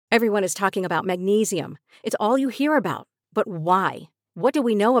Everyone is talking about magnesium. It's all you hear about. But why? What do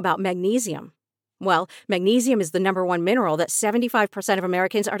we know about magnesium? Well, magnesium is the number one mineral that 75% of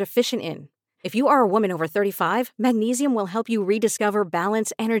Americans are deficient in. If you are a woman over 35, magnesium will help you rediscover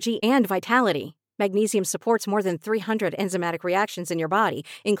balance, energy, and vitality. Magnesium supports more than 300 enzymatic reactions in your body,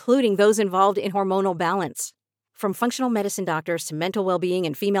 including those involved in hormonal balance. From functional medicine doctors to mental well-being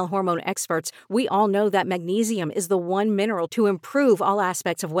and female hormone experts, we all know that magnesium is the one mineral to improve all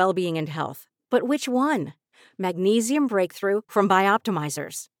aspects of well-being and health. But which one? Magnesium Breakthrough from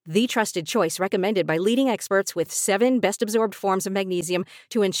Bioptimizers, the trusted choice recommended by leading experts with 7 best-absorbed forms of magnesium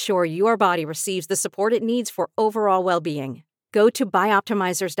to ensure your body receives the support it needs for overall well-being. Go to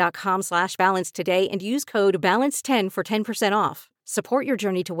bioptimizers.com/balance today and use code BALANCE10 for 10% off. Support your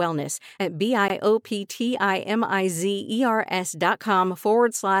journey to wellness at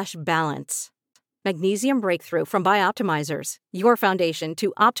bioptimizers.com/balance. Magnesium Breakthrough from Bioptimizers, your foundation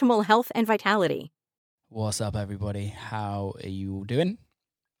to optimal health and vitality. What's up, everybody? How are you all doing?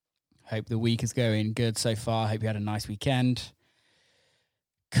 Hope the week is going good so far. Hope you had a nice weekend.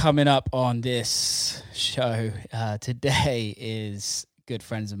 Coming up on this show today is good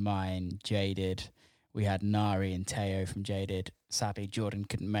friends of mine, Jaded. We had Nari and Teo from Jaded. Sadly, Jordan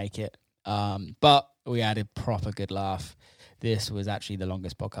couldn't make it, but we had a proper good laugh. This was actually the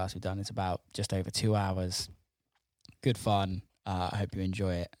longest podcast we've done. It's about just over 2 hours. Good fun. I hope you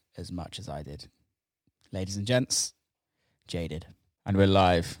enjoy it as much as I did. Ladies and gents, Jaded. And we're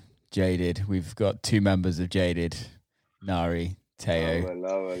live. Jaded. We've got 2 members of Jaded. Nari, Teo.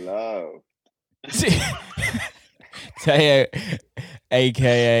 Hello. Teo,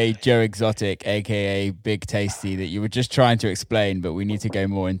 a.k.a. Joe Exotic, a.k.a. Big Tasty, that you were just trying to explain, but we need to go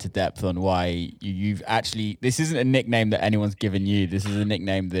more into depth on why you've actually... This isn't a nickname that anyone's given you. This is a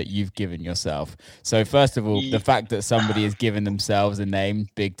nickname that you've given yourself. So first of all, the fact that somebody has given themselves a name,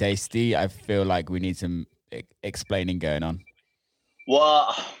 Big Tasty, I feel like we need some explaining going on.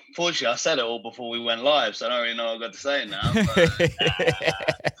 Well, fortunately, I said it all before we went live, so I don't really know what I've got to say now.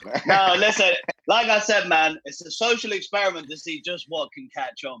 But, no, listen, like I said, man, it's a social experiment to see just what can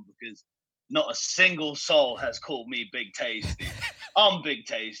catch on, because not a single soul has called me Big Tasty. I'm Big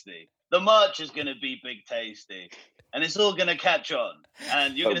Tasty. The merch is going to be Big Tasty, and it's all going to catch on.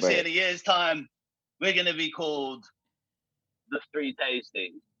 And you're going to see in a year's time, we're going to be called the 3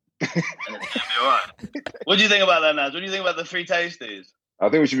 Tasties. And it's going to be all right. What do you think about that, Naz? What do you think about the 3 Tasties? I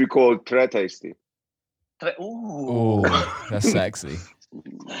think we should be called Tre Tasty. Ooh, that's sexy.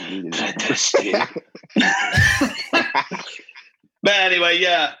 Tre Tasty. But anyway,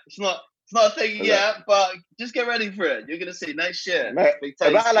 yeah, it's not a thing yet, but just get ready for it. You're going to see next year. Mate, Big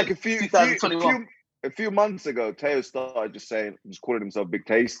Tasty. about like a few months ago, Teo started just calling himself Big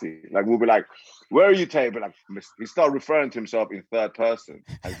Tasty. Like, we'll be like, where are you, Teo? But like, he started referring to himself in third person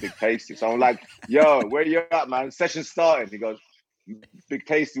as Big Tasty. So I'm like, yo, where you at, man? Session started. He goes, Big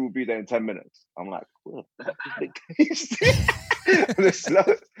Tasty will be there in 10 minutes. I'm like, what? Big Tasty?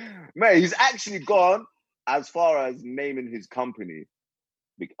 Mate, he's actually gone as far as naming his company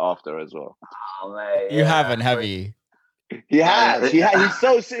Big After as well. Oh, mate, you haven't, have you? He has. He's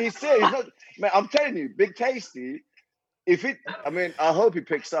so serious. He's not, man, I'm telling you, Big Tasty. I hope he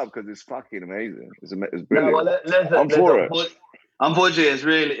picks up, because it's fucking amazing. It's brilliant. No, I'm for it. Unfortunately, it's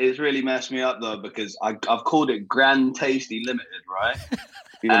really messed me up though, because I've called it Grand Tasty Limited, right?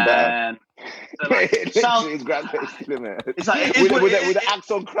 Even better. So like, it's Grand Tasty Limited. It's like with the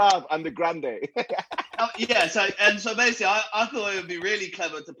Axon Crab and the Grande. Yeah. So basically, I thought it would be really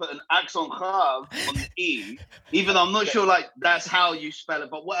clever to put an Axon Crab on the E, even though I'm not sure like that's how you spell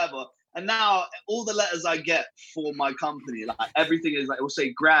it, but whatever. And now all the letters I get for my company, like everything is like, it will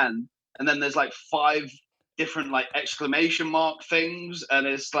say Grand, and then there's like 5 different like exclamation mark things, and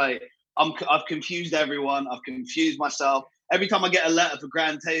it's like I've confused everyone. I've confused myself. Every time I get a letter for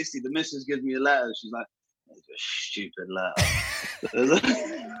Grand Tasty, the missus gives me a letter. She's like, "It's a stupid letter."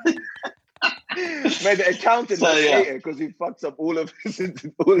 Mate, the accountant hate it because he fucks up all of his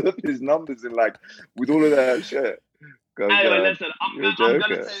numbers in like with all of that shit. Anyway, listen,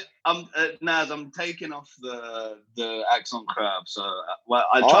 Naz, I'm taking off the Axon Crab. So,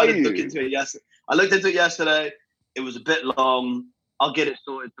 I tried to look into it yesterday. I looked into it yesterday. It was a bit long. I'll get it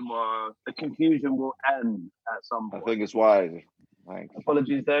sorted tomorrow. The confusion will end at some point. I think it's wise. Thanks.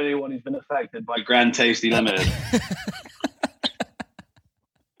 Apologies to anyone who's been affected by Grand Tasty Limited.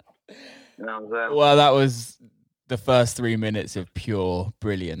 Well, that was the first 3 minutes of pure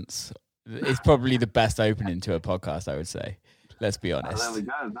brilliance. It's probably the best opening to a podcast, I would say. Let's be honest. There we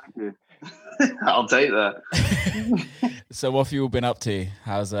go. Thank you. I'll take that. So what have you all been up to?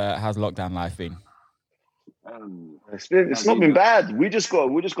 How's lockdown life been? It's not been bad. We just got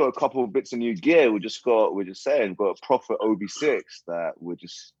a couple of bits of new gear. We're just saying got a proper OB6 that we're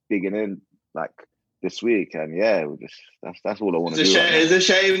just digging in like this week, and yeah, we're just that's all I want to do. It's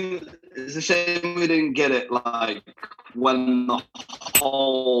a shame we didn't get it like when the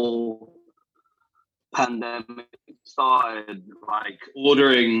whole pandemic started. Like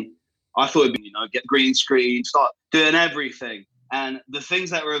ordering, I thought it'd be, get green screen, start doing everything. And the things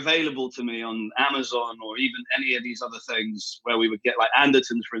that were available to me on Amazon or even any of these other things where we would get like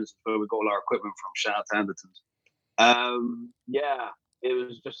Anderton's, for instance, where we got all our equipment from, shout out to Anderton's. It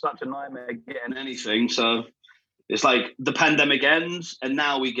was just such a nightmare getting anything. So it's like the pandemic ends and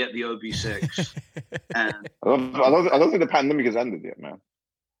now we get the OB6. And I don't think the pandemic has ended yet, man.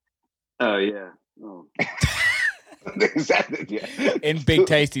 Oh, yeah. Oh. It's ended yet. In Big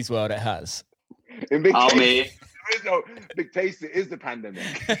Tasty's world, it has. In Big Tasty. There is no Big Tasty is the pandemic.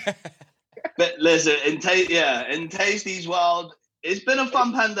 But listen, in Tasty's world, it's been a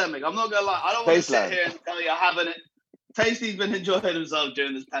fun pandemic. I'm not gonna lie. I don't want to sit here and tell you I haven't. Tasty's been enjoying himself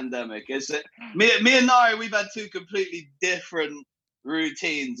during this pandemic. It's me and Nari. We've had two completely different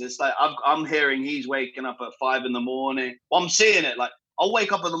routines. It's like I'm hearing he's waking up at 5 a.m. Well, I'm seeing it. Like I'll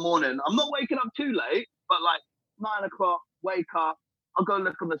wake up in the morning. I'm not waking up too late, but like 9 o'clock, wake up. I'll go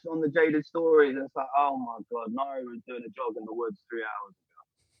look on the Jaded stories, and it's like, oh my God, Nari was doing a jog in the woods 3 hours ago.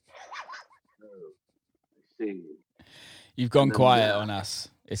 Oh, I see. You've gone quiet on us.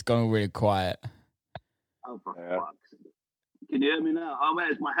 It's gone really quiet. Oh, for fuck's sake. Can you hear me now? Oh,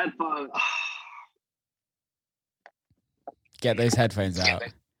 where's my headphones? Get those headphones out.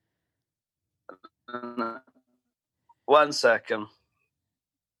 1 second.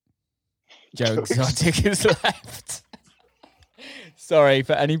 Joe Exotic is left. Sorry,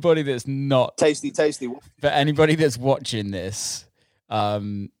 for anybody that's not... Tasty. For anybody that's watching this,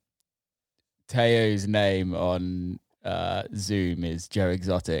 Teo's name on Zoom is Joe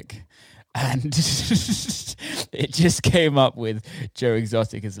Exotic. And it just came up with Joe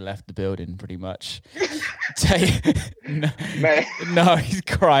Exotic has left the building, pretty much. No, he's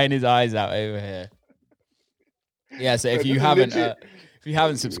crying his eyes out over here. Yeah, so if you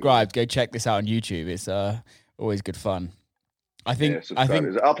haven't subscribed, go check this out on YouTube. It's always good fun. I think is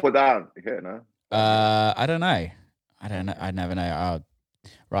it up or down? Yeah, no. I don't know. I never know.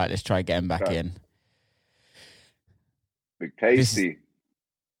 Right, let's try getting back in. Big Tasty.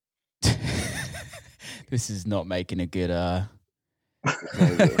 This is not making a good Might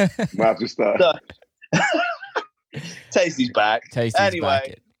have to start. Tasty's back. Tasty's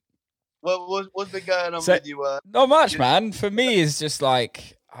back. What's been going on with you? Not much, man. For me, it's just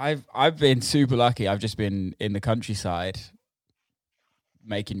like I've been super lucky. I've just been in the countryside,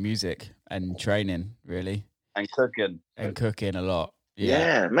 making music and training, really, and cooking a lot.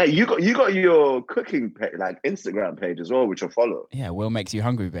 Yeah, mate. You got your cooking page, like Instagram page as well, which I follow. Yeah, Will makes you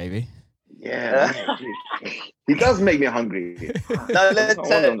hungry, baby. Yeah, he does make me hungry. No,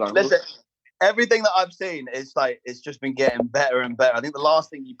 listen. Everything that I've seen is like it's just been getting better and better. I think the last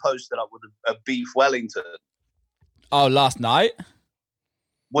thing you posted up was a beef Wellington. Oh, last night?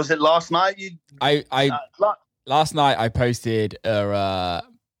 Was it last night? Last night I posted a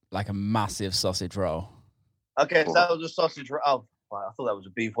massive sausage roll. Okay, so that was a sausage roll. Oh, I thought that was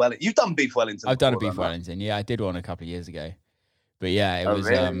a beef Wellington. You've done beef Wellington. I've done a beef Wellington. Yeah, I did one a couple of years ago. But yeah, it was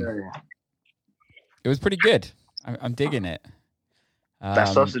really? It was pretty good. I'm digging it. That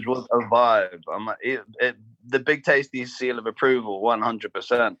sausage was a vibe. The Big Tasty seal of approval,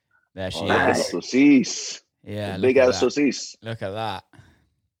 100%. There she is. Saucisse. Yeah, big ass saucisse. Look at that.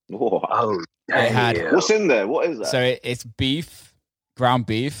 Oh, damn. What's in there? What is that? So it's beef, ground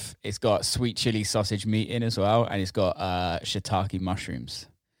beef. It's got sweet chili sausage meat in as well, and it's got shiitake mushrooms.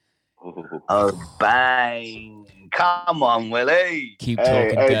 Oh, bang! Come on, Willie. Keep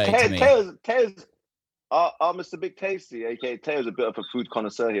talking dirty to me. Taylor's, Mr. Big Tasty, aka Taylor's a bit of a food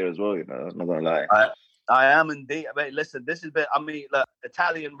connoisseur here as well. You know, I'm not gonna lie. I am indeed. I mean, listen, this is look,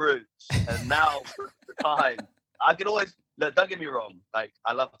 Italian roots, and now the time. I can always look. Don't get me wrong. Like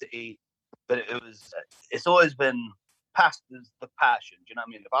I love to eat, but it's always been pasta's the passion. Do you know what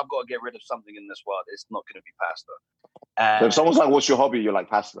I mean? If I've got to get rid of something in this world, it's not going to be pasta. So if someone's like, "What's your hobby?" You're like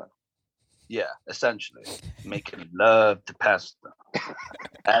pasta. Yeah, essentially making love to pasta.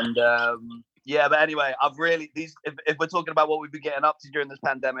 And yeah, but anyway, I've really if we're talking about what we've been getting up to during this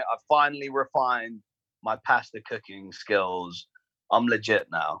pandemic, I've finally refined my pasta cooking skills. I'm legit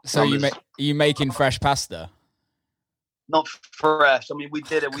now. So are you making fresh pasta? Not fresh. I mean, we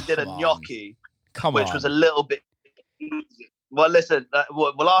did a gnocchi, which was a little bit easy. Well, listen,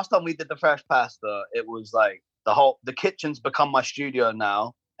 last time we did the fresh pasta, it was like the kitchen's become my studio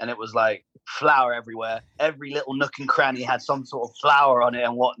now. and it was like flour everywhere. Every little nook and cranny had some sort of flour on it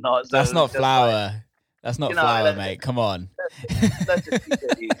and whatnot. So that's not flour. That's not flour, mate. Come on. Let's just keep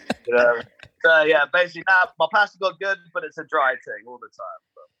it easy, you know? So yeah, basically, my pasta got good, but it's a dry thing all the time.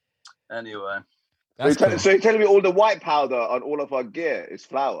 But anyway, so you're telling me all the white powder on all of our gear is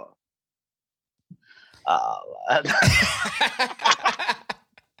flour? Man.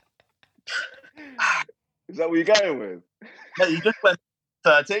 Is that what you're going with? Yeah, you just went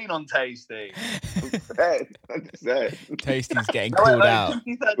 13 on Tasty. Tasty's getting called out.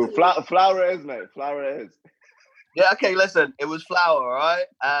 Well, flour is, mate. Flour is. Yeah, okay, listen. It was flour, all right?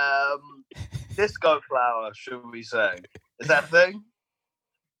 Disco flour, should we say? Is that a thing?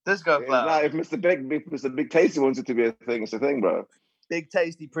 Disco flour. No, if Mr. Big Tasty wants it to be a thing, it's a thing, bro. Big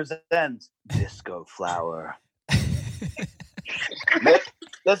Tasty presents Disco flour.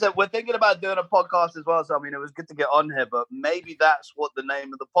 Listen, we're thinking about doing a podcast as well, so I mean, it was good to get on here, but maybe that's what the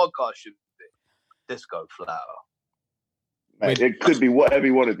name of the podcast should be. Disco flour. Mate, it could be whatever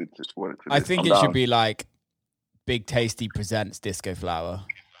you wanted it to. I think it should be like Big Tasty presents Disco flour.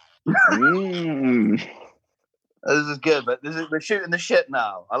 Mm. This is good, but we're shooting the shit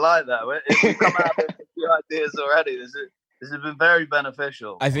now. I like that. If you come out with a few ideas already, this has been very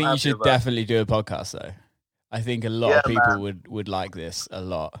beneficial. I think you should definitely do a podcast, though. I think a lot of people would like this a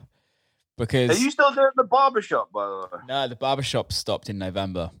lot. Because are you still doing the barbershop, by the way? No, the barbershop stopped in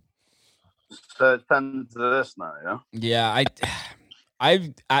November. So it's turned to this now, yeah? Yeah,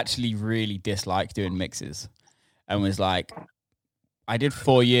 I actually really dislike doing mixes. And was like, I did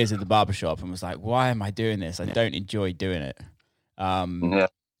 4 years at the barbershop and was like, why am I doing this? I don't enjoy doing it. And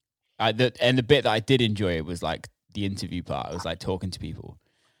the bit that I did enjoy it was like the interview part. It was like talking to people.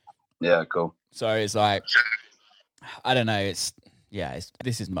 Yeah, cool. So it's like, I don't know. This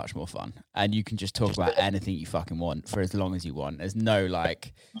is much more fun, and you can just talk about anything you fucking want for as long as you want. There's no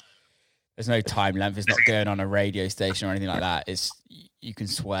time length. It's not going on a radio station or anything like that. You can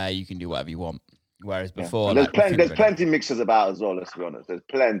swear, you can do whatever you want. Whereas before, there's plenty mixes about as well. Let's be honest. There's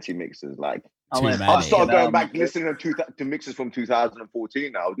plenty mixes. Like I started going back listening to mixes from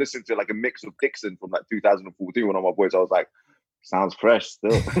 2014. Now I was listening to like a mix of Dixon from like 2014. One of my boys, I was like, sounds fresh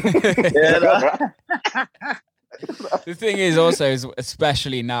still. The thing is also,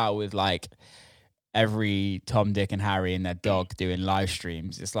 especially now with like every Tom, Dick, and Harry and their dog doing live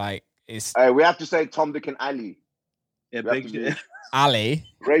streams, it's like we have to say Tom, Dick, and Ali. Yeah, big Ali.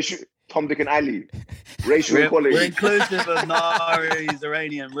 Tom, Dick, and Ali. Racial equality. We're inclusive of Nari's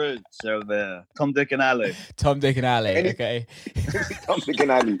Iranian roots over there. Tom, Dick, and Ali. Tom, Dick, and Ali. Okay. Tom, Dick,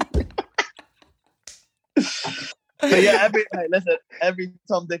 and Ali. But yeah, every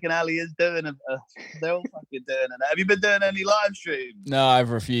Tom, Dick, and Ali is doing they're all fucking doing it. Have you been doing any live streams? No, I've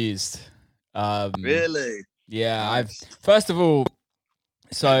refused. Really? Yeah, first of all,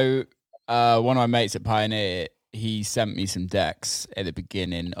 so one of my mates at Pioneer, he sent me some decks at the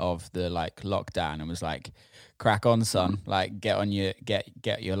beginning of the like lockdown and was like, crack on, son, like get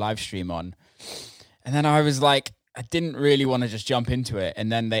your live stream on. And then I was like, I didn't really want to just jump into it,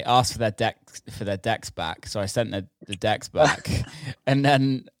 and then they asked for their decks back, so I sent the decks back, and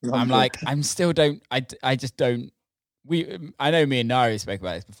then I'm like, I just don't. I know me and Nari spoke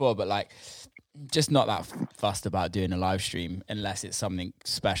about this before, but like, just not that fussed about doing a live stream unless it's something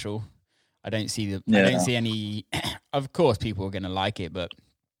special. I don't see any. Of course, people are going to like it, but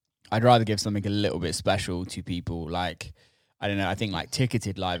I'd rather give something a little bit special to people. Like, I don't know. I think like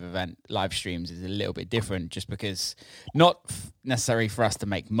ticketed live streams is a little bit different, just because not necessarily for us to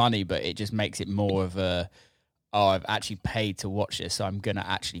make money, but it just makes it more of I've actually paid to watch this, so I'm gonna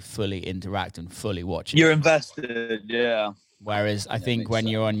actually fully interact and fully watch it. You're invested, yeah. Whereas I think when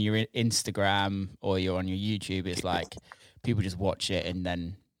you're on your Instagram or you're on your YouTube, it's like people just watch it and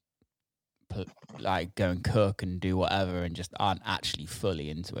then like go and cook and do whatever and just aren't actually fully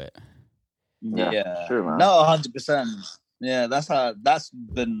into it. Yeah. True, man. No, 100%. Yeah, that's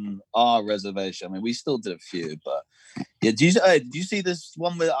been our reservation. I mean, we still did a few, but yeah. Did you see this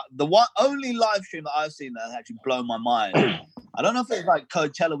one with the only live stream that I've seen that actually blown my mind? I don't know if it was like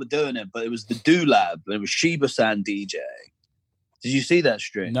Coachella were doing it, but it was the Do Lab. It was Shiba-san DJ. Did you see that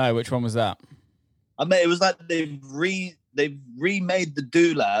stream? No, which one was that? I mean, it was like they've remade the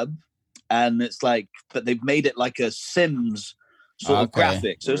Do Lab, and it's like, but they've made it like a Sims sort of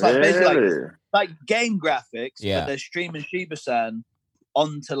graphic. So it's like basically like game graphics, but they're streaming Shiba-san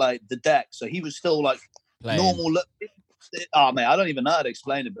onto like the deck. So he was still like normal look. Oh man, I don't even know how to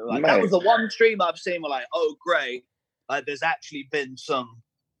explain it, but like that was the one stream I've seen where like, oh great, like there's actually been some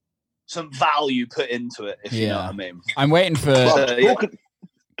value put into it, if you know what I mean. I'm waiting for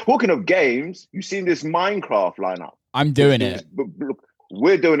talking of games, you've seen this Minecraft lineup. I'm doing it.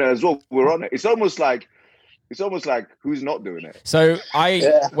 we're doing it as well. We're on it. It's almost like who's not doing it. So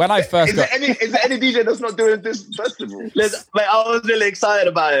when I first is there any DJ that's not doing this festival? Listen, mate, I was really excited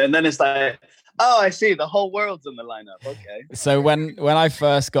about it, and then it's like, oh, I see, the whole world's in the lineup. Okay. So when I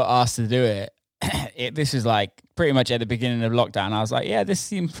first got asked to do it, this was like pretty much at the beginning of lockdown. I was like, yeah, this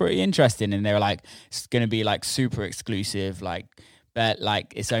seems pretty interesting, and they were like, it's going to be like super exclusive, like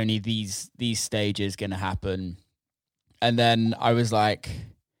it's only these stages going to happen. And then I was like,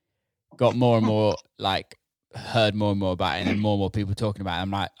 got more and more like heard more and more about it, and then more and more people talking about it. I'm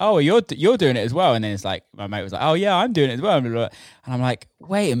like, oh, you're doing it as well. And then it's like my mate was like, oh yeah, I'm doing it as well. And I'm like,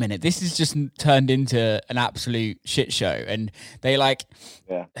 wait a minute, this is just turned into an absolute shit show. And they like,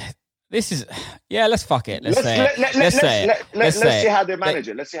 this is let's fuck it. Let's say it. Let's see how they manage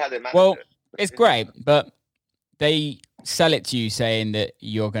it. Let's see how they manage it. Well, it's great, but they sell it to you saying that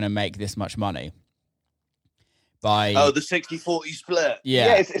you're going to make this much money. By the 60-40 split.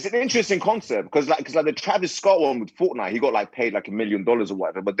 Yeah, it's an interesting concept because like the Travis Scott one with Fortnite, he got like paid like $1 million or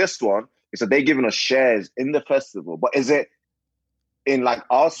whatever. But this one is that they giving us shares in the festival. But is it in like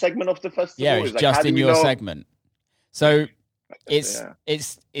our segment of the festival? Yeah, it's like, just in your segment. So it's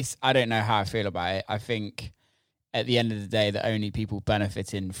I don't know how I feel about it. I think at the end of the day, the only people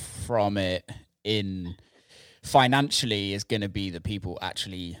benefiting from it in financially is going to be the people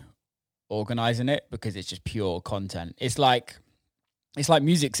actually organizing it, because it's just pure content. It's like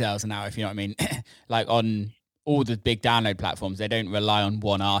music sales now, if you know what I mean. Like on all the big download platforms, they don't rely on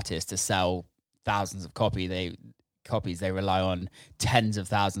one artist to sell thousands of copies. They rely on tens of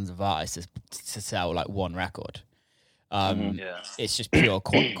thousands of artists to sell like one record. It's just pure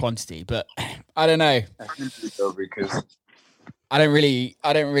quantity. But I don't know, because I don't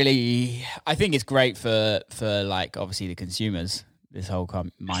really. I think it's great for like obviously the consumers, this whole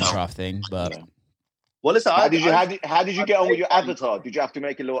Minecraft thing. But well, listen, how did you get on with your avatar? Did you have to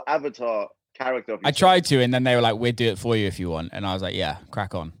make a little avatar character? I tried to, and then they were like, "We'll do it for you if you want," and I was like, "Yeah,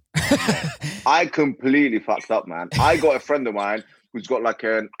 crack on." I completely fucked up, man. I got a friend of mine who's got like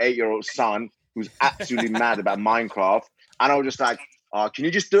an 8-year-old son who's absolutely mad about Minecraft, and I was just like, "Can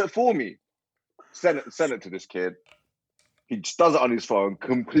you just do it for me?" Send it to this kid. He just does it on his phone,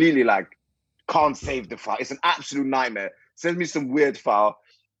 completely like can't save the file. It's an absolute nightmare. Sends me some weird file.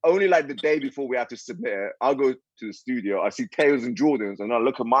 Only like the day before we have to submit it, I'll go to the studio. I see Tails and Jordans, and I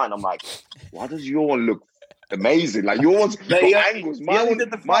look at mine. I'm like, why does your one look amazing? Like yours got angles.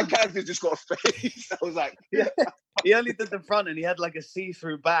 My character's just got a face. I was like, he only did the front, and he had like a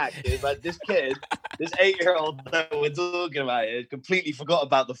see-through back. It was like this kid, this 8-year-old that we're talking about, it completely forgot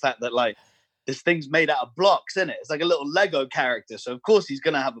about the fact that like this thing's made out of blocks, isn't it? It's like a little Lego character. So of course he's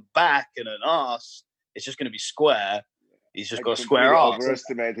gonna have a back and an ass. It's just gonna be square. He's just got a square arse.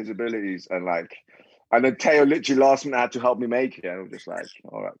 Overestimate his abilities, and then Teo literally last minute had to help me make it. And I'm just like,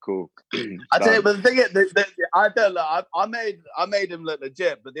 all right, cool. I tell you, but the thing is, I made him look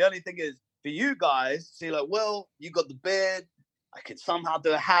legit. But the only thing is, for you guys, see, like, Will, you got the beard. I could somehow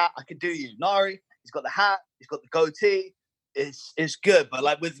do a hat. I could do you, Nari. He's got the hat. He's got the goatee. It's good. But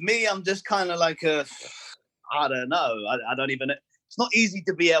like with me, I'm just kind of like I don't know. I don't even. It's not easy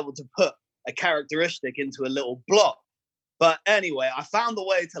to be able to put a characteristic into a little block. But anyway, I found a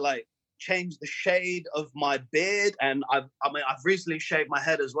way to like change the shade of my beard, and I've recently shaved my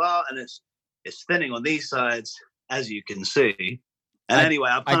head as well, and it's thinning on these sides, as you can see. And anyway,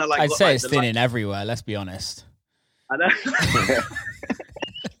 I've kind of like I'd say it's thinning everywhere. Let's be honest. I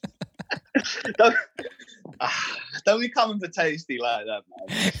know. Don't be coming for tasty like that,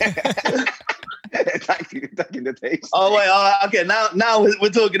 man. attacking the taste. Oh wait, okay. Now we're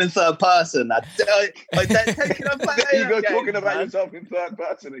talking in third person. You go talking about yourself in third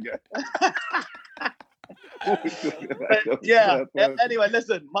person again. Anyway,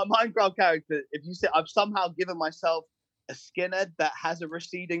 listen. My Minecraft character. If you see, I've somehow given myself a skinhead that has a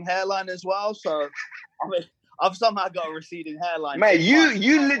receding hairline as well. So, I mean, I've somehow got a receding hairline. Mate,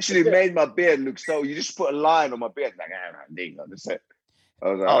 you literally made my beard look so. You just put a line on my beard, like, that's it. I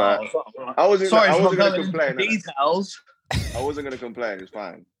was like, all right. I wasn't going to complain. Details. I wasn't going to complain. It's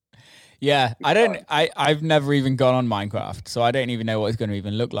fine. Yeah, I've never even gone on Minecraft, so I don't even know what it's going to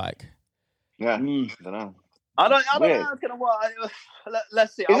even look like. Yeah, I don't know. I don't know how it's going to work.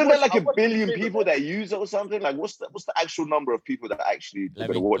 Let's see. Isn't there like a billion people that use it or something? Like, what's the actual number of people that actually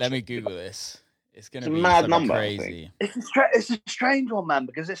watch? Let me Google this. It's going to be a mad number, crazy. It's a strange one, man,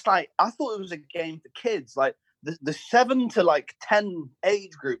 because it's like I thought it was a game for kids, like. The 7 to like 10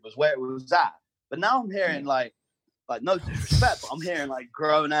 age group was where it was at, but now I'm hearing like no disrespect, but I'm hearing like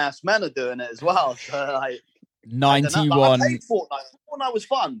grown ass men are doing it as well. So like 91. I played Fortnite was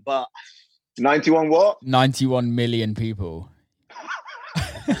fun, but 91 what? 91 million people.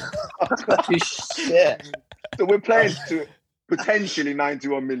 Shit. So we're playing to potentially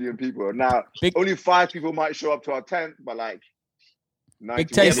 91 million people. Now, only 5 people might show up to our tent, but like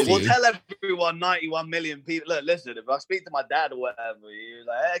 91 Yeah, but we'll tell everyone 91 million people. Look, listen, if I speak to my dad or whatever, he's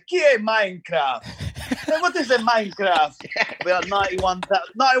like, "Hey, Minecraft? What is it, Minecraft?" We are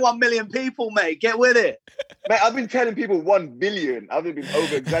 91 million people, mate. Get with it. Mate, I've been telling people 1 billion. I've been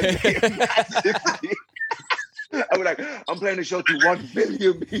over-exaggerating massively. I'm like, I'm playing a show to 1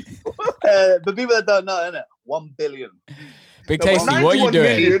 billion people. But people that don't know, innit? 1 billion. Big Tasty, what are you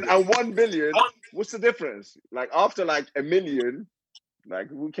doing? Million and 1 billion, what's the difference? Like, after like a million, like,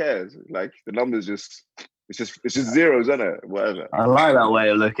 who cares? Like, the numbers just... It's just zeros, isn't it? Whatever. I like that way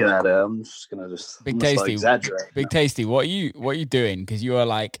of looking at it. I'm just gonna Big Tasty. Exaggerate. Big Tasty, what are you doing? Because you are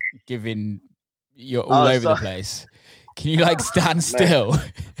like you're all over the place. Can you like stand still?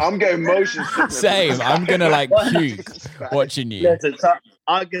 I'm getting motion sickness. Same. I'm gonna like puke watching you. Listen,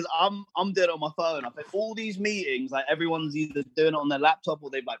 because I'm doing it on my phone. I think all these meetings, like everyone's either doing it on their laptop or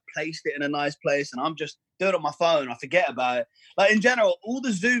they've like placed it in a nice place, and I'm just doing it on my phone. I forget about it. Like in general, all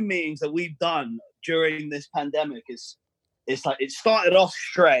the Zoom meetings that we've done during this pandemic it's like it started off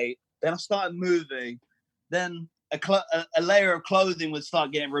straight, then I started moving, then a layer of clothing would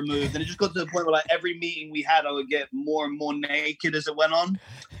start getting removed, and it just got to the point where like every meeting we had, I would get more and more naked as it went on.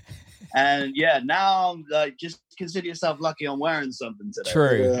 And yeah, now I'm like, just consider yourself lucky I'm wearing something today.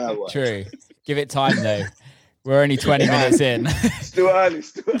 True. Give it time though. We're only 20 minutes in. It's too early.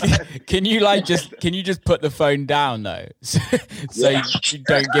 Can you just put the phone down though, so you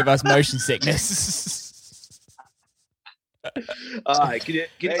don't give us motion sickness? All right,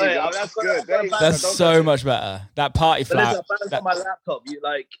 that's good. That's so much better. That party flower. On my laptop,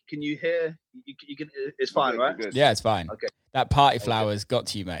 can you hear? You can. It's fine, right? Good. Yeah, it's fine. Okay. That party flower's got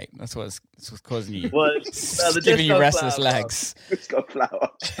to you, mate. That's what's causing you. Well, it's giving you restless legs. It's got flower.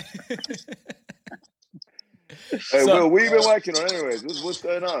 Hey, Will, what have you been working on anyways? What's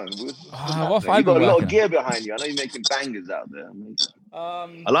going on? What have I you been got a lot working of gear behind you. I know you're making bangers out there. I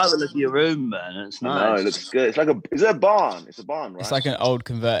like the look of your room, man. It's nice. No, it looks good. It's like is it a barn? It's a barn, right? It's like an old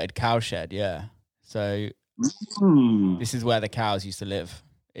converted cow shed, yeah. So this is where the cows used to live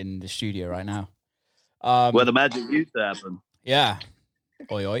in the studio right now. Where the magic used to happen. Yeah.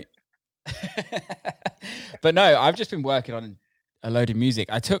 Oi, oi. But no, I've just been working on a load of music.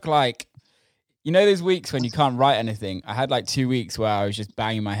 I took like, you know, those weeks when you can't write anything. I had like 2 weeks where I was just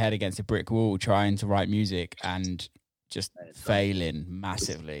banging my head against a brick wall trying to write music and just failing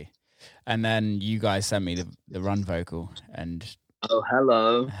massively. And then you guys sent me the run vocal and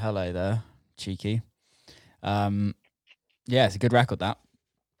hello there, cheeky. Yeah, it's a good record, that.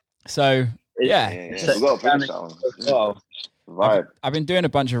 So yeah. We've got to finish that one. Vibe. I've been doing a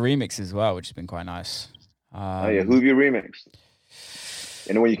bunch of remixes as well, which has been quite nice. Who have you remixed?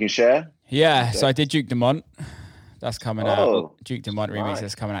 Anyone you can share? Yeah, so I did Duke Dumont. That's coming out. Duke Dumont remix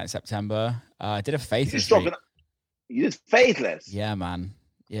that's coming out in September. I did a Faithless. You did Faithless? Yeah, man.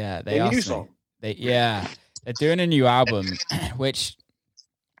 Yeah, they asked me. They're doing a new album, which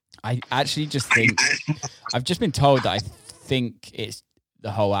I actually just think I've just been told that I think it's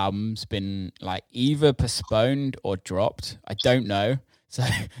the whole album's been like either postponed or dropped. I don't know. So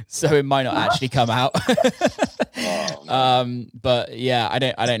it might not actually come out. But yeah, I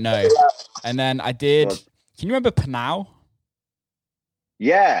don't know. And then I did. Can you remember Panau?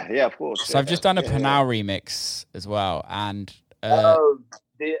 Yeah, of course. So I've just done a Panau remix as well, and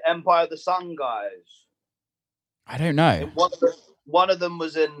the Empire of the Sun guys. I don't know. One of them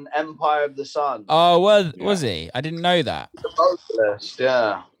was in Empire of the Sun. Oh, was he? I didn't know that. The vocalist,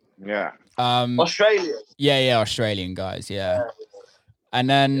 yeah. Australian. Yeah, Australian guys, yeah. And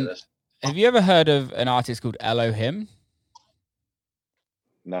then, have you ever heard of an artist called Elohim?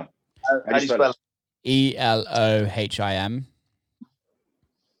 No. How do you spell it? Elohim.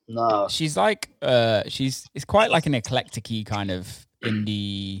 No. She's like, it's quite like an eclectic-y kind of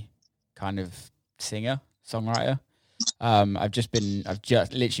indie kind of singer, songwriter. I've just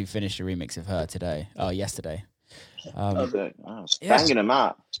literally finished a remix of her yesterday. Banging them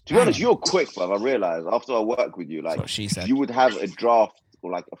out. To be honest, you're quick, bruv. I realized after I work with you, like what she said. You would have a draft or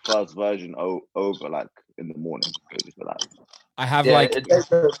like a first version over like in the morning. I have it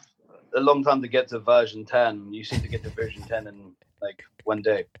takes a long time to get to version 10. You seem to get to version 10 in like one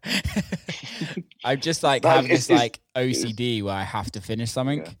day. I just like have this like OCD where I have to finish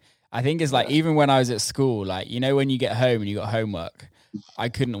something. Yeah. I think it's like even when I was at school, like, you know, when you get home and you got homework, I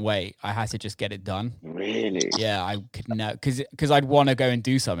couldn't wait. I had to just get it done. Really? Yeah, I couldn't know because I'd want to go and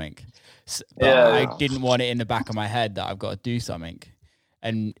do something. But I didn't want it in the back of my head that I've got to do something.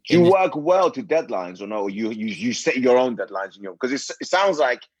 And you work well to deadlines or no? Or you set your own deadlines, because it sounds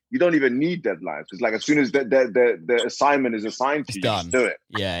like you don't even need deadlines. It's like as soon as the assignment is assigned to you, done. Just do it.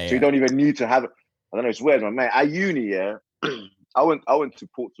 Yeah. So you don't even need to have it. I don't know. It's weird, man. At uni, yeah, I went to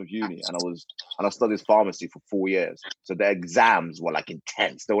Portsmouth Uni and I studied pharmacy for 4 years. So the exams were like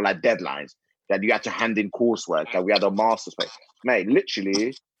intense. They were like deadlines that you had to hand in coursework. That we had a master's paper. Mate,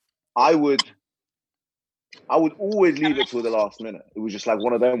 literally, I would always leave it till the last minute. It was just like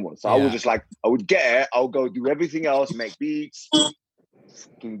one of them ones. So I was just like, I would get it. I'll go do everything else, make beats,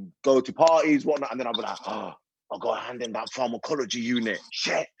 can go to parties, whatnot, and then I'll be like, oh, I'll go hand in that pharmacology unit.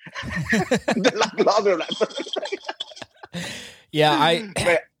 Shit. Yeah,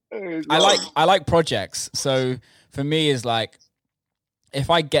 I like projects. So for me, is like if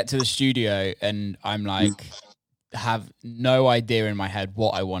I get to the studio and I'm like have no idea in my head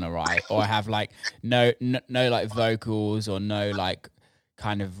what I want to write, or I have like no like vocals or no like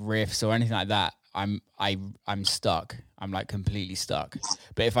kind of riffs or anything like that, I'm stuck. I'm like completely stuck.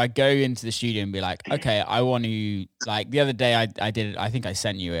 But if I go into the studio and be like, okay, I want to, like the other day I did, I think I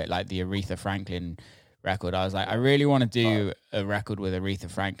sent you it, like the Aretha Franklin record. I was like, I really want to do a record with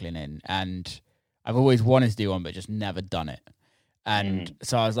Aretha Franklin in, and I've always wanted to do one but just never done it. And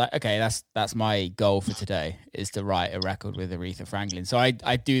so I was like, okay, that's my goal for today, is to write a record with Aretha Franklin. So I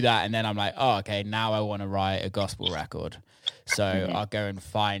do that, and then I'm like, oh, okay, now I want to write a gospel record. So I'll go and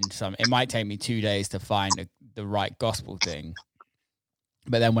find some. It might take me 2 days to find the right gospel thing,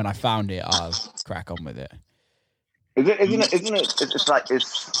 but then when I found it, I'll crack on with it. Isn't it? It's like,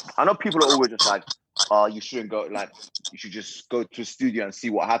 I know people are always just like, oh, you shouldn't go, like, you should just go to a studio and see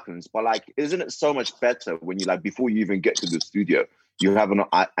what happens. But like, isn't it so much better when you, like, before you even get to the studio, you have an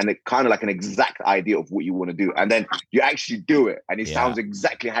kind of like an exact idea of what you want to do, and then you actually do it, and it sounds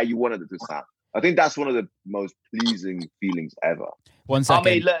exactly how you wanted it to sound. I think that's one of the most pleasing feelings ever. 1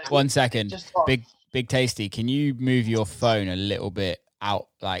 second, 1 second. Big Tasty, can you move your phone a little bit out,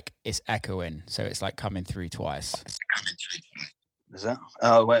 like it's echoing, so it's like coming through twice? Is that?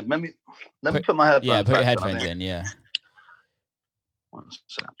 Oh wait, let me put my headphones. Yeah, put your headphones in. Yeah. 1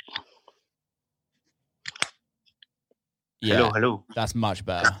 sec. Yeah. Hello. That's much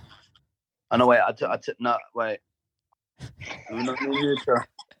better. Oh no, wait. No, wait. Uno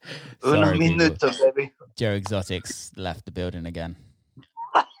minuto, baby. Joe Exotics left the building again.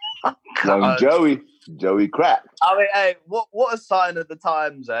 Joey crap. I mean, hey, what a sign of the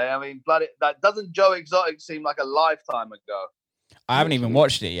times, eh? I mean, bloody, that doesn't Joe Exotic seem like a lifetime ago? I haven't even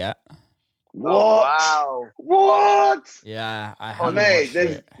watched it yet. What? Oh, wow. What? Yeah, I haven't.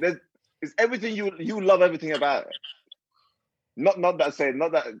 Mate, there's everything you love everything about it. Not that saying,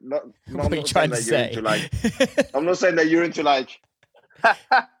 not that. Not. What are you trying to say? I'm not saying that you're into like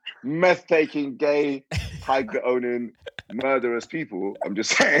meth taking, gay, tiger owning, murderous people. I'm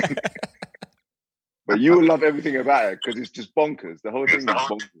just saying. But you will love everything about it because it's just bonkers. The whole thing is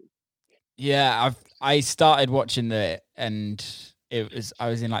bonkers. Yeah, I started watching it, and I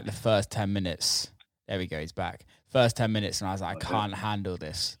was in like the first 10 minutes. There we go, he's back. First 10 minutes, and I was like, I can't handle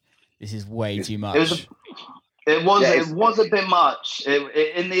this. This is way too much. It was a bit much.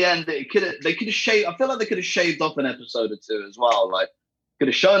 In the end, they could have shaved. I feel like they could have shaved off an episode or two as well. Like, could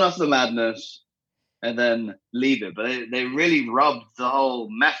have shown us the madness and then leave it. But they really rubbed the whole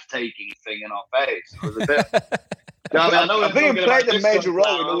meth taking thing in our face. It was a bit. I think it played a major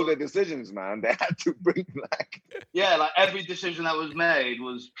role in all the decisions, man. They had to bring like. Yeah, like every decision that was made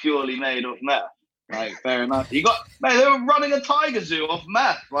was purely made of meth. Like, fair enough. They were running a tiger zoo off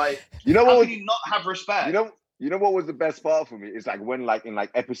meth. Like, how can you not have respect? You know what was the best part for me? It's like when, like in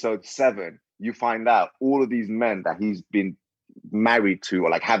like episode 7, you find out all of these men that he's been married to or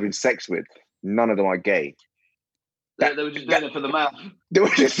like having sex with, none of them are gay. They were just doing it for the meth. They were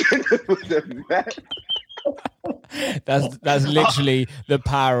just doing it for the meth. That's literally the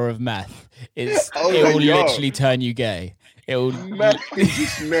power of meth. It will literally turn you gay. It will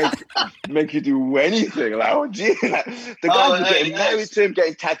just make you do anything. Like, oh gee, like, the guys are getting married to him,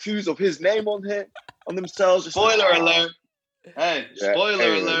 getting tattoos of his name on themselves. Spoiler alert! Hey,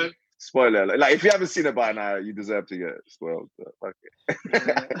 spoiler alert! Spoiler alert! Like, if you haven't seen it by now, you deserve to get spoiled.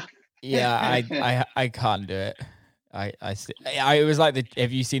 Okay. Yeah, I can't do it. I was like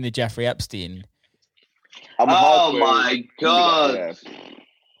have you seen the Jeffrey Epstein? Oh my god!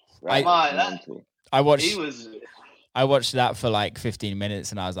 I watched that for like 15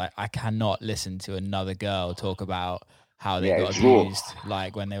 minutes, and I was like, I cannot listen to another girl talk about how they got abused,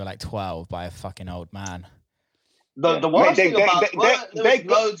 like when they were like 12 by a fucking old man. The worst thing about there was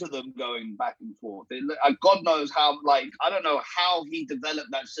loads of them going back and forth. God knows how. Like, I don't know how he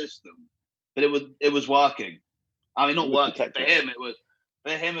developed that system, but it was working. I mean, not working for him. It was.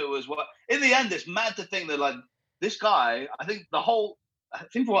 For him, it was what. In the end, it's mad to think that like this guy. I think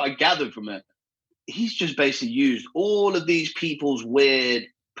from what I gathered from it, he's just basically used all of these people's weird,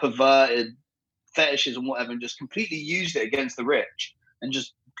 perverted fetishes and whatever, and just completely used it against the rich, and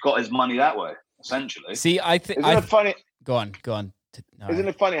just got his money that way. Essentially. See, I think isn't it funny? Go on. No. Isn't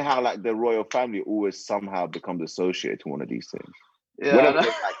it funny how like the royal family always somehow becomes associated to one of these things? Yeah.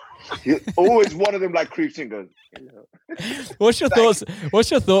 Always one of them like creeps in and goes. What's your thoughts?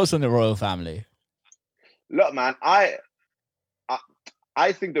 What's your thoughts on the royal family? Look, man, I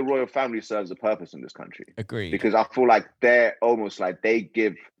think the royal family serves a purpose in this country. Agreed. Because I feel like they're almost like they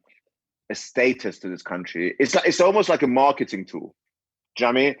give a status to this country. It's almost like a marketing tool. Do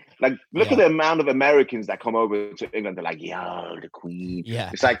you know what I mean? Like, look at the amount of Americans that come over to England. They're like, yo, the Queen. Yeah.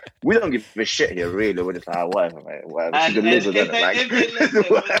 It's like, we don't give a shit here, really. We're just like, whatever, mate. Whatever. And She's a lizard, if they listen,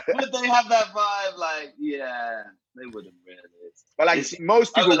 would they have that vibe? Like, yeah, they wouldn't really. But like,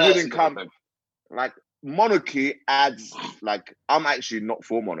 most people wouldn't come. Like, monarchy adds, like, I'm actually not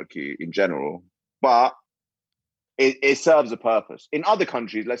for monarchy in general, but it serves a purpose. In other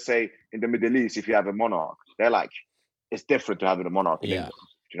countries, let's say in the Middle East, if you have a monarch, they're like, it's different to having a monarch in England.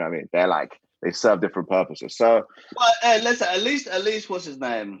 Do you know what I mean? They're like, they serve different purposes. So, well, listen, at least, what's his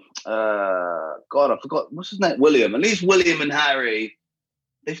name? God, I forgot. What's his name? William. At least William and Harry,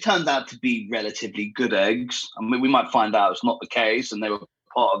 they've turned out to be relatively good eggs. I mean, we might find out it's not the case, and they were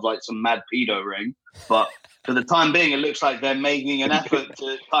part of like some mad pedo ring. But for the time being, it looks like they're making an effort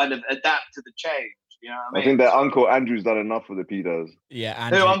to kind of adapt to the change. You know what I mean? I think their Uncle Andrew's done enough for the pedos. Yeah,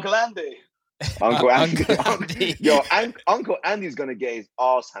 Andrew. Who, Uncle Andy? Uncle Andy. Uncle Andy's gonna get his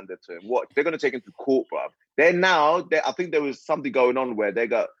ass handed to him. What? They're gonna take him to court, bro. I think there was something going on where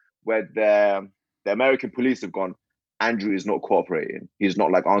the American police have gone, Andrew is not cooperating. He's not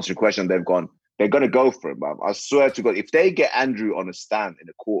like answering questions. They're gonna go for him, bro. I swear to God, if they get Andrew on a stand in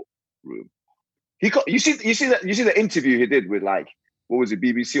a courtroom, you see the interview he did with like, what was it,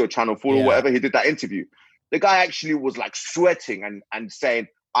 BBC or Channel 4 or whatever? He did that interview. The guy actually was like sweating and saying,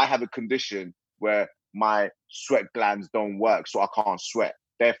 I have a condition where my sweat glands don't work, so I can't sweat.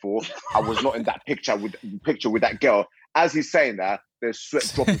 Therefore, I was not in that picture with that girl. As he's saying that, there's sweat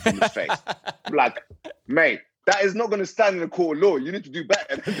dropping from his face. I'm like, mate, that is not going to stand in a court of law. You need to do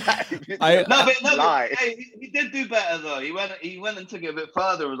better than that. But he did do better though. He went and took it a bit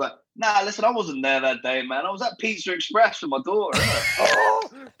further. And was like, nah, listen, I wasn't there that day, man. I was at Pizza Express with my daughter.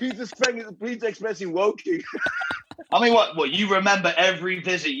 Pizza Express in Woking. I mean, what? You remember every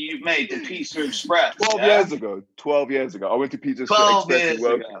visit you've made to Pizza Express? 12 years ago, I went to Pizza Express in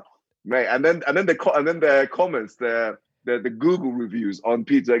Woking, mate. And then the comments, the Google reviews on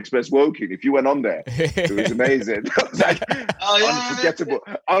Pizza Express Woking. If you went on there, it was amazing. It was like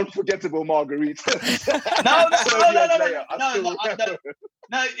unforgettable margarita.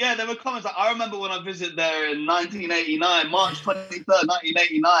 No, there were comments like, I remember when I visited there in 1989, March 23rd,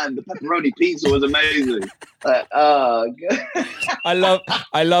 1989. The pepperoni pizza was amazing.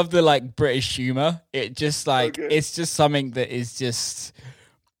 I love the like British humor. It just like it's just something that is just.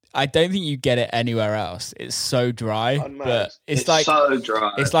 I don't think you get it anywhere else. It's so dry, but it's like so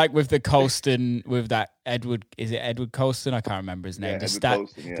dry. It's like with the Colston, with that Edward. Is it Edward Colston? I can't remember his name.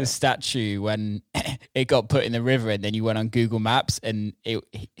 The statue when it got put in the river, and then you went on Google Maps, and he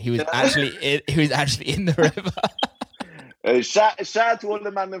was actually in the river. Shout out to all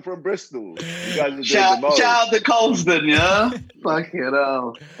the man from Bristol. You guys are shout out to Colston, yeah. Fucking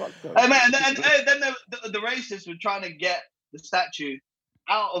hell. Hey man, and then the racists were trying to get the statue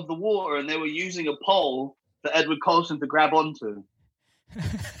out of the water, and they were using a pole for Edward Colston to grab onto.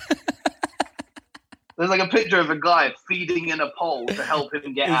 There's like a picture of a guy feeding in a pole to help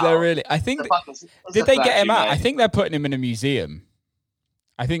him get out. Is there really? I think. Did they get him out? I think they're putting him in a museum.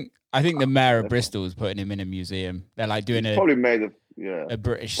 I think the mayor of Bristol is putting him in a museum. They're like doing probably made of a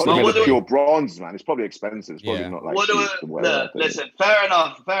British. Probably made of pure bronze, man. It's probably expensive. It's probably not like. Listen, fair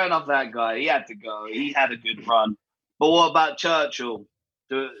enough. That guy, he had to go. He had a good run. But what about Churchill?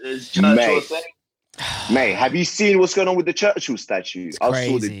 Is Churchill a thing? Mate, have you seen what's going on with the Churchill statue? I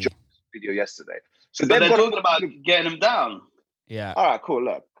saw the video yesterday. So they're talking about getting him down. Yeah. All right, cool.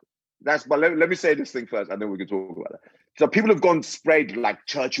 Look, but let me say this thing first, and then we can talk about it. So people have gone sprayed like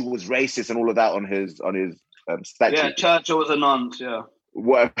Churchill was racist and all of that on his statue. Yeah, Churchill was a nonce. Yeah.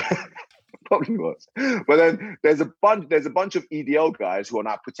 Whatever. Probably was. But then there's a bunch of EDL guys who are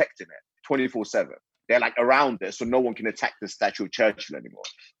now protecting it 24/7. They're like around it, so no one can attack the statue of Churchill anymore.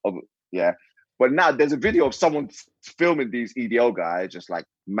 Yeah. But now there's a video of someone filming these EDL guys, just like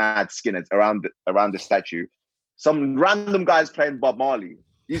mad skinheads around the statue. Some random guys playing Bob Marley.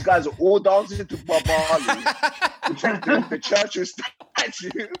 These guys are all dancing to Bob Marley. the Churchill statue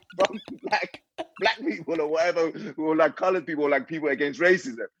from like black people or whatever, or like colored people, or like people against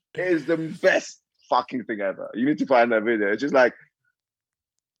racism. It is the best fucking thing ever. You need to find that video. It's just like,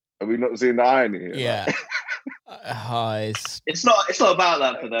 are we not seeing the irony here? Yeah. It's not about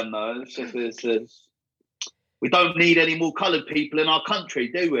that for them though. It's just we don't need any more coloured people in our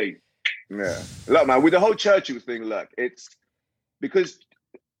country, do we? Yeah. Look, man, with the whole Churchill thing, look, it's because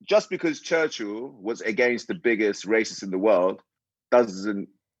Churchill was against the biggest racist in the world does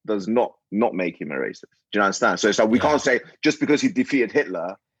not make him a racist. Do you understand? So it's like we can't say just because he defeated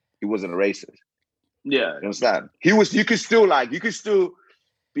Hitler, he wasn't a racist. Yeah. You understand? You could still be a like you can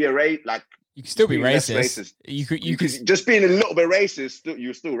still be racist. You could just being a little bit racist,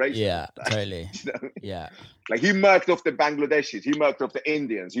 you're still racist. Yeah, totally. You know what I mean? Yeah. Like he murked off the Bangladeshis, he murked off the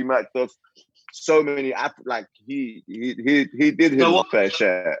Indians, he murked off so many he did his fair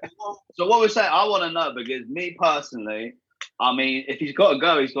share. So what we're saying, I want to know, because me personally, I mean, if he's got to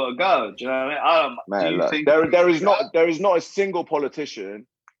go, he's got to go. Do you know what I mean? Man, look, there is not a single politician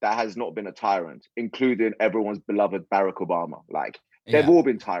that has not been a tyrant, including everyone's beloved Barack Obama. Like they've all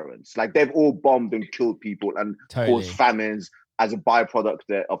been tyrants. Like they've all bombed and killed people and caused famines as a byproduct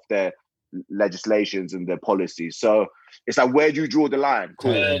of their legislations and their policies. So it's like, where do you draw the line?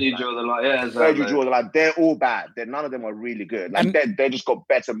 Cool. Where do you draw the line? Yeah, exactly. Where do you draw the line? They're all bad. None of them are really good. Like they just got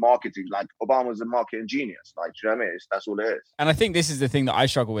better marketing. Like Obama's a marketing genius. Like, do you know what I mean? That's all it is. And I think this is the thing that I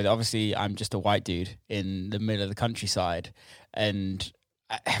struggle with. Obviously, I'm just a white dude in the middle of the countryside, and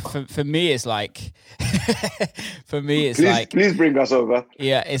for me, it's like, please bring us over.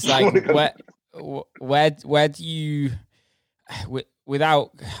 Yeah, it's like where do you,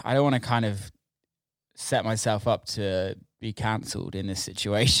 without, I don't want to kind of set myself up to be cancelled in this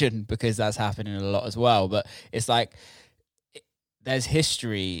situation because that's happening a lot as well. But it's like there's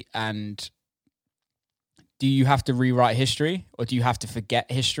history, and do you have to rewrite history, or do you have to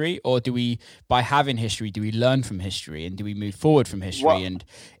forget history, or do we, by having history, do we learn from history, and do we move forward from history? And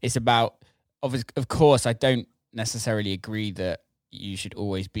it's about, of course, I don't necessarily agree that you should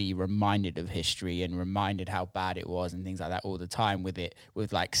always be reminded of history and reminded how bad it was and things like that all the time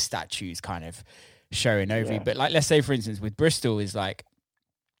with like statues kind of showing over you. But like, let's say for instance with Bristol is like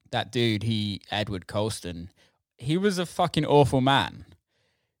that dude, Edward Colston, he was a fucking awful man.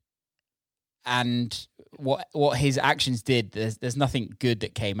 And what his actions did, there's nothing good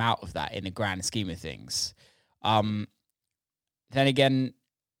that came out of that in the grand scheme of things. Then again,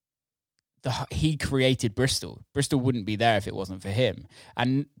 he created Bristol. Bristol wouldn't be there if it wasn't for him.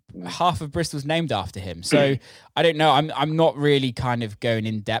 And half of Bristol's named after him. So I don't know. I'm not really kind of going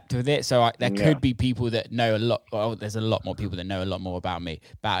in depth with it. So there could be people that know a lot. Well, there's a lot more people that know a lot more about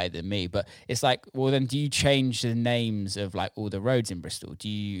it than me. But it's like, well, then do you change the names of like all the roads in Bristol? Do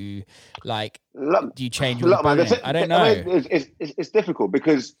you change? I don't know. I mean, it's difficult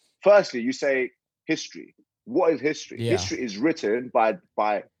because firstly, you say history. What is history? Yeah. History is written by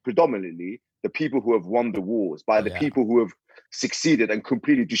predominantly the people who have won the wars, by the people who have succeeded and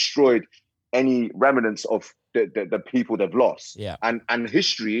completely destroyed any remnants of the people they've lost. Yeah. And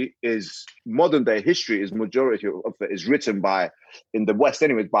history is, modern day history is majority of it is written in the West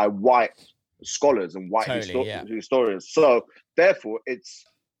anyways, by white scholars and white historians. So therefore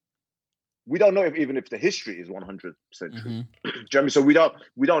we don't know even if the history is 100% true. Mm-hmm. Do you know what I mean? So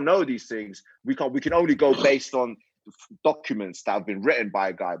we don't know these things. We can only go based on documents that have been written by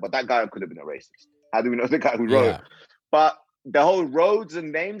a guy, but that guy could have been a racist. How do we know the guy who wrote it? But the whole roads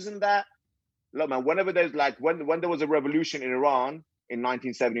and names and that, look, man, whenever there's like, when there was a revolution in Iran in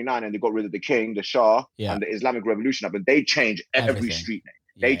 1979 and they got rid of the king, the Shah, and the Islamic Revolution happened, they changed every street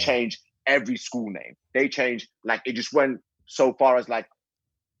name. They changed every school name. They changed, like, it just went so far as like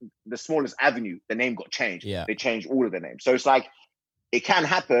the smallest avenue, the name got changed. Yeah. They changed all of their names. So it's like, it can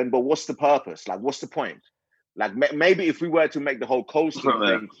happen, but what's the purpose? Like, what's the point? Like, maybe if we were to make the whole coastal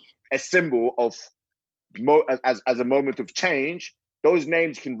thing a symbol of as a moment of change, those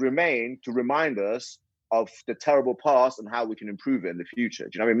names can remain to remind us of the terrible past and how we can improve it in the future.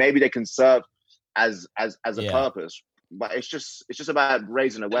 Do you know what I mean? Maybe they can serve as a purpose, but it's just about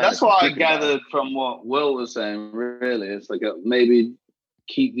raising awareness. That's what I gathered from what Will was saying. Really, it's like maybe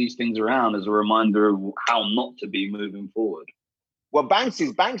keep these things around as a reminder of how not to be moving forward. Well,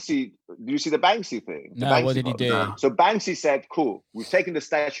 Banksy, do you see the Banksy thing? No, what did he do? No. So Banksy said, cool, we've taken the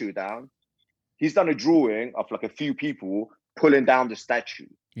statue down. He's done a drawing of like a few people pulling down the statue.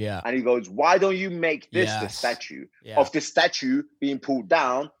 Yeah. And he goes, why don't you make this the statue? Of the statue being pulled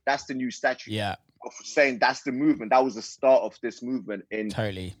down, that's the new statue. Yeah. Of saying that's the movement. That was the start of this movement in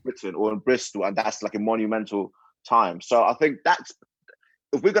Britain or in Bristol. And that's like a monumental time. So I think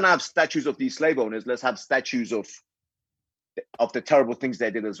if we're gonna have statues of these slave owners, let's have statues of the terrible things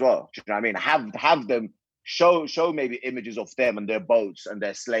they did as well. Do you know what I mean? Have them show maybe images of them and their boats and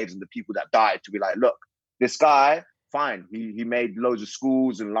their slaves and the people that died, to be like, look, this guy, fine, he made loads of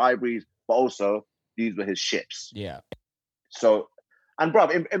schools and libraries, but also these were his ships. Yeah. So, and bro,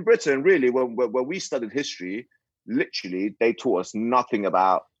 in Britain, really, when we studied history, literally they taught us nothing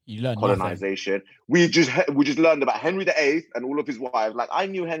about colonization. Nothing. We just learned about Henry VIII and all of his wives. Like, I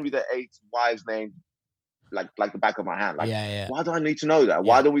knew Henry VIII's wives' name like the back of my hand. Like, why do I need to know that?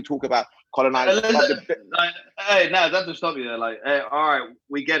 Why don't we talk about colonization? Hey, no, that doesn't stop you there. Like, hey, all right,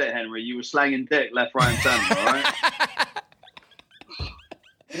 we get it, Henry. You were slanging dick left, right, and center, all right?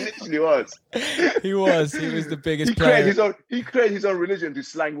 He literally was. He was the biggest player. He created his own religion to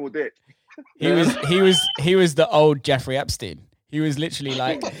slang more dick. He was the old Jeffrey Epstein. He was literally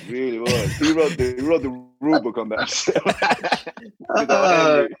like, he really was. He wrote the rule book on that shit.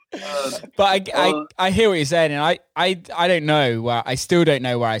 But I hear what you're saying, and I don't know I still don't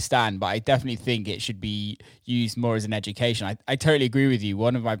know where I stand, but I definitely think it should be used more as an education. I totally agree with you.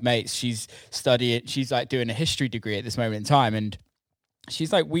 One of my mates, she's like doing a history degree at this moment in time, and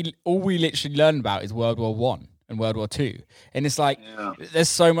she's like, we literally learn about is World War One and World War Two, and it's like there's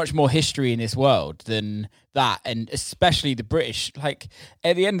so much more history in this world than that, and especially the British. Like,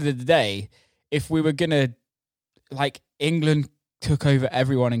 at the end of the day, if we were gonna, like, England took over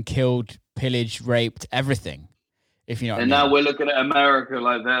everyone and killed, pillaged, raped everything, if you know what I mean. And now we're looking at America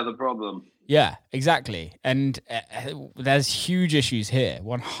like they're the problem. Yeah, exactly. And there's huge issues here,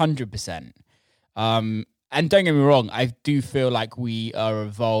 100%. And don't get me wrong, I do feel like we are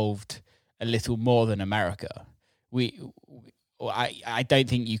evolved a little more than America. I don't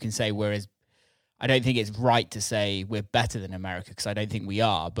think you can say I don't think it's right to say we're better than America, because I don't think we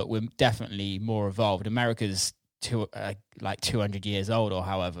are, but we're definitely more evolved. America's 200 years old, or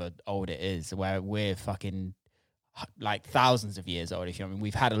however old it is, where we're fucking like thousands of years old. If you know what I mean,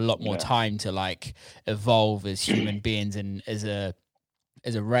 we've had a lot more time to like evolve as human beings and as a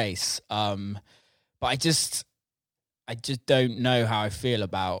race. But I just don't know how I feel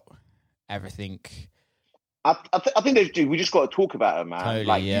about everything. I think we just got to talk about it, man.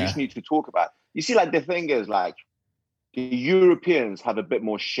 Totally, you just need to talk about it. You see, like, the thing is, like, the Europeans have a bit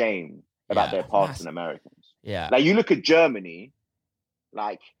more shame about their past than Americans. Yeah. Like, you look at Germany,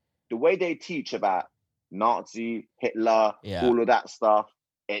 like, the way they teach about Nazi, Hitler, all of that stuff,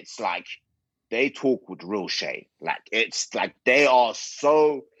 it's like they talk with real shame. Like, it's like they are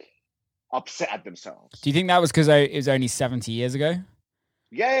so upset at themselves. Do you think that was because it was only 70 years ago?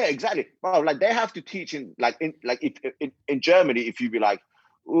 Yeah, exactly. Bro, like, they have to teach in Germany, if you be like,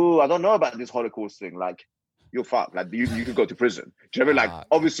 oh, I don't know about this Holocaust thing, like, you're fucked. Like, you could go to prison. Do you know what I mean? Like,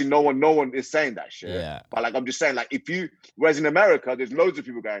 obviously no one is saying that shit. Yeah. But, like, I'm just saying, like, whereas in America, there's loads of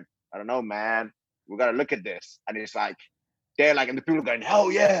people going, I don't know, man, we gotta look at this. And it's like, they're like, and the people are going,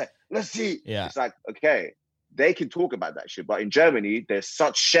 hell yeah, let's see. Yeah. It's like, okay, they can talk about that shit. But in Germany, there's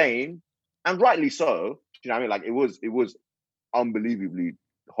such shame, and rightly so. You know what I mean? Like, it was unbelievably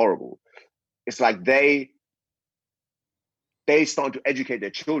horrible. It's like they start to educate their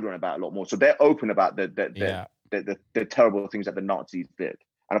children about a lot more, so they're open about the terrible things that the Nazis did.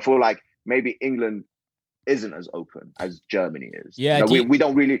 And I feel like maybe England isn't as open as Germany is. Yeah, we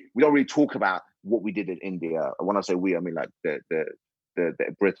don't really talk about what we did in India. When I say we, I mean like the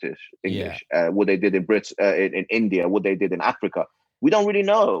British English, what they did in India, what they did in Africa. We don't really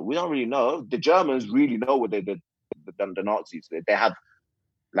know. The Germans really know what they did. The Nazis. They have,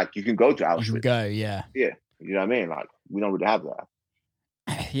 like, you can go to Auschwitz. You can go, yeah. You know what I mean? Like, we don't really have that.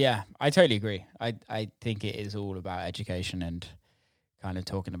 Yeah, I totally agree. I think it is all about education and kind of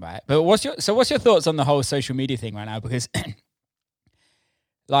talking about it. But what's your thoughts on the whole social media thing right now? Because,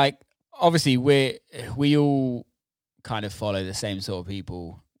 like, obviously we all kind of follow the same sort of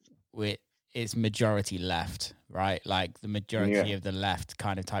people. It's majority left, right? Like, the majority of the left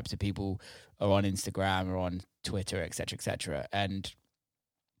kind of types of people are on Instagram or on Twitter, etc., etc., and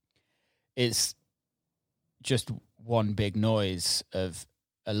it's just one big noise of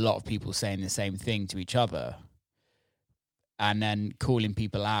a lot of people saying the same thing to each other, and then calling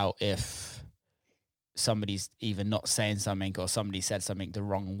people out if somebody's either not saying something or somebody said something the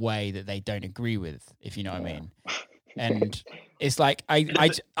wrong way that they don't agree with, if you know what I mean. And it's like,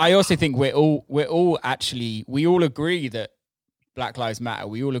 I also think we all agree that Black Lives Matter.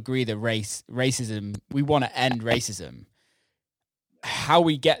 We all agree that racism, we want to end racism. How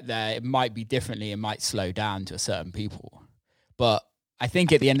we get there, it might be differently. It might slow down to a certain people. But I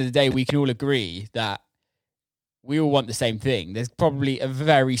think at the end of the day, we can all agree that we all want the same thing. There's probably a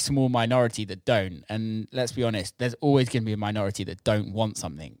very small minority that don't. And let's be honest, there's always going to be a minority that don't want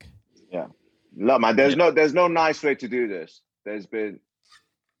something. Yeah. Look, man, there's no nice way to do this. There's been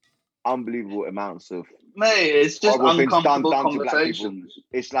unbelievable amounts of it's just uncomfortable conversations.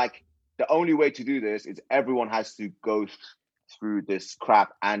 It's like the only way to do this is everyone has to go through this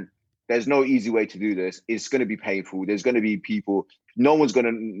crap, and there's no easy way to do this. It's going to be painful. There's going to be people. No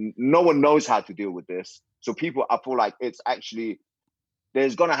one knows how to deal with this. So people, I feel like it's actually,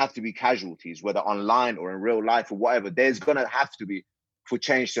 there's going to have to be casualties, whether online or in real life or whatever. There's going to have to be for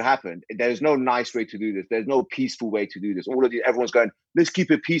change to happen. There's no nice way to do this. There's no peaceful way to do this. All of you, everyone's going, let's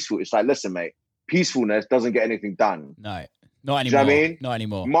keep it peaceful. It's like, listen, mate, peacefulness doesn't get anything done. No, not anymore. Do you know what I mean? Not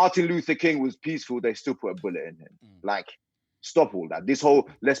anymore. Martin Luther King was peaceful. They still put a bullet in him. Like, stop all that. This whole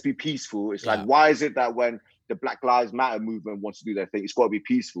let's be peaceful. It's like, why is it that when the Black Lives Matter movement wants to do their thing, it's got to be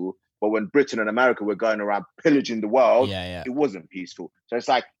peaceful. But when Britain and America were going around pillaging the world, it wasn't peaceful. So it's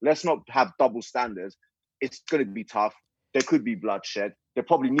like, let's not have double standards. It's going to be tough. There could be bloodshed. There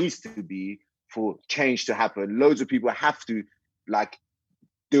probably needs to be for change to happen. Loads of people have to like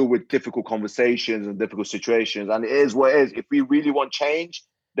deal with difficult conversations and difficult situations. And it is what it is. If we really want change,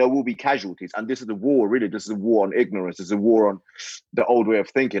 there will be casualties. And this is a war, really. This is a war on ignorance. It's a war on the old way of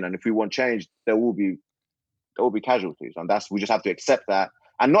thinking. And if we want change, there will be casualties. And we just have to accept that.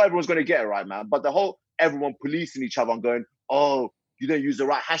 And not everyone's going to get it right, man. But the whole everyone policing each other and going, oh, you didn't use the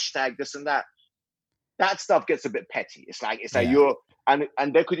right hashtag, this and that. That stuff gets a bit petty. It's like you're, and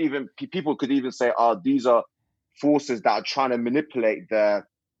there could even, people could even say, oh, these are forces that are trying to manipulate the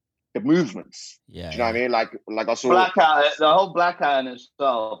movements. Yeah. Do you know what I mean? Like I saw blackout, the whole blackout in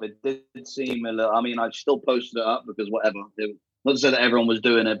itself, it did seem a little, I mean, I still posted it up because whatever. Not to say that everyone was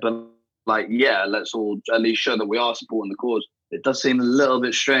doing it, but like, yeah, let's all at least show that we are supporting the cause. It does seem a little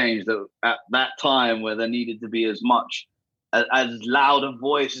bit strange that at that time where there needed to be as much, as loud a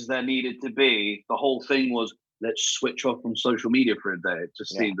voice as there needed to be, the whole thing was, let's switch off from social media for a day. It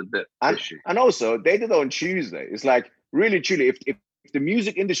just seemed a bit fishy. And also, they did it on Tuesday. It's like, really, truly, if the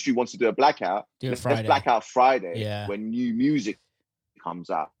music industry wants to do a blackout, let's blackout Friday when new music comes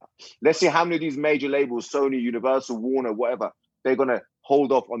out. Let's see how many of these major labels, Sony, Universal, Warner, whatever, they're going to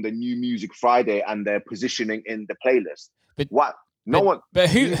hold off on the new music Friday and their positioning in the playlist. But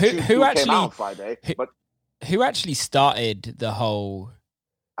who actually out Friday? Who actually started the whole?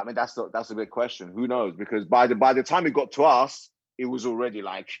 I mean, that's a big question. Who knows? Because by the time it got to us, it was already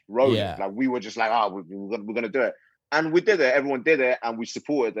like rolling. Yeah. Like we were just like, we're gonna do it, and we did it. Everyone did it, and we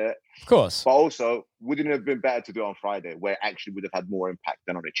supported it, of course. But also, wouldn't it have been better to do it on Friday, where it actually would have had more impact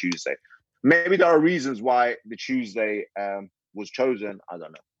than on a Tuesday? Maybe there are reasons why the Tuesday was chosen. I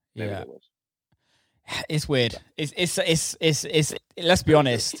don't know. Maybe there was. It's weird. It's. Let's be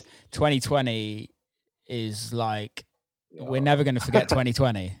honest. 2020 is like we're never going to forget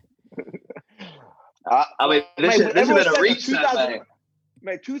 2020. I mean, this has been a reset,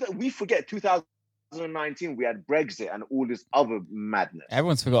 mate. We forget 2019. We had Brexit and all this other madness.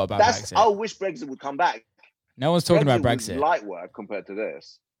 Everyone's forgot about Brexit. I wish Brexit would come back. No one's talking about Brexit. Was light work compared to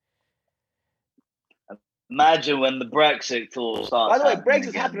this. Imagine when the Brexit talk starts. By the way,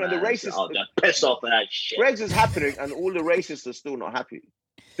 Brexit's happening and the racists are pissed off at that shit. Brexit's happening and all the racists are still not happy.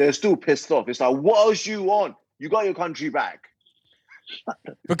 They're still pissed off. It's like, what else you want? You got your country back.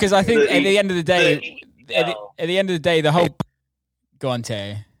 Because I think at the end of the day, the whole. Go on,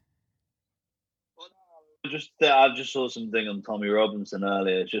 Tay. I just saw something on Tommy Robinson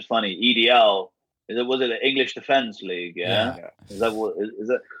earlier. It's just funny. EDL was it the English Defence League? Yeah. Is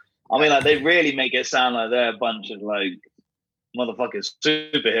that? I mean, like, they really make it sound like they're a bunch of, like, motherfucking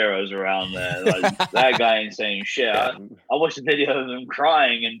superheroes around there. Like, that guy ain't saying shit. I watched a video of him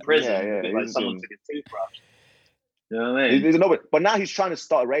crying in prison because, like, someone took a toothbrush. You know what I mean? But now he's trying to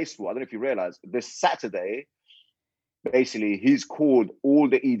start a race war. I don't know if you realize. This Saturday, basically, he's called all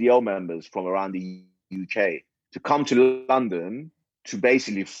the EDL members from around the UK to come to London to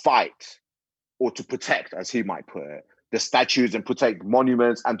basically fight or to protect, as he might put it, the statues and protect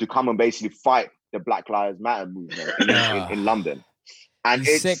monuments and to come and basically fight the Black Lives Matter movement in London. And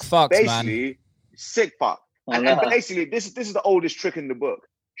it's sick fucks, basically man. Sick fuck. And basically, this is the oldest trick in the book.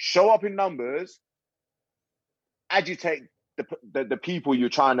 Show up in numbers, agitate the people you're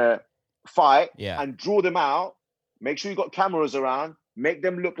trying to fight, and draw them out. Make sure you got cameras around. Make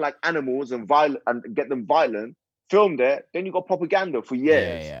them look like animals and violent, and get them violent. Filmed it. Then you got propaganda for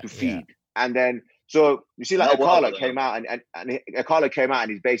years to feed, and then. So you see, like Akala came out and Akala came out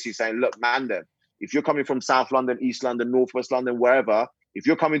and he's basically saying, look, man, if you're coming from South London, East London, Northwest London, wherever, if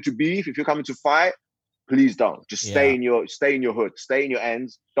you're coming to beef, if you're coming to fight, please don't. Just stay in your hood, stay in your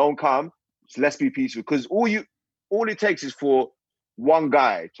ends. Don't come. So let's be peaceful. Because all it takes is for one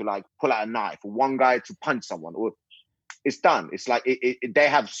guy to like pull out a knife, or one guy to punch someone, or it's done. It's like they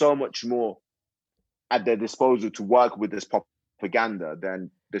have so much more at their disposal to work with this propaganda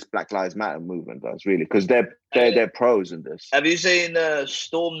than this Black Lives Matter movement does, really, because they're pros in this. Have you seen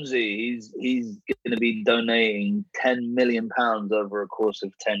Stormzy? He's going to be donating £10 million over a course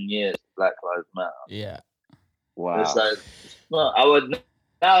of 10 years to Black Lives Matter. Yeah. Wow. It's like, well,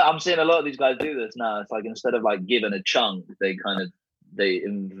 now I'm seeing a lot of these guys do this now. It's like instead of like giving a chunk, they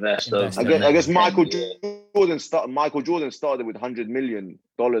invest over. I guess Michael Jordan started with $100 million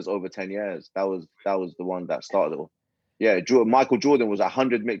over 10 years. That was the one that started it. Yeah, Michael Jordan was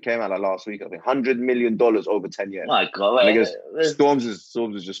came out like last week, I think, $100 million over 10 years. My God, I guess Storms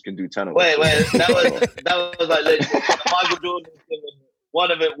just can do 10 of Wait, that was like literally Michael Jordan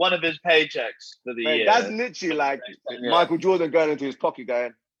giving one of his paychecks for the year. That's literally like Michael Jordan going into his pocket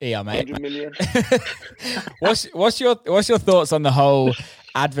going, yeah, mate. 100 million. What's your thoughts on the whole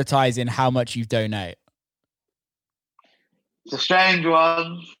advertising how much you donate? It's a strange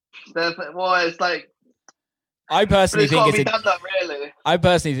one. Well, it's like, I personally think I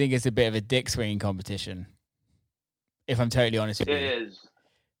personally think it's a bit of a dick swinging competition. If I'm totally honest with you, it is.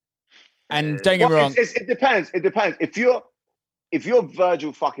 And don't get me wrong, it depends. It depends. If you're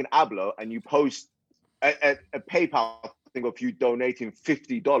Virgil fucking Abloh and you post a PayPal thing of you donating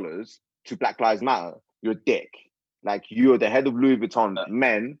 $50 to Black Lives Matter, you're a dick. Like, you're the head of Louis Vuitton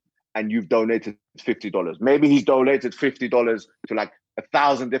men and you've donated $50. Maybe he's donated $50 to like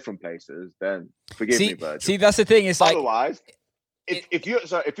 1,000 different places, then forgive me, Virgil. See, that's the thing. It's like, otherwise,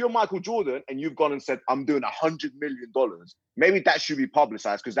 if you're Michael Jordan and you've gone and said, I'm doing $100 million, maybe that should be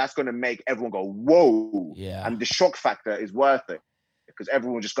publicized, because that's going to make everyone go, whoa. Yeah. And the shock factor is worth it, because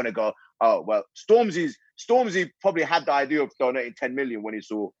everyone's just going to go, oh, well, Stormzy probably had the idea of donating 10 million when he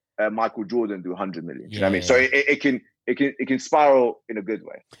saw Michael Jordan do 100 million. Do you know what I mean? So it can spiral in a good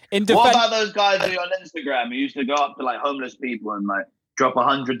way. What about those guys who on Instagram who used to go up to like homeless people and like drop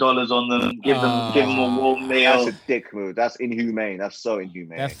 $100 on them, give them a warm meal? That's a dick move. That's inhumane. That's so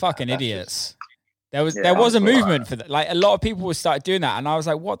inhumane. They're fucking idiots. There was a movement for that. Like, a lot of people would start doing that, and I was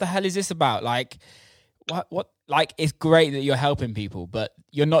like, what the hell is this about? Like, what? Like, it's great that you're helping people, but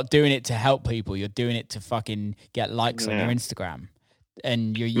you're not doing it to help people. You're doing it to fucking get likes on your Instagram.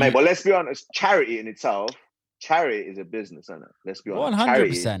 And Mate, but let's be honest, charity in itself, charity is a business, isn't it? Let's be honest.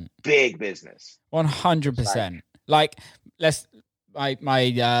 100%. Big business. 100%. Like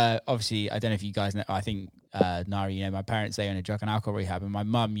my obviously, I don't know if you guys know, I think Nari, my parents, they own a drug and alcohol rehab, and my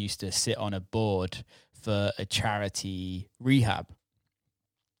mum used to sit on a board for a charity rehab.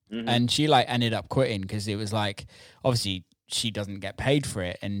 Mm-hmm. And she like ended up quitting because it was like, obviously she doesn't get paid for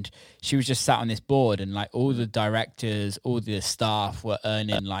it, and she was just sat on this board, and like all the directors, all the staff were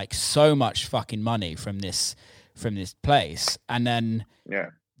earning like so much fucking money from this place, and then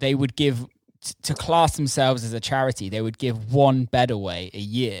they would give to class themselves as a charity, they would give one bed away a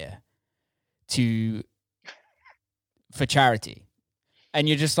year for charity, and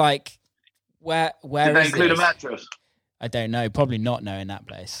you're just like, where did they include a mattress? I don't know, probably not knowing that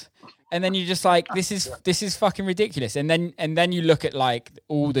place. And then you're just like, this is fucking ridiculous. And then you look at like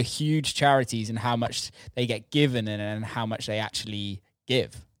all the huge charities and how much they get given and how much they actually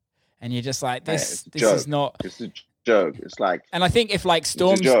give. And you're just like, this is not. It's a joke. It's like, and I think if like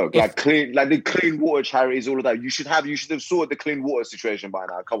Storms, it's a joke. Like the clean water charities, all of that. You should have sorted the clean water situation by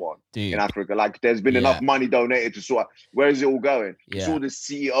now. Come on, dude. In Africa, like there's been enough money donated to sort. Where is it all going? Yeah. All the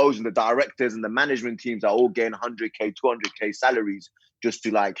CEOs and the directors and the management teams are all getting 100K, 200K salaries just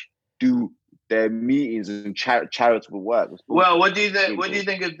to like do their meetings and charitable work. Well, what do you think? What do you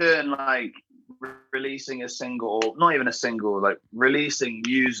think of doing like releasing a single, not even a single, like releasing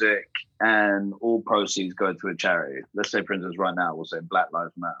music and all proceeds go to a charity? Let's say, for instance, right now we'll say Black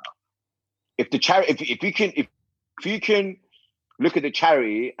Lives Matter. If the charity, if you can look at the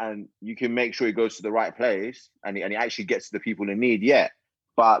charity and you can make sure it goes to the right place and it actually gets to the people in need, yeah.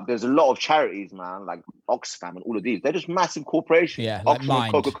 But there's a lot of charities, man, like Oxfam and all of these. They're just massive corporations. Yeah, like Oxfam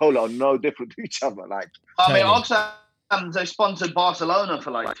and Coca-Cola are no different to each other. Like, I mean, Oxfam, they sponsored Barcelona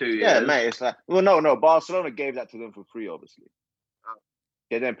for like 2 years. Yeah, mate. It's like, well, no. Barcelona gave that to them for free, obviously.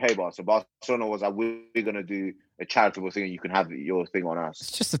 They didn't pay Barcelona. So Barcelona was like, we're going to do a charitable thing and you can have your thing on us.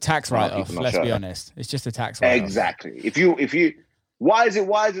 It's just a tax write-off, let's be honest. It's just a tax write-off. Exactly. If you, why is it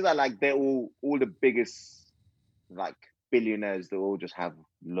that like they're all the biggest, like, billionaires that all just have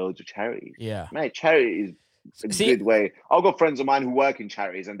loads of charities? Yeah, mate, charity is a good way. I've got friends of mine who work in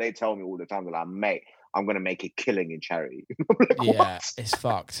charities and they tell me all the time, they're like, mate, I'm gonna make a killing in charity. Like, yeah, what? It's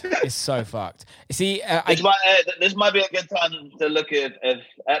fucked. It's so fucked. See, this might be a good time to look at if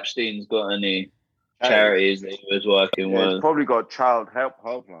Epstein's got any charities that he was working with. It's probably got child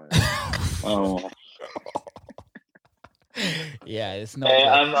helpline. Oh. Yeah, it's not.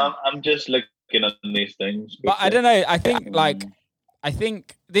 I'm just looking at these things. But I don't know. I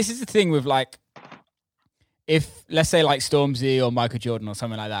think this is the thing with like, if let's say like Stormzy or Michael Jordan or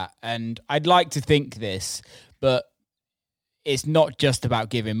something like that, and I'd like to think this, but it's not just about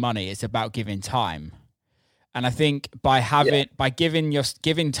giving money; it's about giving time. And I think by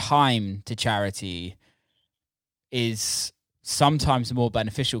giving time to charity is sometimes more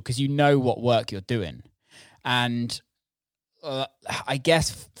beneficial because you know what work you're doing, and I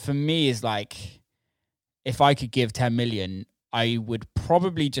guess for me is like, if I could give 10 million, I would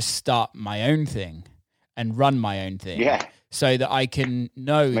probably just start my own thing and run my own thing. Yeah. So that I can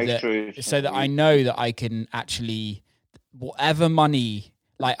know I know that I can actually, whatever money,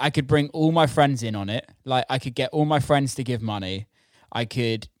 like I could bring all my friends in on it. Like I could get all my friends to give money. I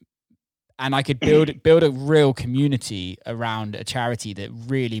could build a real community around a charity that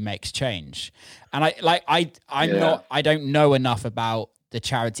really makes change. And I don't know enough about the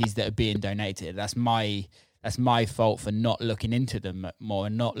charities that are being donated. That's my fault for not looking into them more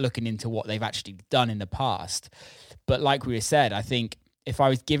and not looking into what they've actually done in the past. But like we said, I think if I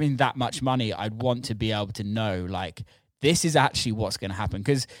was giving that much money, I'd want to be able to know like this is actually what's going to happen.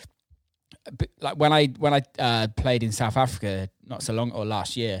 Because like when I played in South Africa not so long or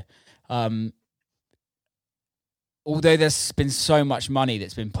last year. Although there's been so much money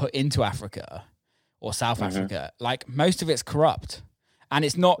that's been put into Africa or South Africa, like most of it's corrupt. And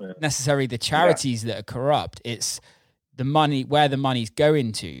it's not necessarily the charities that are corrupt. It's the money, where the money's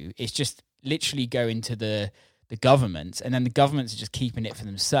going to. It's just literally going to the governments, and then the governments are just keeping it for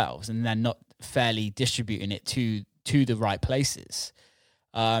themselves, and they're not fairly distributing it to the right places.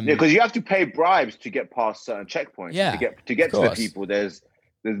 Because you have to pay bribes to get past certain checkpoints. Yeah, to get to the people. There's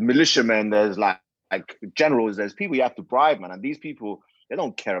militiamen, there's like generals, there's people you have to bribe, man. And these people, they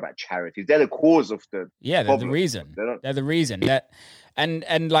don't care about charities. They're the cause of the they're problem. the reason. They're the reason.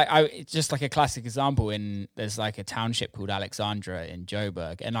 And like it's just like a classic example there's like a township called Alexandra in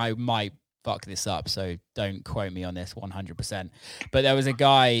Joburg, and I might fuck this up, so don't quote me on this 100%. But there was a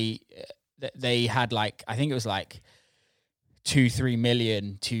guy that they had like, I think it was like 2-3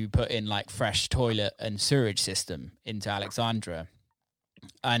 million to put in like fresh toilet and sewage system into Alexandra.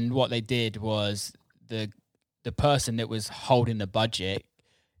 And what they did was the person that was holding the budget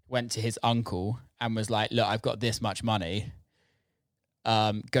went to his uncle and was like, look, I've got this much money.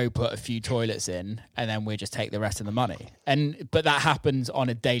 Go put a few toilets in, and then we'll just take the rest of the money. But that happens on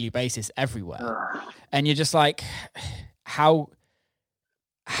a daily basis everywhere. And you're just like, how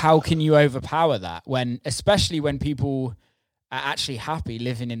can you overpower that especially when people are actually happy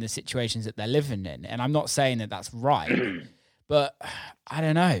living in the situations that they're living in? And I'm not saying that that's right, but I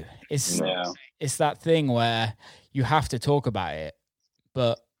don't know. It's that thing where you have to talk about it,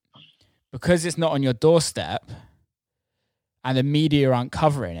 but because it's not on your doorstep and the media aren't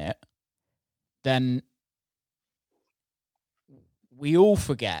covering it, then we all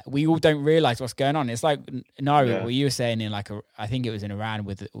forget. We all don't realize what's going on. It's like what you were saying in I think it was in Iran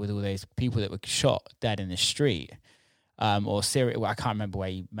with all those people that were shot dead in the street, or Syria. Well, I can't remember where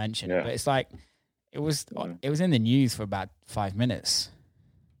you mentioned it, but it's like it was in the news for about 5 minutes.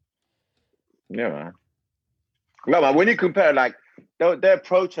 Yeah, man. No, man. When you compare, like, there are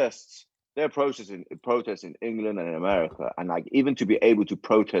protests in England and in America, and like even to be able to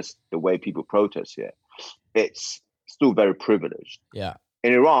protest the way people protest here, it's still very privileged. Yeah.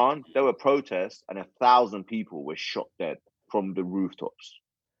 In Iran, there were protests, and 1,000 people were shot dead from the rooftops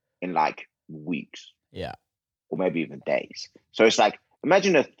in like weeks. Yeah. Or maybe even days. So it's like,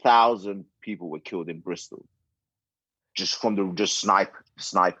 imagine 1,000 people were killed in Bristol. Just from sniper. Do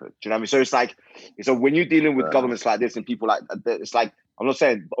you know what I mean? So it's like, so when you're dealing with governments like this and people like, it's like, I'm not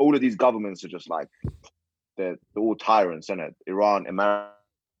saying all of these governments are just like, they're all tyrants, isn't it? Iran,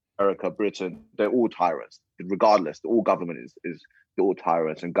 America, Britain, they're all tyrants. Regardless, all government is they're all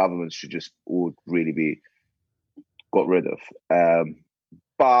tyrants, and governments should just all really be got rid of.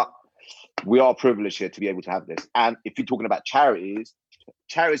 But we are privileged here to be able to have this. And if you're talking about charities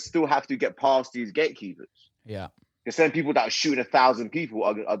still have to get past these gatekeepers. Yeah. The same people that are shooting 1,000 people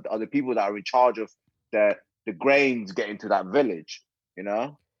are the people that are in charge of the grains getting to that village, you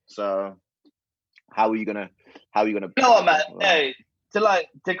know? So how are you gonna you know what, man? Hey,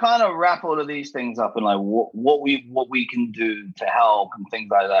 to kind of wrap all of these things up and like what we can do to help and things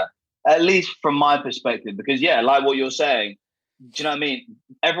like that, at least from my perspective, because like what you're saying, do you know what I mean?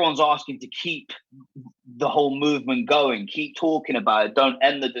 Everyone's asking to keep the whole movement going, keep talking about it, don't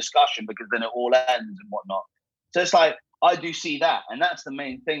end the discussion because then it all ends and whatnot. So it's like, I do see that, and that's the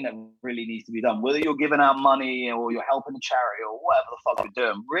main thing that really needs to be done. Whether you're giving out money or you're helping a charity or whatever the fuck you're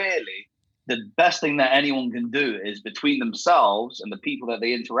doing, really, the best thing that anyone can do is between themselves and the people that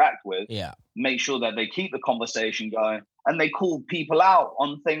they interact with, make sure that they keep the conversation going and they call people out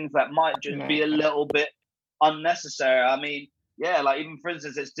on things that might just be a little bit unnecessary. I mean, like even for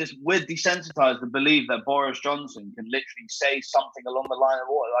instance, it's just we're desensitized to believe that Boris Johnson can literally say something along the line of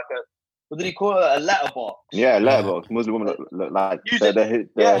what did he call it? A letterbox. Yeah, a letterbox. Muslim women look like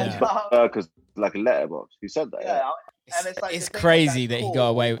because like a letterbox. He said that. Yeah. And it's crazy that he got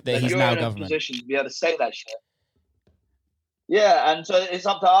away. That he's now government position to be able to say that shit. Yeah, and so it's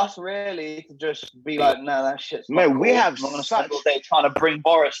up to us really to just be like, no, that shit's not cool. We have I'm not going to spend all day trying to bring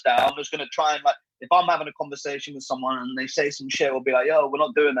Boris down. I'm just going to try and if I'm having a conversation with someone and they say some shit, we'll be like, yo, we're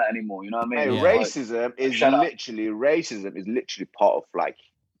not doing that anymore. You know what I mean? Racism is literally part of like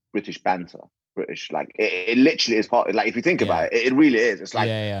British banter. It literally is part. Like if you think about it, it really is. It's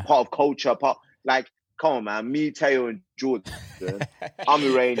like part of culture. Come on, man. Me, Teo, and Jordan. I'm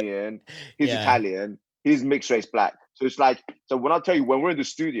Iranian. He's Italian. He's mixed race black. So it's like, so when I tell you, when we're in the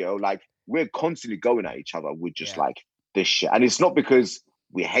studio, like we're constantly going at each other with just like this shit. And it's not because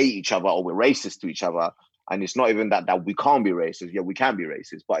we hate each other or we're racist to each other. And it's not even that we can't be racist. Yeah, we can be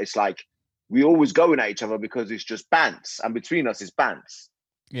racist. But it's like, we always going at each other because it's just bants. And between us, it's bants.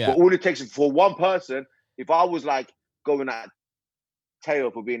 Yeah. But all it takes is for one person, if I was like going at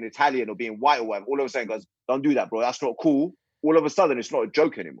Teo for being Italian or being white or whatever, all of a sudden goes, don't do that, bro. That's not cool. All of a sudden, it's not a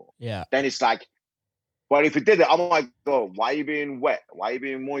joke anymore. Yeah. Then it's like, but if it did it, I'm like, oh, why are you being wet? Why are you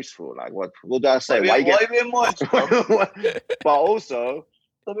being moist for? Like, what do I say? Why are you being moist? But also,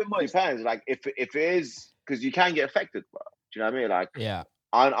 it depends. Like, if it is, because you can get affected, bro. Do you know what I mean? Like,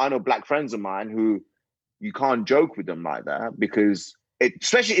 I know black friends of mine who you can't joke with them like that because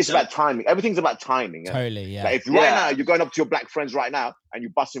especially it's about timing. Everything's about timing. Totally, yeah. Like if right now you're going up to your black friends right now and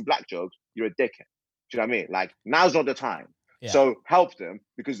you're busting black jokes, you're a dickhead. Do you know what I mean? Like now's not the time. Yeah. So help them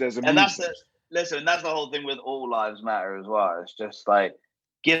because there's a movement. That's the whole thing with All Lives Matter as well. It's just like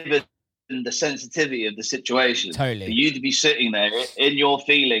given the sensitivity of the situation. Totally. For you to be sitting there in your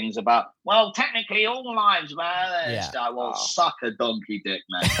feelings about, well, technically all lives matter. It's like, well, suck a donkey dick,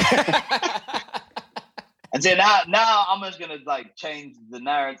 man. And so now I'm just gonna like change the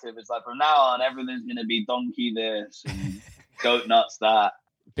narrative. It's like from now on, everything's gonna be donkey this and goat nuts that.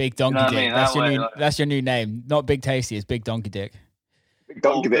 Big donkey dick. I mean? That's your new name. Not Big Tasty. It's Big Donkey Dick. Big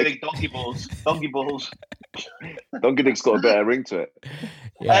donkey balls. Donkey balls. Donkey dick's got a better ring to it.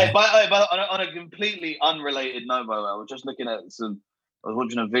 Yeah. Hey, but on a completely unrelated note, I was just looking at I was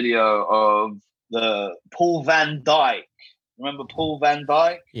watching a video of the Paul Van Dyke. Remember Paul Van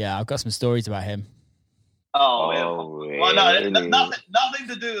Dyke? Yeah, I've got some stories about him. Oh yeah. Well, no, nothing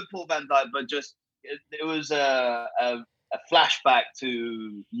to do with Paul Van Dyke, but just it was a flashback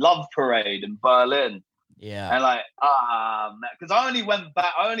to Love Parade in Berlin. Yeah. And like, because I only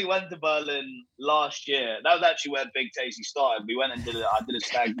went to Berlin last year. That was actually where Big Tasty started. We went and I did a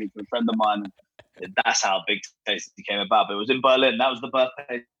stag do for a friend of mine. And that's how Big Tasty came about. But it was in Berlin. That was the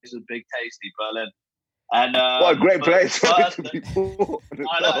birthplace of Big Tasty, Berlin. And what a great place to be born.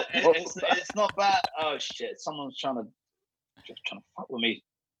 I know, it's not bad. Oh shit! Someone's trying to fuck with me.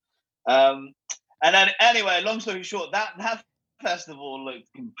 And then anyway, long story short, that festival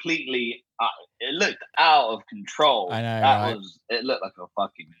looked completely. It looked out of control. I know. It looked like a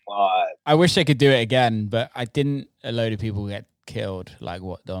fucking vibe. I wish they could do it again, but I didn't. A load of people get killed like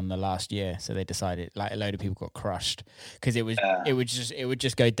what on the last year, so they decided like a load of people got crushed because it would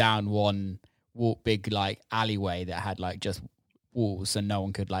just go down one big like alleyway that had like just walls and no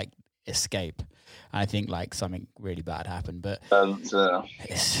one could like escape. And I think like something really bad happened, but man, would.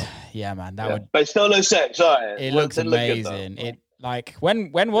 But it still looks sick. Sorry, it looks amazing. It like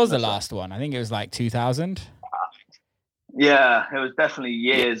when was the last one? I think it was like 2000. Yeah, it was definitely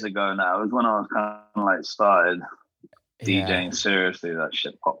years ago now. It was when I was kind of like started DJing seriously. That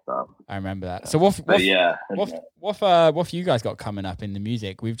shit popped up. I remember that. So what have you guys got coming up in the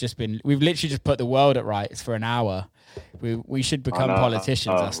music? We've literally just put the world at rights for an hour. We should become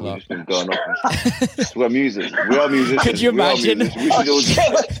politicians. That's lot. Been going we're music. We are musicians. Could you imagine?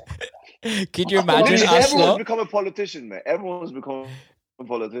 Could you imagine us? Everyone's become a politician, mate. Everyone's become a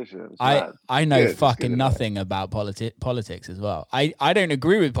politician. I know fucking nothing about politics as well. I don't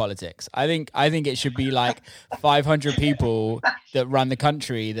agree with politics. I think it should be like 500 people that run the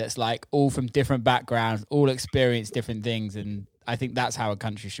country. That's like all from different backgrounds, all experience different things, and I think that's how a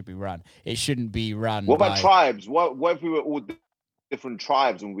country should be run. It shouldn't be run. What about tribes? What if we were all different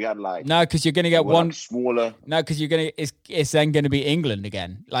tribes, and we had like no, because you're going to get one like smaller. No, because it's then going to be England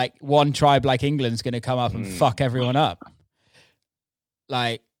again. Like one tribe like England's going to come up and fuck everyone up.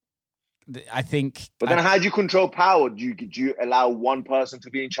 Like, I think. But then, how do you control power? Do you allow one person to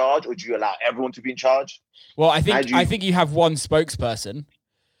be in charge, or do you allow everyone to be in charge? Well, I think you have one spokesperson.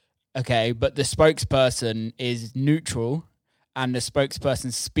 Okay, but the spokesperson is neutral, and the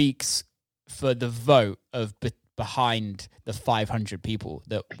spokesperson speaks for the vote of behind the 500 people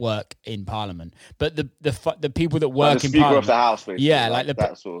that work in Parliament. But the people that work in Parliament, Speaker of the House, basically. yeah, like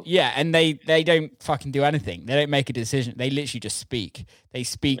that sort of. Yeah, and they don't fucking do anything. They don't make a decision. They literally just speak. They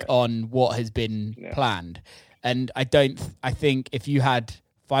speak on what has been planned. And I think if you had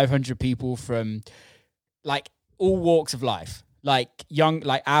 500 people from like all walks of life, like young,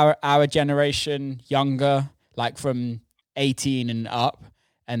 like our generation, younger, like from 18 and up,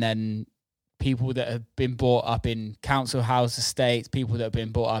 and then people that have been brought up in council house estates, people that have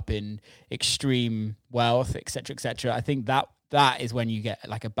been brought up in extreme wealth, etc., etc. I think that is when you get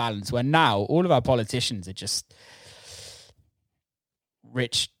like a balance. Where now all of our politicians are just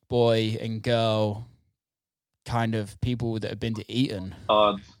rich boy and girl kind of people that have been to Eton.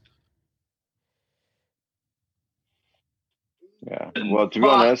 Yeah. Well, to be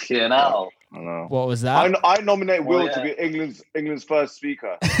honest, I know. What was that? I nominate Will to be England's first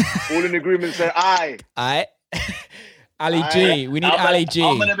speaker. All in agreement say aye. Aye. Ali G. We need Ali G.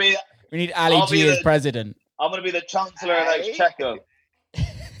 We need Ali G as president. I'm going to be the Chancellor of Exchequer.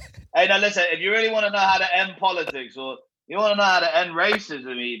 Hey, now listen, if you really want to know how to end politics, or you want to know how to end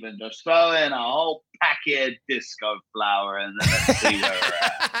racism even, just throw in a whole packet of disco flour and then let's see where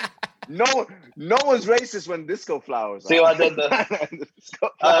we're at. No one's racist when disco flowers. See what I did there?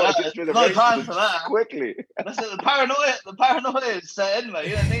 No time for that. Quickly. Listen, the paranoia is set in, mate.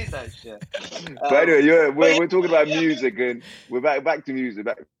 You don't need that shit. But anyway, we're talking about music, and we're back to music.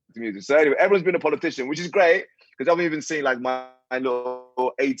 So anyway, everyone's been a politician, which is great, because I've even seen like my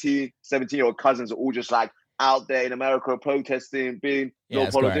little 18, 17-year-old cousins are all just like out there in America protesting, being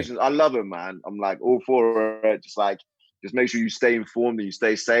politicians. Great. I love it, man. I'm like all for it. Just make sure you stay informed and you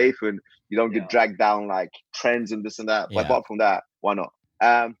stay safe and you don't get dragged down like trends and this and that. But apart from that, why not?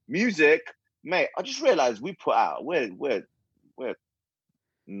 Music, mate, I just realized we put out, we're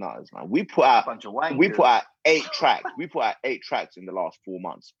nuts, man. We put out 8 tracks. We put out 8 tracks in the last 4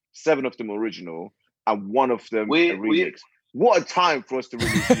 months. 7 of them original and 1 of them a remix. What a time for us to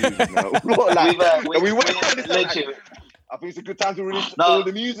release music, man. Literally. I think it's a good time to release all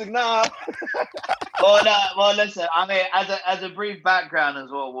the music now. Well, listen. I mean, as a brief background as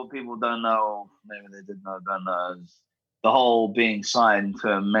well, what people don't know, maybe they don't know, is the whole being signed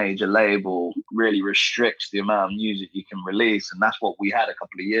to a major label really restricts the amount of music you can release, and that's what we had a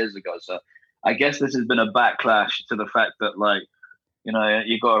couple of years ago. So, I guess this has been a backlash to the fact that, like, you know,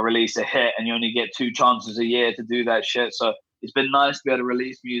 you got to release a hit, and you only get 2 chances a year to do that shit. So, it's been nice to be able to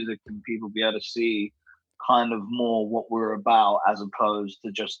release music and people be able to see kind of more what we're about as opposed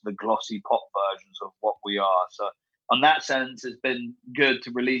to just the glossy pop versions of what we are. So on that sense, it's been good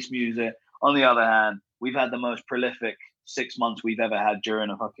to release music. On the other hand, we've had the most prolific 6 months we've ever had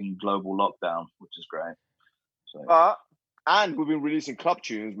during a fucking global lockdown, which is great. So, and we've been releasing club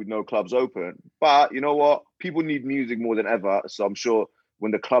tunes with no clubs open. But you know what? People need music more than ever. So I'm sure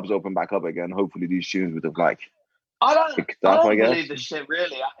when the clubs open back up again, hopefully these tunes would have like I don't believe this shit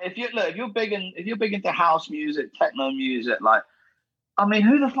really. If you're big into house music, techno music, like, I mean,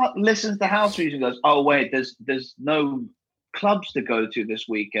 who the fuck listens to house music and goes, oh wait, there's no clubs to go to this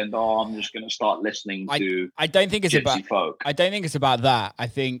weekend. Oh, I'm just going to start listening to. I don't think it's about folk. I don't think it's about that. I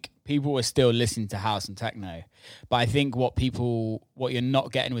think people are still listening to house and techno, but I think what you're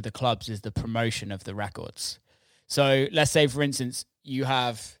not getting with the clubs is the promotion of the records. So let's say, for instance, you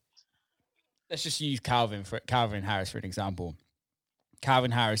have. Let's just use Calvin Harris for an example.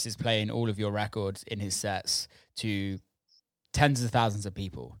 Calvin Harris is playing all of your records in his sets to tens of thousands of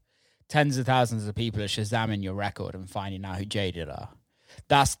people. Tens of thousands of people are shazamming your record and finding out who Jaded are.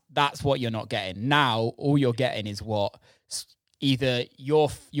 That's what you're not getting. Now, all you're getting is what either your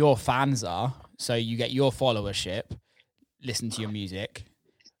fans are, so you get your followership, listen to your music.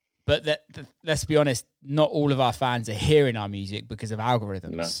 But let's be honest, not all of our fans are hearing our music because of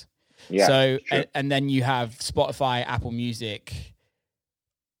algorithms. No. Yeah, so sure. and then you have Spotify, Apple Music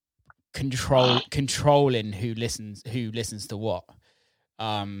controlling who listens to what.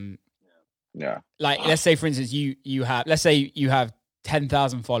 Like let's say for instance you have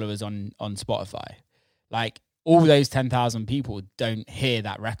 10,000 followers on Spotify. Like all those 10,000 people don't hear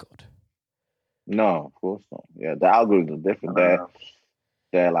that record. No, of course not. Yeah, the algorithms are different there.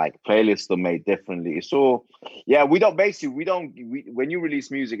 Their like playlists are made differently. It's all, yeah. When you release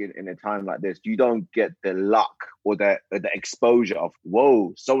music in a time like this, you don't get the luck or the exposure of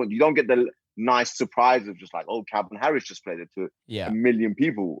you don't get the nice surprise of just like, Calvin Harris just played it to a million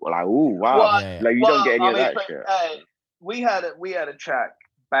people. Like, oh wow, like you don't get any of that shit. We had a track,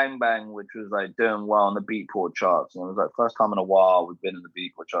 Bang Bang, which was like doing well on the Beatport charts, and it was like first time in a while we've been in the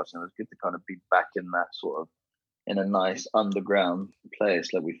Beatport charts, and it was good to kind of be back in that sort of, in a nice underground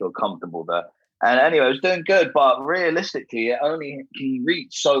place, like we feel comfortable there. And anyway, it was doing good, but realistically, it only can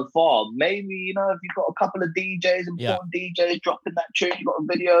reach so far. Maybe, if you've got a couple of DJs, important DJs dropping that tune, you got a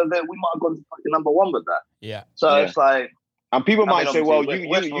video of it, we might have gone to fucking number one with that. Yeah. So it's like, and people might say, well, you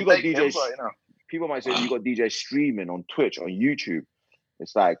got DJs. People might say you got DJs streaming on Twitch, on YouTube.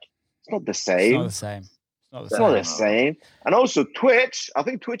 It's like, it's not the same. It's not the same. And also Twitch, I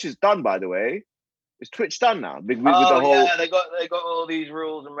think Twitch is done, by the way. Is Twitch done now? With the whole... they got all these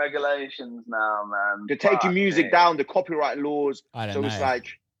rules and regulations now, man. They're taking music down, the copyright laws. I don't know. It's like,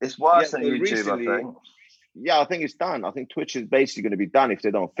 it's worse than YouTube, I think. Yeah, I think it's done. I think Twitch is basically going to be done if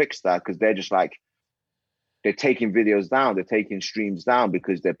they don't fix that, because they're just like, they're taking videos down, they're taking streams down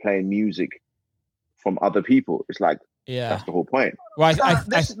because they're playing music from other people. It's like, that's the whole point. Well,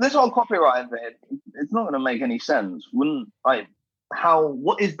 this whole copyright thing, it's not going to make any sense.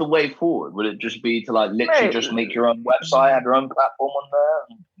 What is the way forward? Would it just be to like literally just make your own website, have your own platform on there,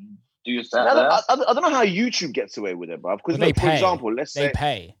 and do your set there? I don't know how YouTube gets away with it, bro. Because for example, let's say they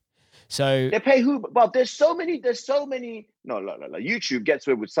pay. So they pay who? But there's so many. No. YouTube gets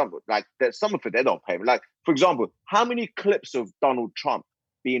away with some. Like there's some of it they don't pay. Like for example, how many clips of Donald Trump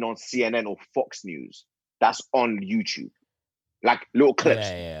being on CNN or Fox News that's on YouTube? Like little clips.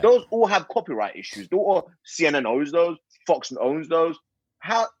 Yeah. Those all have copyright issues. CNN owns those. Fox owns those.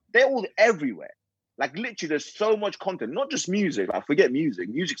 How they're all everywhere. Like literally, there's so much content. Not just music. Like forget music.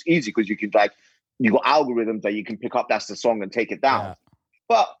 Music's easy because you got algorithms that you can pick up. That's the song and take it down. Yeah.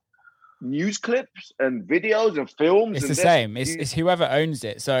 But news clips and videos and films. It's the same. It's whoever owns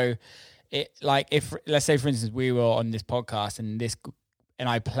it. So it like if let's say for instance we were on this podcast and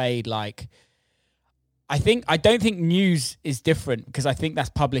I played like. I don't think news is different because I think that's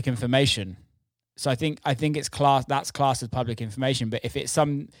public information. So I think it's that's classed as public information. But if it's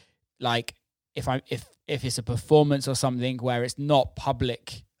some like if it's a performance or something where it's not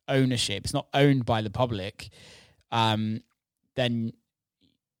public ownership, it's not owned by the public, then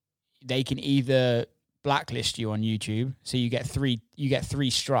they can either blacklist you on YouTube, so you get three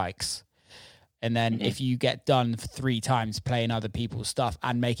strikes. And then if you get done 3 times playing other people's stuff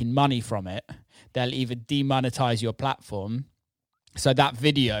and making money from it, they'll either demonetize your platform. So that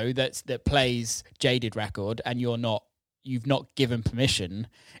video that plays Jaded record and you've not given permission,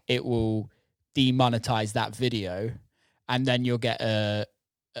 it will demonetize that video, and then you'll get a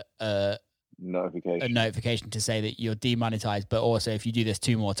notification to say that you're demonetized. But also, if you do this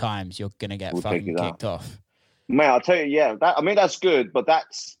 2 more times, you're gonna get fucking kicked off. Man, I'll tell you, that's good, but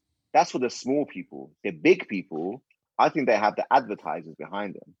that's for the small people. The big people, I think they have the advertisers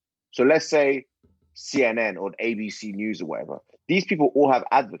behind them. So let's say CNN or ABC News or whatever. These people all have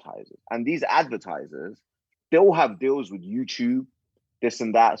advertisers. And these advertisers, they all have deals with YouTube, this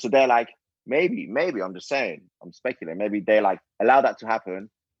and that. So they're like, maybe, I'm just saying, I'm speculating, maybe they like allow that to happen,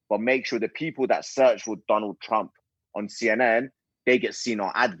 but make sure the people that search for Donald Trump on CNN, they get seen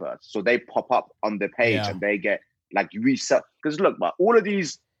on adverts. So they pop up on the page and they get like reset. Because look, man, all of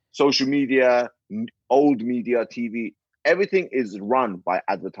these social media, old media, TV, everything is run by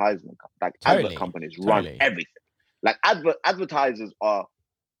advertisement. Like advert companies run everything. Like advertisers are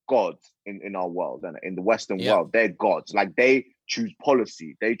gods in our world and in the Western world. They're gods. Like they choose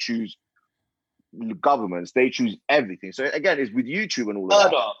policy, they choose governments, they choose everything. So again, it's with YouTube and all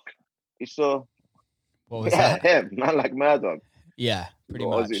that. Murdoch. It's him, not like Murdoch. Yeah, pretty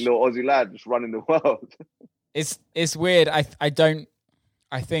much. Little Aussie lad just running the world. It's weird. I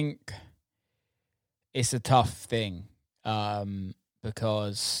think it's a tough thing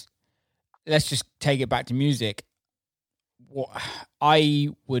because let's just take it back to music. I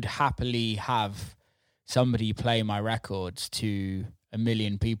would happily have somebody play my records to 1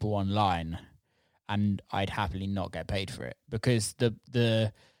 million people online, and I'd happily not get paid for it because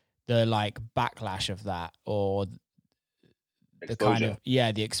the like backlash of that or the kind of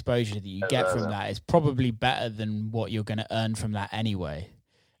the exposure that you get from that is probably better than what you're going to earn from that anyway.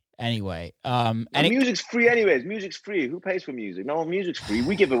 And music's free anyways. Music's free. Who pays for music? No, music's free.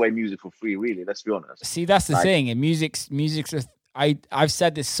 We give away music for free, really. Let's be honest. See, that's the thing. And music's. I've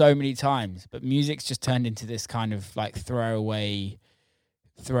said this so many times, but music's just turned into this kind of like throwaway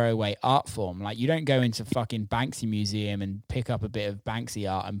throwaway art form. Like, you don't go into fucking Banksy museum and pick up a bit of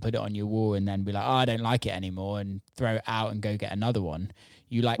Banksy art and put it on your wall and then be like, oh, I don't like it anymore, and throw it out and go get another one.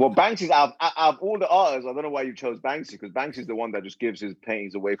 You like... Well, Banksy's out of all the artists, I don't know why you chose Banksy, because Banksy's the one that just gives his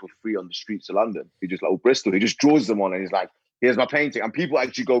paintings away for free on the streets of London. He just like, Bristol, he just draws them on and he's like, here's my painting, and people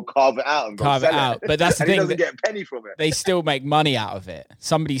actually go carve it out and go carve sell it out. It. But that's the and thing, he doesn't get a penny from it. They still make money out of it.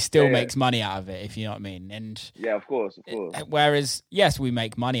 Somebody still makes money out of it, if you know what I mean. And yeah, of course. Whereas, yes, we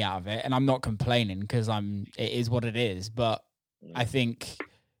make money out of it, and I'm not complaining because it is what it is. But I think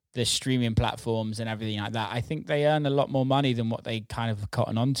the streaming platforms and everything like that, I think they earn a lot more money than what they kind of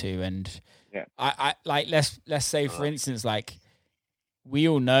cotton onto. And I like, let's say, for instance, like, we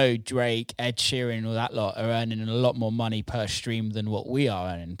all know Drake, Ed Sheeran, and all that lot are earning a lot more money per stream than what we are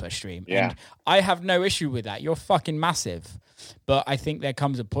earning per stream. Yeah. And I have no issue with that. You're fucking massive. But I think there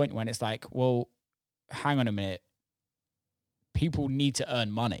comes a point when it's like, well, hang on a minute. People need to earn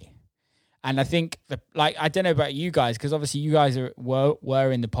money. And I think, I don't know about you guys, because obviously you guys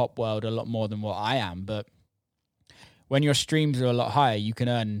were in the pop world a lot more than what I am. But when your streams are a lot higher, you can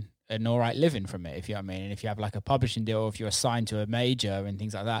earn an all right living from it, if you know what I mean. And if you have like a publishing deal, or if you're assigned to a major and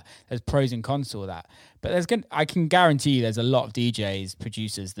things like that, there's pros and cons to all that. But I can guarantee you there's a lot of DJs,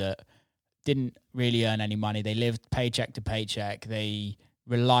 producers that didn't really earn any money. They lived paycheck to paycheck. They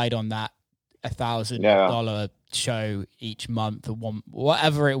relied on that $1,000 show each month, or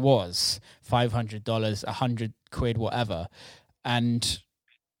whatever it was, $500, £100, whatever. And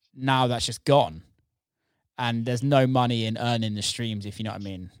now that's just gone. And there's no money in earning the streams, if you know what I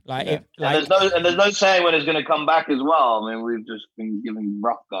mean. And there's no saying when it's going to come back as well. I mean, we've just been giving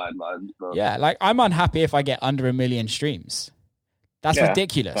rough guidelines. But... yeah, like, I'm unhappy if I get under 1 million streams. That's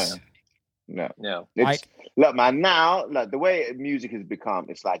ridiculous. Yeah. Look, man, now, like, the way music has become,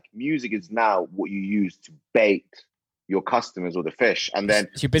 it's like music is now what you use to bait your customers or the fish. And then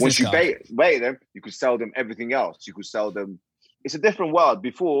once you bait them, you could sell them everything else. You could sell them. It's a different world.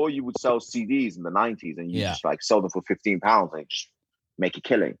 Before, you would sell CDs in the 90s and you just like sell them for £15 and just make a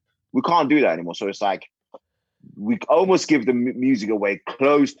killing. We can't do that anymore. So it's like we almost give the music away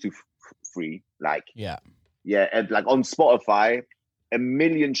close to free. Like, and like on Spotify, 1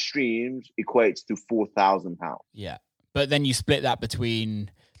 million streams equates to £4,000. Yeah. But then you split that between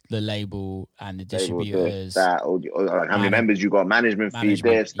the label and the distributors. Or like how many members you got, management fee,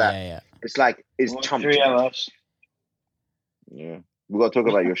 this, that. Yeah. It's like, it's chump. 3 hours. Yeah. We got to talk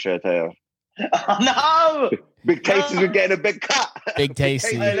about your shirt, Teo. Oh, no! Big Tasty is getting a big cut. Big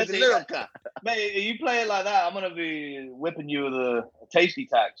Tasty. Hey, listen, mate, you play it like that, I'm going to be whipping you with a tasty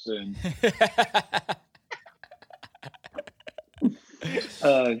tax soon.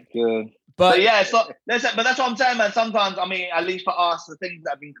 Oh, good. But yeah, it's not, but that's what I'm saying, man. Sometimes, I mean, at least for us, the things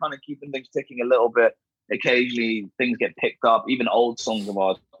that have been kind of keeping things ticking a little bit, occasionally things get picked up, even old songs of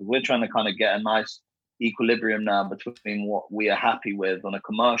ours. We're trying to kind of get a nice equilibrium now between what we are happy with on a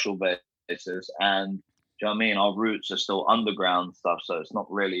commercial basis and, do you know what I mean, our roots are still underground stuff, so it's not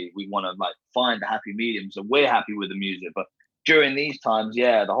really, we want to like find a happy medium, so we're happy with the music. But during these times,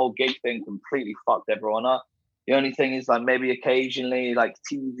 the whole gig thing completely fucked everyone up. The only thing is, like, maybe occasionally, like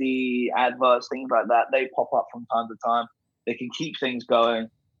TV adverts, things like that, they pop up from time to time. They can keep things going.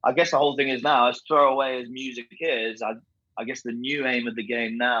 I guess the whole thing is now, as throwaway as music is, I guess the new aim of the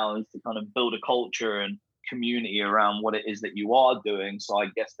game now is to kind of build a culture and community around what it is that you are doing. So I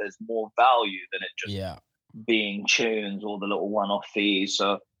guess there's more value than it just being tunes or the little one-off fees.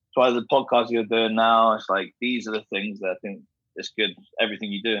 So that's why the podcast you're doing now, it's like, these are the things that I think it's good.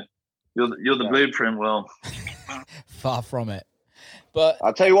 Everything you do, you're the blueprint, Will. Far from it. But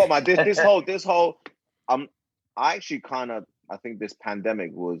I'll tell you what, man, this whole I actually I think this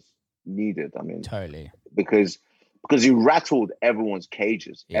pandemic was needed. I mean, totally. Because you rattled everyone's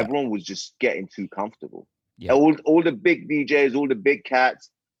cages. Yeah. Everyone was just getting too comfortable. Yeah. All the big DJs, all the big cats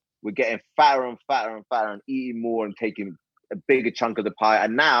were getting fatter and fatter and fatter and eating more and taking a bigger chunk of the pie.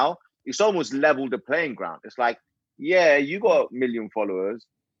 And now it's almost leveled the playing ground. It's like, yeah, you got 1 million followers,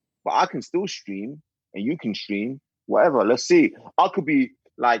 but I can still stream and you can stream, whatever. Let's see. I could be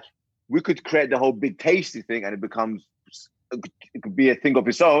like, we could create the whole Big Tasty thing and it could be a thing of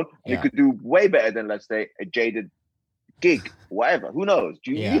its own. And it could do way better than, let's say, a Jaded gig, whatever. Who knows?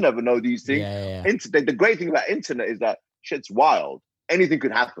 You never know these things. The great thing about internet is that shit's wild. Anything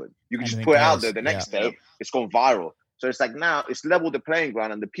could happen. You can just put it out there the next day. It's gone viral. So it's like, now it's leveled the playing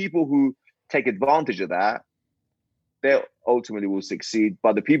ground, and the people who take advantage of that, they ultimately will succeed.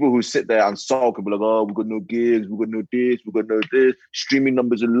 But the people who sit there and sulk and be like, oh, we've got no gigs, we've got no this, we've got no this, streaming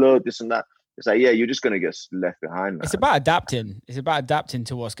numbers are low, this and that. It's like, you're just going to get left behind, man. It's about adapting. It's about adapting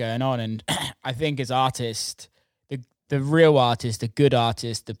to what's going on. And I think as artists, the real artists, the good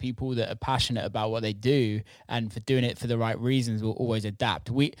artists, the people that are passionate about what they do and for doing it for the right reasons will always adapt.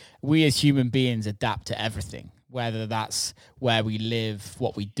 We as human beings adapt to everything, whether that's where we live,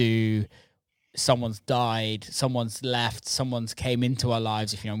 what we do, someone's died, someone's left, someone's came into our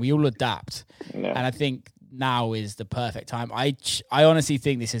lives, if you know, we all adapt. Yeah. And I think now is the perfect time. I honestly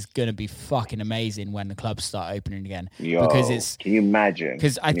think this is going to be fucking amazing when the clubs start opening again. Because can you imagine?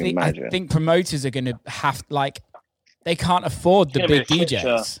 Because I think promoters are going to have, like, they can't afford the big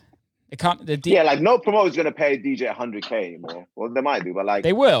DJs. They can't. Like no promoter's going to pay a DJ 100K more. Well, they might do, but like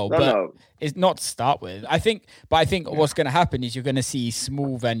they will. But it's not to start with. I think what's going to happen is you're going to see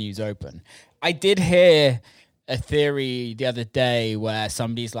small venues open. I did hear a theory the other day where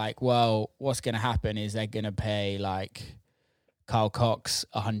somebody's like, well, what's going to happen is they're going to pay like Carl Cox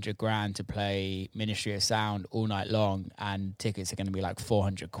 $100,000 to play Ministry of Sound all night long, and tickets are going to be like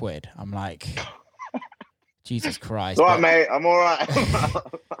 400 quid. I'm like, Jesus Christ. All right, mate. I'm all right.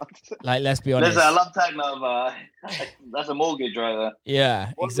 Like, let's be honest. Listen, I love techno, but that's a mortgage right there.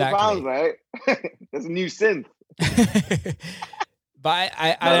 Yeah, exactly. £100, mate. There's a new synth. But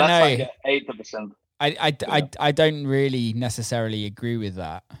I don't know. Like 8%. I don't really necessarily agree with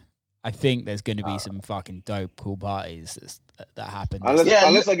that. I think there's going to be some fucking dope, cool parties that happen.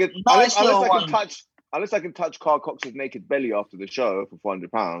 Unless I can touch Carl Cox's naked belly after the show for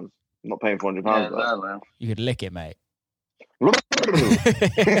 £400. I'm not paying £400. Yeah, you could lick it, mate.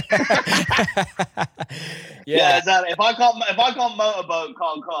 Yeah, exactly. If I can't motorboat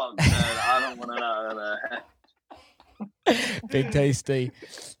Carl Cox, then I don't want to know. Big Tasty.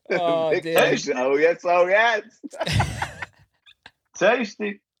 Oh, Big Tasty. Oh yes.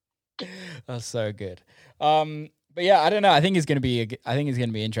 Tasty. That's so good. But yeah, I don't know. I think it's going to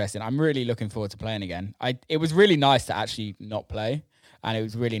be interesting. I'm really looking forward to playing again. It was really nice to actually not play, and it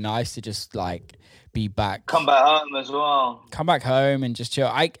was really nice to just like be back. Come back home as well. Come back home and just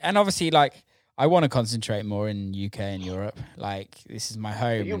chill. And obviously, like, I want to concentrate more in UK and Europe. Like, this is my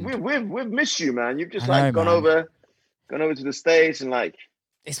home. We've missed you, man. You've just gone over to the States, and like,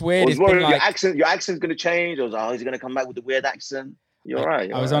 it's weird. It's worried your accent's going to change. I was like, oh, is he going to come back with the weird accent? You're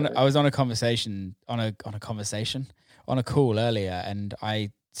right. I was on a conversation on a call earlier, and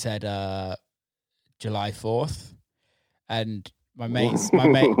I said July 4th, and my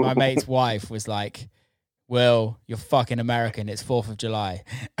mate's wife was like, "Will, you're fucking American. It's 4th of July."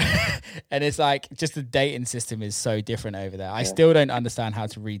 And it's like, just the dating system is so different over there. I still don't understand how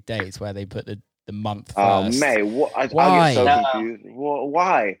to read dates where they put the month first. Oh, mate, I get so confused.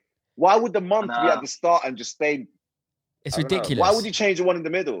 Why? Why would the month be at the start and just stay? It's ridiculous. Why would you change the one in the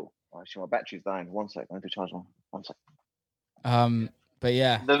middle? Oh, actually, my battery's dying. 1 sec. I need to charge one. 1 sec. But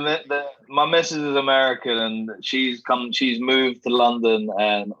yeah, my missus is American, and she's moved to London,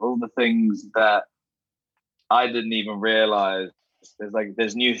 and all the things that I didn't even realize.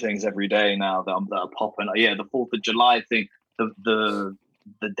 There's new things every day now that are popping. Yeah, the 4th of July thing, the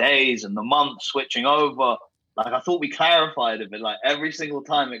days and the months switching over. Like, I thought we clarified it, but like every single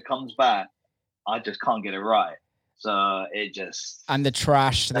time it comes back, I just can't get it right. So it just, and the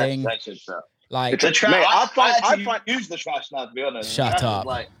trash thing. That's just like the trash. Mate, I use the trash now, to be honest. Shut up.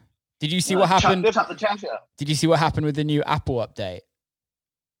 Like, did you see what happened? Did you see what happened with the new Apple update?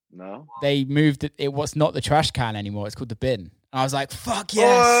 No. They moved it. It was not the trash can anymore. It's called the bin. And I was like, "Fuck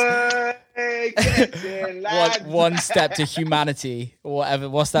yes!" One step to humanity, or whatever.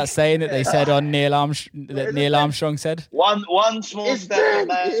 What's that saying that they said on Neil Armstrong said? One small step,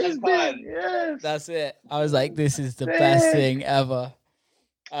 man. Yes. That's it. I was like, this is the best thing ever.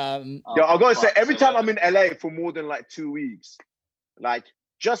 I've got to say, every time I'm in LA for more than like 2 weeks, like,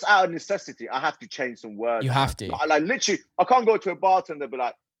 just out of necessity, I have to change some words. You have to. Like literally, I can't go to a bartender and be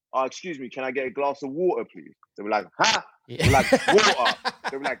like, "Oh, excuse me, can I get a glass of water, please?" They'll be like, "Huh?" Yeah. They're like, "Water."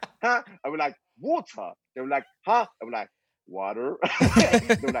 They'll be like, "Huh?" I'll be like, "Water." They'll be like, "Huh?" I'll be like, "Water."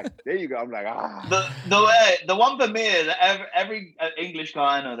 They'll be like, "There you go." I'm like, ah. The one for me is every English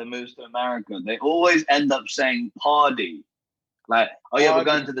guy I know that moves to America, they always end up saying party. Like, oh yeah, we're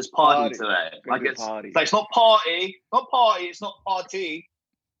going to this party today. Like, it's like, it's not party, it's not party.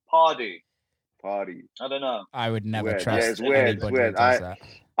 Party. I don't know. I would never trust it's weird. anybody who does that.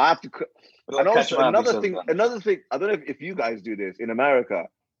 I have to. And also another thing. I don't know if you guys do this in America.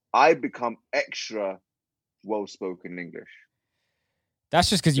 I become extra well-spoken English. That's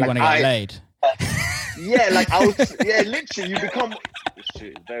just because you want to get laid. Yeah, like literally, you become. It's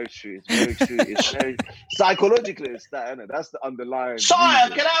true. It's very true. It's very psychologically. It's that, isn't it? That's the underlying. Sire,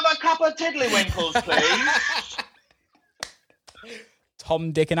 can I have a couple of tiddlywinkles, please?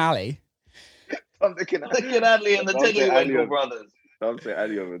 Tom, Dick, and Ali. Dick and Ali and the Tiddlywinkle brothers. Don't say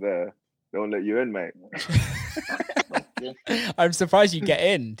Ali over there. They won't let you in, mate. I'm surprised you get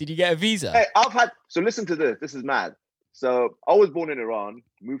in. Did you get a visa? Hey, so listen to this. This is mad. So I was born in Iran,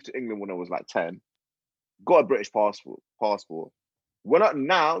 moved to England when I was like 10, got a British passport.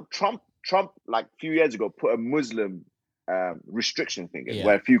 Trump, like a few years ago, put a Muslim restriction thing in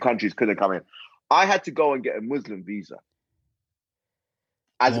where a few countries couldn't come in. I had to go and get a Muslim visa.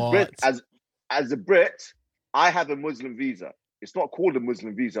 As a Brit, I have a Muslim visa. It's not called a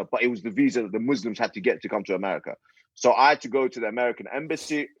Muslim visa, but it was the visa that the Muslims had to get to come to America. So I had to go to the American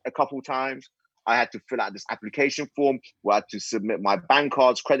embassy a couple times. I had to fill out this application form where I had to submit my bank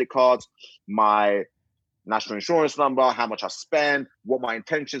cards, credit cards, my national insurance number, how much I spend, what my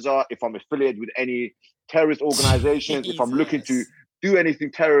intentions are, if I'm affiliated with any terrorist organizations, if I'm looking to do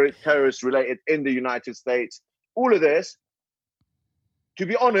anything terrorist related in the United States. All of this. To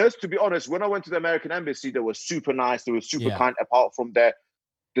be honest, when I went to the American embassy, they were super nice. They were super kind, apart from the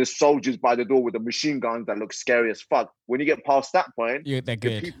soldiers by the door with the machine guns that look scary as fuck. When you get past that point, they're good.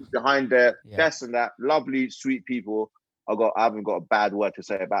 The people behind their desks and that, lovely, sweet people. I haven't got a bad word to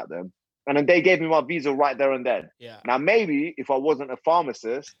say about them. And then they gave me my visa right there and then. Yeah. Now, maybe if I wasn't a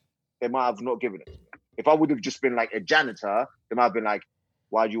pharmacist, they might have not given it. If I would have just been like a janitor, they might have been like,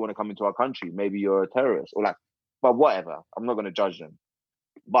 why do you want to come into our country? Maybe you're a terrorist. Or like, but whatever. I'm not going to judge them.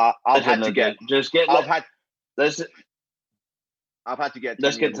 But I've had to get. Let's get to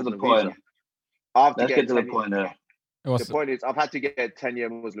the point. Let's get to the point there. The point is, I've had to get a 10-year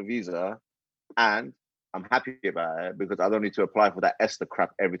Muslim visa, and I'm happy about it because I don't need to apply for that ESTA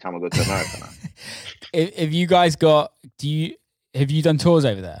crap every time I go to America now. If you guys have you done tours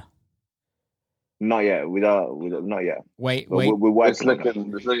over there? Not yet. Not yet. Wait. We're working on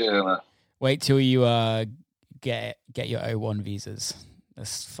that. Wait till you get your O1 visas.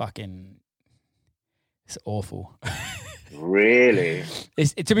 It's awful. Really?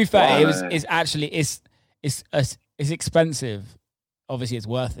 To be fair, it's expensive. Obviously, it's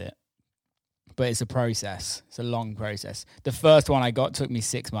worth it, but it's a process. It's a long process. The first one I got took me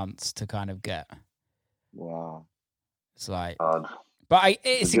 6 months to kind of get. Wow. It's like, but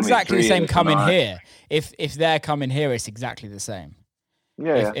it's exactly the same coming here. If they're coming here, it's exactly the same.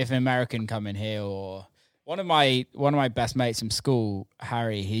 Yeah. If an American come in here, or one of my best mates from school,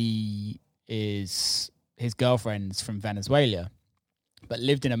 Harry, his girlfriend's from Venezuela, but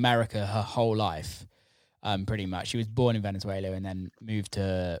lived in America her whole life, pretty much. She was born in Venezuela and then moved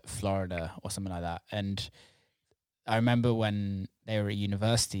to Florida or something like that. And I remember when they were at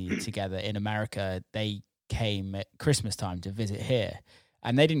university together in America, they came at Christmas time to visit here,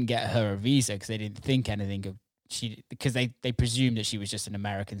 and they didn't get her a visa because they didn't think anything of because they presumed that she was just an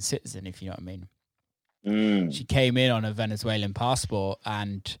American citizen, if you know what I mean. She came in on a Venezuelan passport,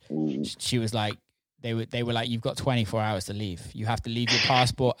 and she was like, they were like, you've got 24 hours to leave. You have to leave your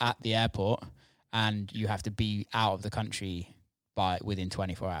passport at the airport, and you have to be out of the country within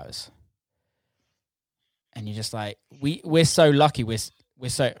 24 hours. And you're just like, we're so lucky. We're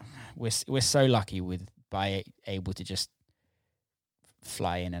so lucky by able to just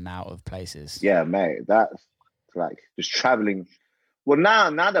fly in and out of places. Yeah, mate, that's like just traveling. Well, now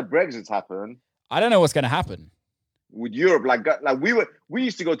that Brexit's happened, I don't know what's going to happen with Europe. Like we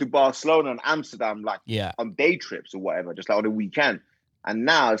used to go to Barcelona and Amsterdam, on day trips or whatever, just like on the weekend. And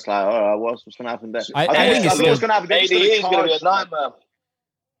now it's like, all right, what's going to happen there? I think it's what's going to happen. ADE is going to be a nightmare.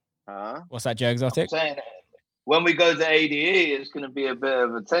 Huh? What's that, Joe Exotic? I'm saying, when we go to ADE, it's going to be a bit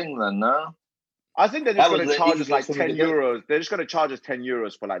of a thing then, no? I think they're just going to charge us like 10 euros. They're just going to charge us 10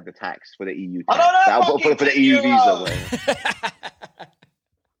 euros for like the tax for the EU tax. I don't know. For the EU visa.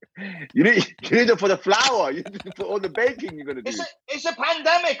 You need it for the flour. You need it for all the baking you're going to do. It's a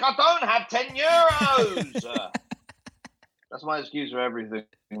pandemic. I don't have 10 euros. That's my excuse for everything,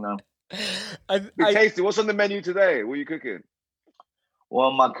 you know. Tasty, what's on the menu today? What are you cooking?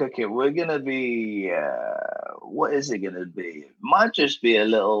 What am I cooking? We're going to be... what is it going to be? It might just be a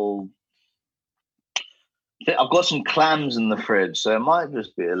little... I've got some clams in the fridge, so it might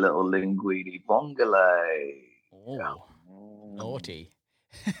just be a little linguine vongole. Oh, naughty.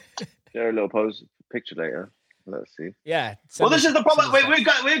 Share a little picture later. Let's see. Yeah. Well, this is the problem. We've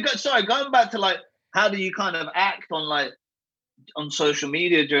got. Sorry, going back to like, how do you kind of act on social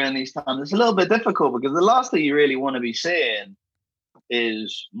media during these times? It's a little bit difficult because the last thing you really want to be seeing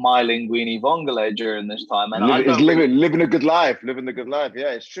is my linguine vongole during this time, and living a good life.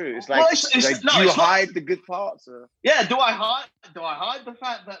 Yeah, it's true. It's like, do you hide the good parts? Or? Yeah, do I hide the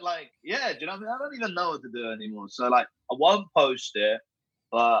fact that do you know what I mean? I don't even know what to do anymore. So I won't post it,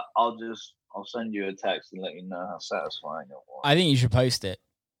 but I'll send you a text and let you know how satisfying it was. I think you should post it.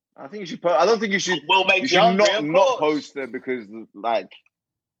 I think you should. I don't think you should. We'll make you should not post it because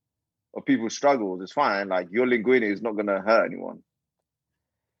of people's struggles. It's fine. Like your linguine is not gonna hurt anyone.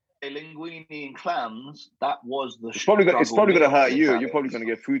 Linguine and clams, that was the It's probably gonna hurt you. You're probably gonna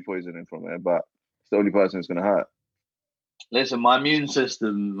get food poisoning from it, but it's the only person it's gonna hurt. Listen, my immune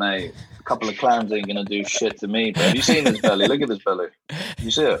system, mate, a couple of clams ain't gonna do shit to me. But have you seen his belly? Look at his belly.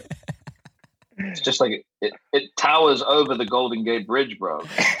 You see it? It's just like it towers over the Golden Gate Bridge, bro.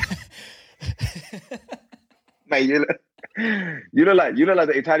 Mate, you look like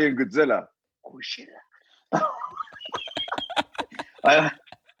the Italian Godzilla. Oh shit.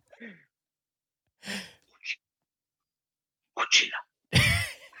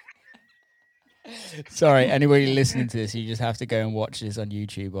 Sorry, anybody listening to this, you just have to go and watch this on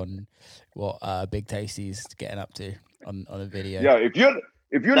YouTube on what Big Tasty's getting up to on a video. Yeah, if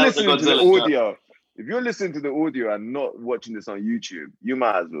you're listening to the audio, if you're listening to the audio and not watching this on YouTube, you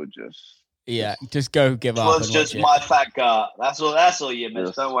might as well just go give up. It was just my fat guy. That's all you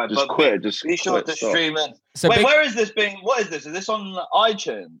missed. Don't worry. Just quit. Just be sure to stream it. So wait, where is this being? What is this? Is this on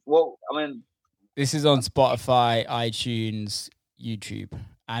iTunes? Well, I mean, this is on Spotify, iTunes, YouTube,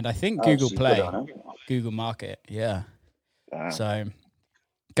 and I think Google Play, Google Market. Yeah. So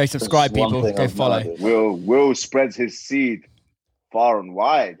go subscribe, people. Go follow. Will spreads his seed far and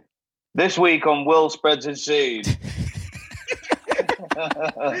wide. This week on Will Spreads His Seed.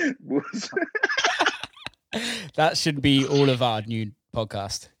 That should be all of our new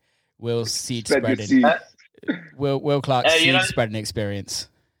podcast. Will's seed spreading. Will Clark's seed spreading experience.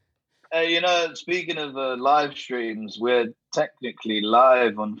 Speaking of live streams, we're technically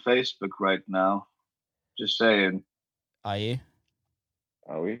live on Facebook right now. Just saying. Are you?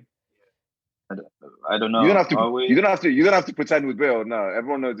 Are we? I don't know. You don't have to pretend with Bill. No,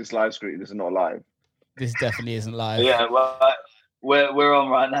 everyone knows this live stream. This is not live. This definitely isn't live. Yeah, well, we're on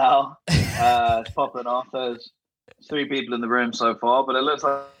right now. It's popping off. There's 3 people in the room so far, but it looks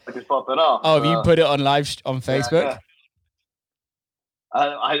like it's popping off. Oh, have you put it on live on Facebook?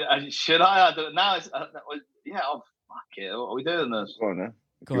 I should I don't now. It's fuck it. What are we doing this? Go on, then.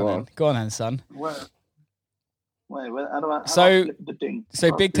 Go on, then, son. Wait, how do I so the ding?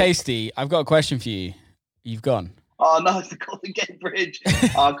 So Big Tasty, I've got a question for you. You've gone. Oh no, it's the Golden Gate Bridge.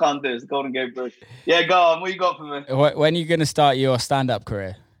 I can't do it. It's the Golden Gate Bridge. Yeah, go on. What you got for me? When are you going to start your stand-up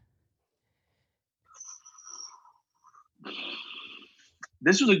career?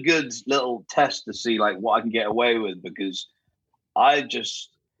 This was a good little test to see like what I can get away with, because I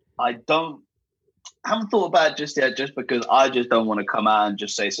haven't thought about it just yet, just because I just don't want to come out and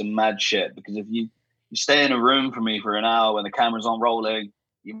just say some mad shit. Because if you stay in a room for me for an hour when the camera's on rolling,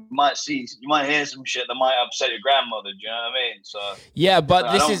 you might hear some shit that might upset your grandmother. Do you know what I mean? So yeah, but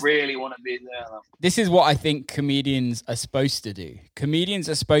I don't really want to be there. This is what I think comedians are supposed to do. Comedians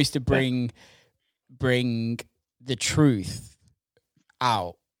are supposed to bring the truth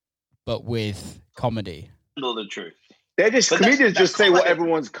out, but with comedy. Know the truth. They're just comedians. Just say what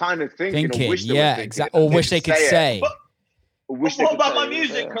everyone's kind of thinking. Or wish they were thinking, exactly. Or wish they could say. What about my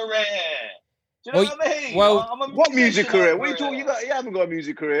music career? Do you know what I mean? Well, what music career? What are you talking? You haven't got a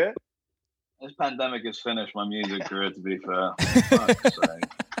music career. This pandemic has finished my music career, to be fair.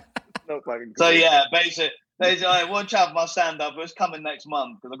 So yeah, basically, watch out for my stand-up. It's coming next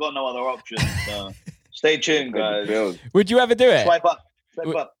month because I've got no other options. So stay tuned, guys. Would you ever do it? Swipe up.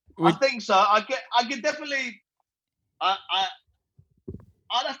 I think so. I could definitely.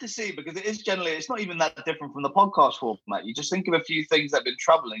 I'd have to see, because it's not even that different from the podcast format. You just think of a few things that have been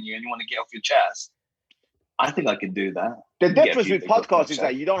troubling you and you want to get off your chest. I think I can do that. The difference with podcasts is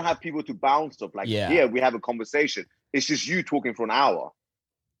that you don't have people to bounce off. Like here, we have a conversation. It's just you talking for an hour.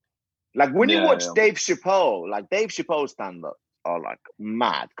 Like when you watch Dave Chappelle, like Dave Chappelle's stand-up are like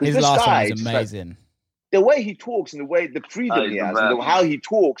mad. His last one is amazing. Like, the way he talks and the way the freedom he has, and how he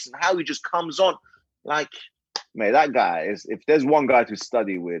talks and how he just comes on, like. Mate, that guy is, if there's one guy to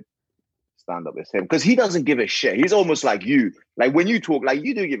study with stand-up, it's him. Because he doesn't give a shit. He's almost like you. Like when you talk, like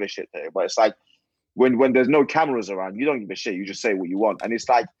you do give a shit to him, but it's like when there's no cameras around, you don't give a shit. You just say what you want. And it's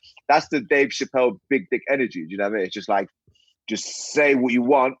like, that's the Dave Chappelle big dick energy. Do you know what I mean? It's just like, just say what you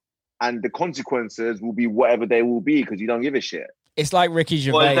want and the consequences will be whatever they will be because you don't give a shit. It's like Ricky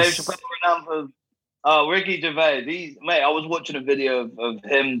Gervais. Dave Chappelle renowned for... Oh, Ricky Gervais. Mate, I was watching a video of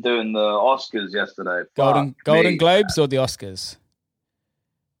him doing the Oscars yesterday. Golden Globes or the Oscars?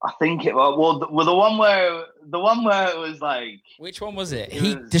 I think it was the one where it was like. Which one was it?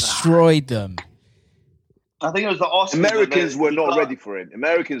 He destroyed them. I think it was the Oscars. Americans were not ready for him.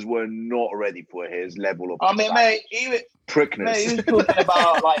 Americans were not ready for his level of. I mean, mate, prickness. Mate, he was talking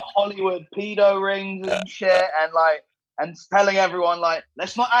about like Hollywood pedo rings and shit, and and telling everyone like,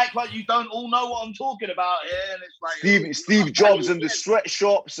 let's not act like you don't all know what I'm talking about here. And it's like Steve Jobs and the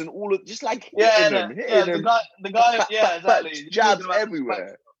sweatshops and all of just like hitting them. The guy, exactly. Jabs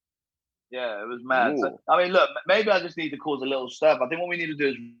everywhere. Yeah, it was mad. So, I mean, look, maybe I just need to cause a little stir. I think what we need to do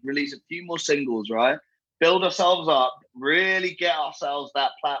is release a few more singles, right? Build ourselves up, really get ourselves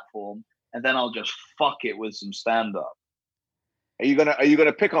that platform, and then I'll just fuck it with some stand up. Are you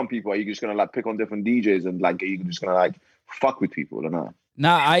gonna pick on people? Are you just gonna like pick on different DJs and like are you just gonna like fuck with people or not?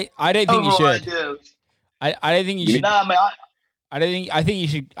 No, I don't think you should. I don't think you should. Nah, man. I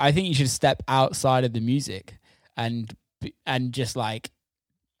think you should step outside of the music and just like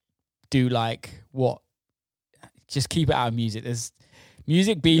do like what? Just keep it out of music. There's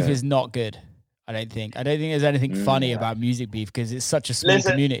music beef is not good. I don't think there's anything funny about music beef because it's such a small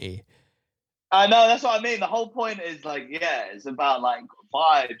community. I know, that's what I mean. The whole point is like, it's about like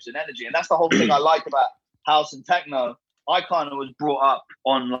vibes and energy, and that's the whole thing I like about house and techno. I kind of was brought up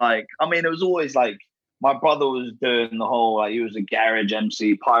on like, I mean, it was always like my brother was doing the whole like he was a garage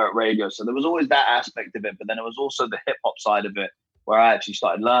MC, pirate radio, so there was always that aspect of it. But then it was also the hip hop side of it, where I actually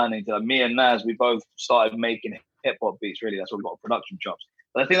started learning. Me and Naz, we both started making hip hop beats. Really, that's what we got production jobs.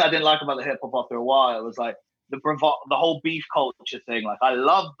 But the thing I didn't like about the hip hop after a while, it was like the whole beef culture thing. Like I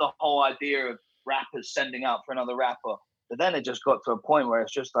loved the whole idea of rappers sending out for another rapper, but then it just got to a point where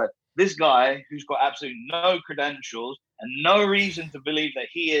it's just like this guy who's got absolutely no credentials and no reason to believe that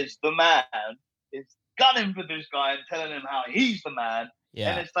he is the man is gunning for this guy and telling him how he's the man.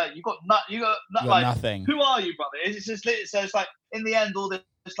 Yeah. And it's like you got like nothing. Who are you, brother? It's just so it's like in the end all this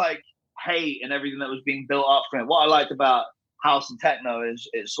like hate and everything that was being built up from it. What I liked about house and techno is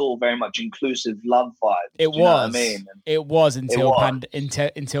it's all very much inclusive love vibe. It was. It was until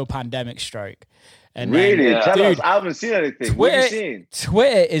pandemic stroke. And really? Tell us. I haven't seen anything. What have you seen?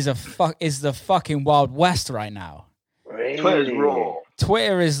 Twitter is the fucking Wild West right now. Really? Twitter's raw.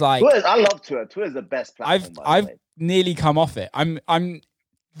 Twitter is like. I love Twitter. Twitter's the best platform. I've nearly come off it. I'm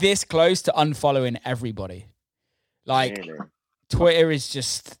this close to unfollowing everybody. Like really? Twitter is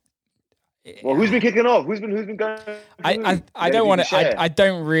just. Well, who's been kicking off? Who's been going? I don't want to. I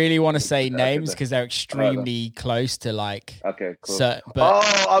don't really want to say names because they're extremely close to like. Okay, cool.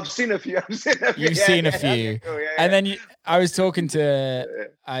 But I've seen a few. You've seen a few, and then I was talking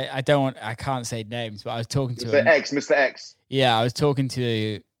to. I can't say names, but I was talking to Mr. X. Yeah, I was talking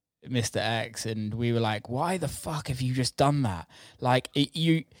to Mr. X, and we were like, "Why the fuck have you just done that? Like,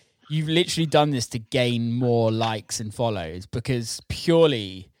 you've literally done this to gain more likes and follows because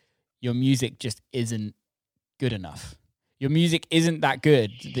purely." Your music just isn't good enough. Your music isn't that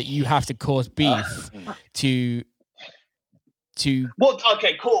good that you have to cause beef to. Well,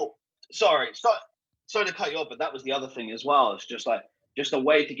 okay, cool. Sorry to cut you off, but that was the other thing as well. It's just a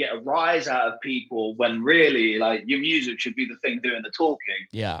way to get a rise out of people when really like your music should be the thing doing the talking.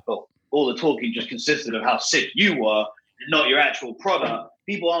 Yeah. But all the talking just consisted of how sick you were, not your actual product.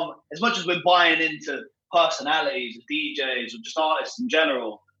 People aren't, as much as we're buying into personalities, DJs, or just artists in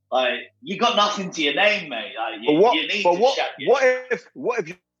general. Like you got nothing to your name, mate. Like, what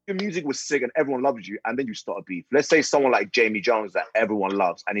if your music was sick and everyone loves you, and then you start a beef? Let's say someone like Jamie Jones that everyone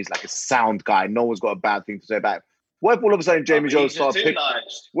loves, and he's like a sound guy. No one's got a bad thing to say about him. What if all of a sudden Jamie Jones started picking?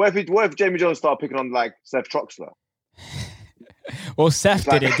 Nice. What if Jamie Jones started picking on like Seth Troxler? Well, Seth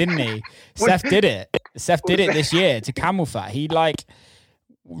did it, didn't he? Seth did it. Seth did it this year to Camel Fat. He like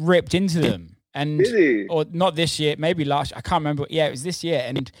ripped into them. And or not this year, maybe last. I can't remember. Yeah, it was this year,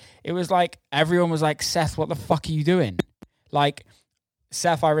 and it was like everyone was like, "Seth, what the fuck are you doing?" Like,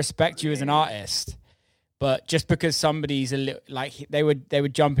 Seth, I respect you as an artist, but just because somebody's a little like they were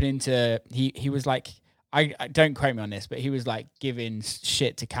jumping into he was like I don't quote me on this, but he was like giving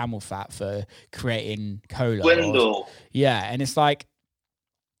shit to Camel Fat for creating cola. Wendell. Yeah, and it's like,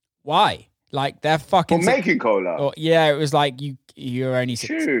 why? Like they're fucking making cola. Or, yeah, it was like you're only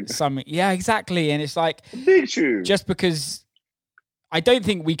something. Yeah, exactly. And it's like big tune. Just because I don't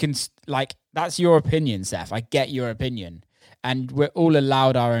think we can like that's your opinion, Seth. I get your opinion, and we're all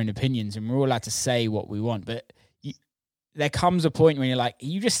allowed our own opinions, and we're all allowed to say what we want. But there comes a point when you're like, are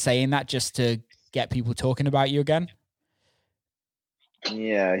you just saying that just to get people talking about you again?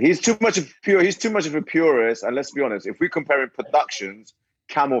 Yeah, he's too much of a purist. And let's be honest, if we compare in productions,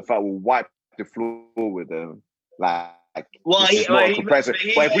 Camel Fat will wipe the floor with them. Like, well, but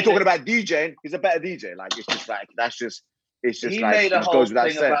if we're talking about DJing, he's a better DJ. Like, it's just like he like, made a whole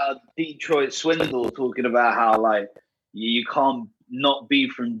thing about Detroit Swindle, talking about how like you can't not be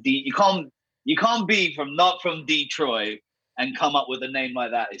from you can't be from not from Detroit and come up with a name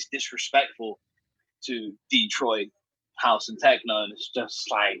like that. It's disrespectful to Detroit house and techno, and it's just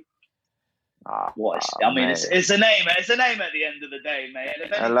like It's a name. It's a name at the end of the day, mate.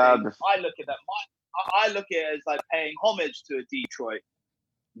 And if anything, I look at that. I look at it as like paying homage to a Detroit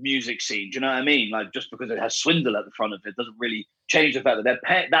music scene. Do you know what I mean? Like, just because it has Swindle at the front of it doesn't really change the fact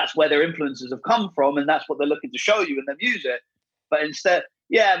that that's where their influences have come from, and that's what they're looking to show you in their music. But instead,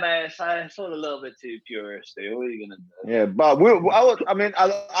 yeah, man, it's all a little bit too puristic. What are you gonna do? Yeah, but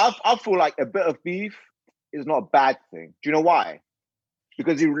I feel like a bit of beef is not a bad thing. Do you know why?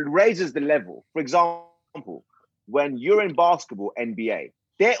 Because it raises the level. For example, when you're in basketball, NBA,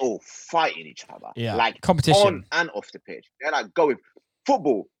 they're all fighting each other. Yeah, like competition on and off the pitch. They're like going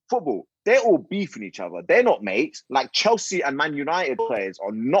football. They're all beefing each other. They're not mates. Like Chelsea and Man United players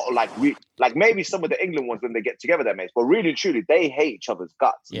are not like maybe some of the England ones when they get together, they're mates. But really and truly, they hate each other's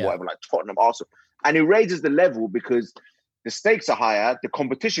guts and whatever. Like Tottenham, Arsenal, and it raises the level because the stakes are higher, the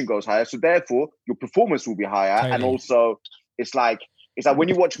competition goes higher, so therefore your performance will be higher, and also it's like when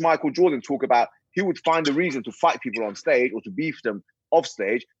you watch Michael Jordan talk about he would find a reason to fight people on stage or to beef them off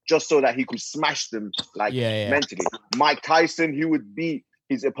stage just so that he could smash them mentally. Mike Tyson, he would beat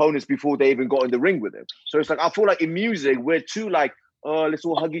his opponents before they even got in the ring with him. So it's like I feel like in music we're too like, oh, let's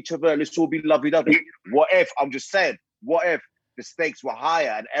all hug each other, let's all be lovey-dovey. What if the stakes were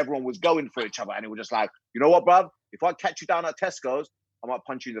higher and everyone was going for each other and it was just like, you know what, bruv? If I catch you down at Tesco's, I might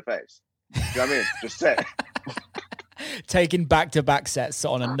punch you in the face. You know what I mean? Just say. Taking back-to-back sets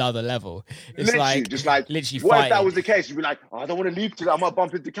on another level. It's literally what fighting. If that was the case? You'd be like, oh, I don't want to leave today. I might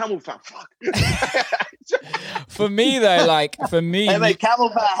bump into Camel Fat. Fuck. For me, though, hey, mate, Camel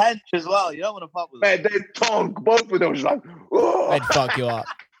Fat hench as well. You don't want to fuck with them. Man, they'd tonk. Both of them was like, oh. They'd fuck you up.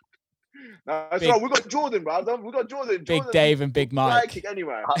 No, that's right. We got Jordan, bro. We got Jordan. Big Dave and Big Mike.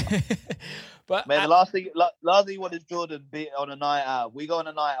 Anyway. But man, the last thing you want is Jordan be on a night out. We go on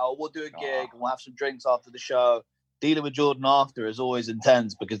a night out, we'll do a gig, and we'll have some drinks after the show. Dealing with Jordan after is always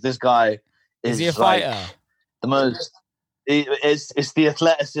intense because this guy is he a fighter? The most. It's the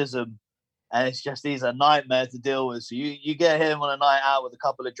athleticism, and he's a nightmare to deal with. So you get him on a night out with a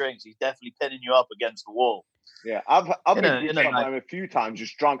couple of drinks, he's definitely pinning you up against the wall. Yeah, I've been him a few times,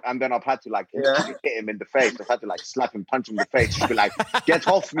 just drunk, and then I've had to hit him in the face. I've had to slap him, punch him in the face, just be like, "Get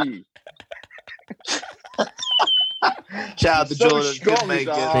off me!" Shout out to Jordan. Big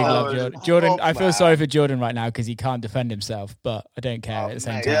love, Jordan. Jordan, I feel sorry for Jordan right now because he can't defend himself, but I don't care at the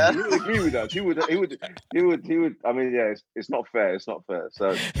same time. Yeah, he would agree with us. He would. I mean, yeah, it's not fair. It's not fair.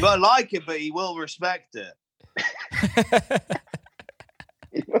 So you won't like it, but he will respect it.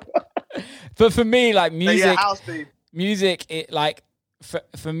 But for me, like music, it like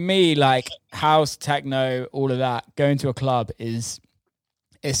for me, like house, techno, all of that. Going to a club is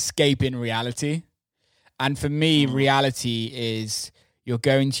escaping reality. And for me, reality is you're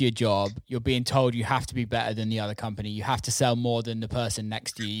going to your job, you're being told you have to be better than the other company, you have to sell more than the person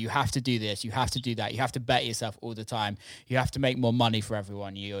next to you, you have to do this, you have to do that, you have to bet yourself all the time, you have to make more money for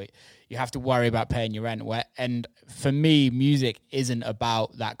everyone, you have to worry about paying your rent. And for me, music isn't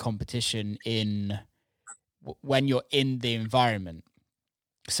about that competition when you're in the environment.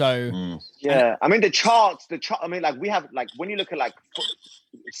 So yeah, I mean the charts. I mean, like we have when you look at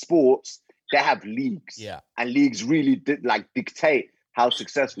sports. They have leagues, and leagues really dictate how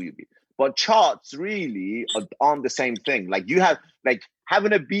successful you be. But charts really aren't the same thing. Like you have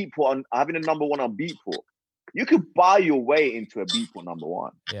having a Beatport having a number one on Beatport. You could buy your way into a Beatport number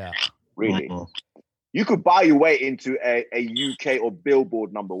one. Yeah, really. You could buy your way into a UK or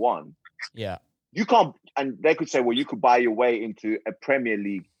Billboard number one. Yeah, you can't. And they could say, well, you could buy your way into a Premier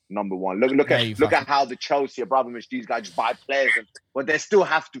League number one. Look at how the Chelsea, Abramovich, these guys just buy players, but they still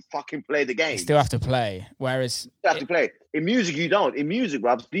have to fucking play the game. They still have to play. Whereas to play. In music, you don't. In music,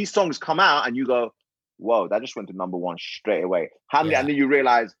 Rabs, these songs come out and you go, whoa, that just went to number one straight away. How many? And then you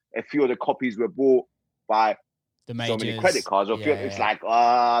realize a few of the copies were bought by the majors, so many credit cards. Or it's like,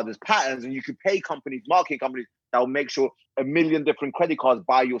 there's patterns, and you can pay marketing companies that will make sure 1 million different credit cards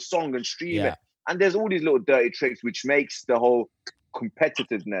buy your song and stream it. And there's all these little dirty tricks which makes the whole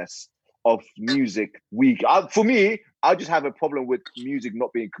competitiveness of music weak. For me, I just have a problem with music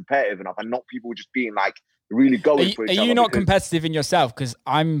not being competitive enough and not people just being really going for each other. Are you not competitive in yourself? Because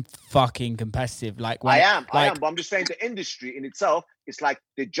I'm fucking competitive. I am, but I'm just saying the industry in itself, it's like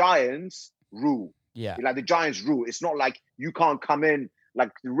the giants rule. Yeah. Like the giants rule. It's not like you can't come in,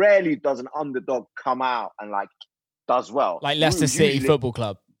 rarely does an underdog come out and does well. Like Leicester City Football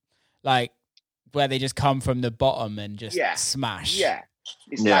Club. Where they just come from the bottom and just smash. Yeah.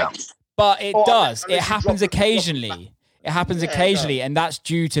 But it does. It happens occasionally. It happens occasionally, and that's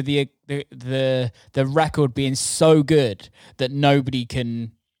due to the record being so good that nobody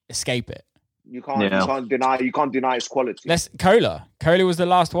can escape it. You can't deny its quality. Cola was the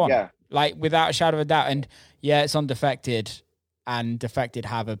last one. Yeah. like without a shadow of a doubt. And yeah, it's on Defected, and Defected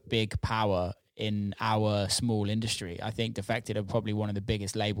have a big power in our small industry. I think Defected are probably one of the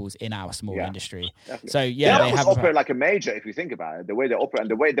biggest labels in our small industry. Definitely. So yeah, they operate like a major if you think about it. The way they operate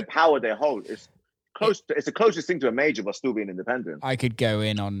and the power they hold is close. It's the closest thing to a major, but still being independent. I could go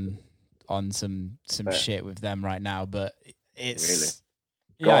in on some shit with them right now, but it's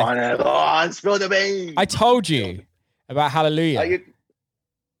really? Go on, spill the beans. I told you about Hallelujah.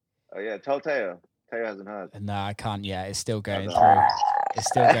 Oh yeah, tell Teo. Teo hasn't heard. No, I can't yet. It's still going through. It's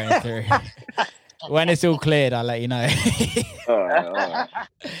still going through. When it's all cleared, I'll let you know. All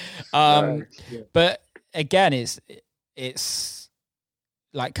right. But again, it's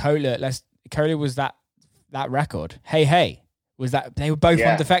like Cola. Cola was that record. Hey, was that they were both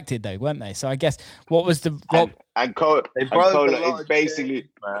undefected though, weren't they? So I guess what was the and Cola is basically.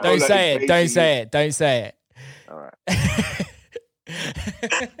 Don't say it. Don't say it. Don't say it. All right.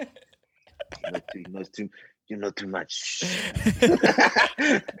 You know too much.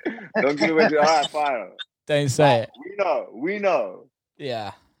 Don't give away. All right, fire. Don't say it. We know.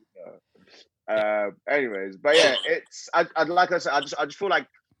 Yeah. Anyways, but yeah, it's. I'd like I said, I just feel like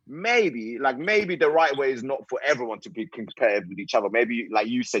maybe the right way is not for everyone to be competitive with each other. Maybe, like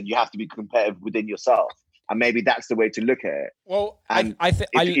you said, you have to be competitive within yourself, and maybe that's the way to look at it. Well, and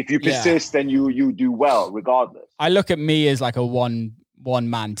if you persist, then you do well regardless. I look at me as like a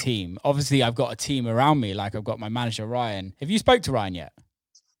one-man team. Obviously, I've got a team around me. Like I've got my manager, Ryan. Have you spoke to Ryan yet?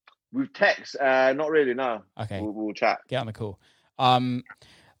 We've text. Not really, no. Okay. We'll chat. Get on the call. I'm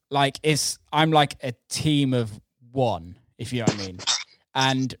like a team of one, if you know what I mean.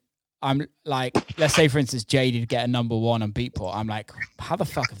 And I'm like, let's say for instance, Jaded get a number one on Beatport. I'm like, how the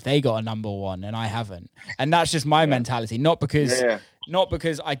fuck have they got a number one and I haven't? And that's just my mentality. Not because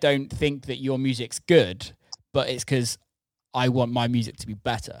I don't think that your music's good, but it's because I want my music to be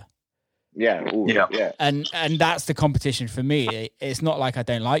better. Yeah. And that's the competition for me. It's not like I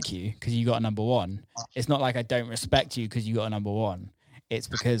don't like you because you got a number one. It's not like I don't respect you because you got a number one. It's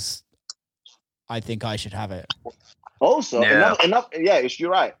because I think I should have it. Also, you're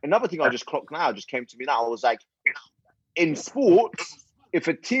right. Another thing I just clocked now, just came to me now. I was like, in sports, if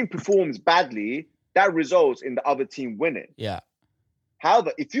a team performs badly, that results in the other team winning. Yeah.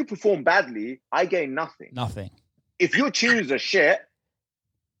 However, if you perform badly, I gain nothing. Nothing. If your tunes are shit,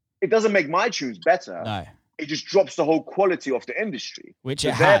 it doesn't make my tunes better. No. It just drops the whole quality of the industry. Which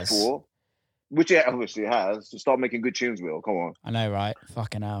it has. Which it obviously has. So start making good tunes, Will. Come on. I know, right?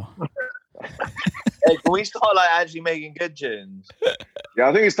 Fucking hell. Hey, can we start like actually making good tunes? Yeah,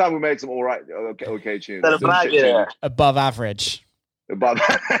 I think it's time we made some okay tunes. Above average.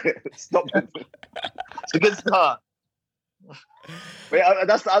 Stop. It's a good start. But yeah,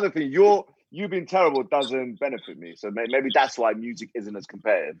 that's the other thing. You being terrible doesn't benefit me. So maybe that's why music isn't as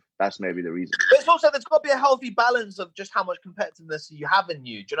competitive. That's maybe the reason. But it's also, there's got to be a healthy balance of just how much competitiveness you have in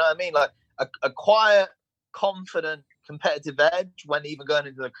you. Do you know what I mean? Like a quiet, confident, competitive edge when even going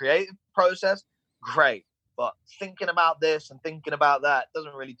into the creative process, great. But thinking about this and thinking about that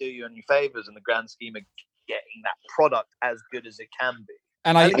doesn't really do you any favors in the grand scheme of getting that product as good as it can be.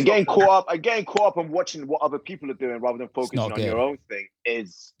 And getting caught up on watching what other people are doing rather than focusing on your own thing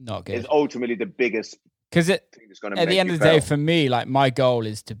is not good. Is ultimately the biggest. Because at the end of the day, for me, like my goal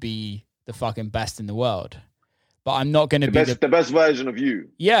is to be the fucking best in the world. But I'm not going to be the best version of you.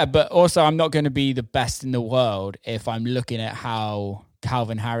 Yeah, but also I'm not going to be the best in the world if I'm looking at how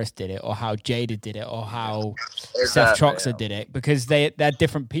Calvin Harris did it, or how Jaded did it, or how Seth Troxler did it, because they're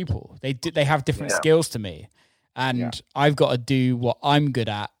different people. They have different skills to me. And I've got to do what I'm good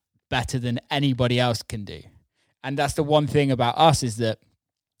at better than anybody else can do. And that's the one thing about us, is that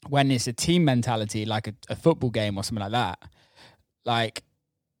when it's a team mentality, like a football game or something like that, like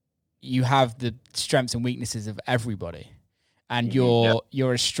you have the strengths and weaknesses of everybody, and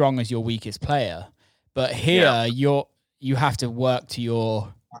you're as strong as your weakest player. But here you have to work to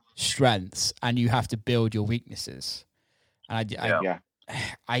your strengths and you have to build your weaknesses. And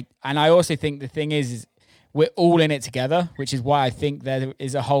I also think the thing is we're all in it together, which is why I think there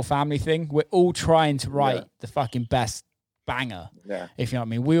is a whole family thing. We're all trying to write the fucking best banger, if you know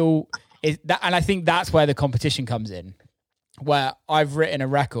what I mean. And I think that's where the competition comes in, where I've written a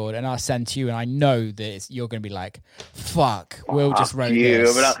record and I send to you and I know that you're going to be like, fuck, Will just wrote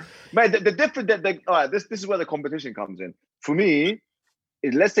this. Man, the different, all right, this is where the competition comes in. For me,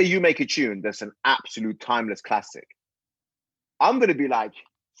 is let's say you make a tune that's an absolute timeless classic. I'm going to be like,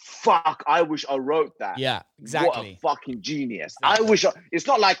 fuck, I wish I wrote that. Yeah, exactly. What a fucking genius. Exactly. It's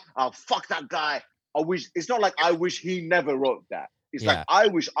not like, oh, fuck that guy. It's not like I wish he never wrote that. It's like, I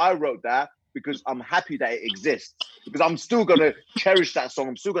wish I wrote that because I'm happy that it exists. Because I'm still gonna cherish that song.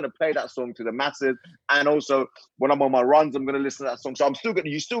 I'm still gonna play that song to the masses. And also when I'm on my runs, I'm gonna listen to that song. So I'm still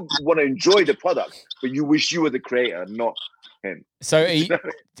you still want to enjoy the product, but you wish you were the creator, not him. So is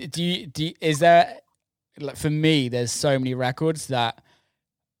there, like, for me, there's so many records that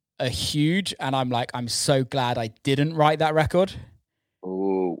are huge, and I'm so glad I didn't write that record.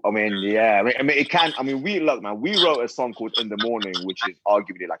 Oh, I mean, yeah. I mean, it can. I mean, we wrote a song called "In the Morning," which is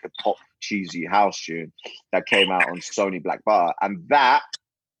arguably like a pop cheesy house tune that came out on Sony Black Bar, and that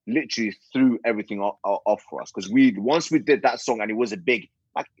literally threw everything off for us, because once we did that song, and it was a big,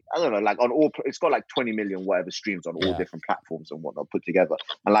 like, I don't know, like on all, it's got like 20 million whatever streams on all different platforms and whatnot put together,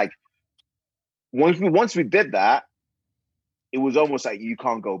 and like once we did that, it was almost like you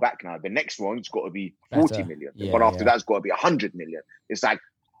can't go back now. The next one's got to be 40 million. The one after that's got to be 100 million. It's like,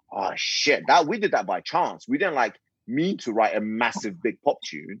 oh shit, we did that by chance. We didn't like mean to write a massive big pop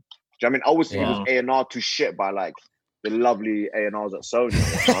tune. Do you know what I mean? Obviously, it was A&R to shit by like the lovely A&Rs at Sony.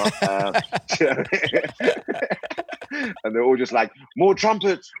 And they're all just like, more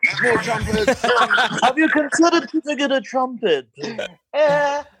trumpets. Have you considered putting in a trumpet?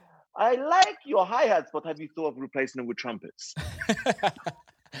 I like your hi-hats, but have you thought of replacing them with trumpets?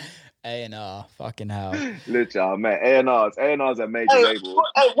 A&R, fucking hell. Literally, man, A&R's a major label.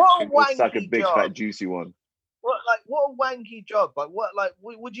 What a wanky it's like a big, job. fat, juicy one. What a wanky job. Like,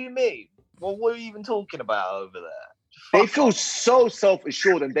 what do you mean? What are you even talking about over there? They feel so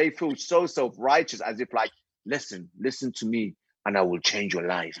self-assured, and they feel so self-righteous, as if like, listen to me, and I will change your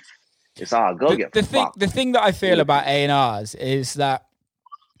life. It's go get fucked. The thing that I feel about A&R's is that,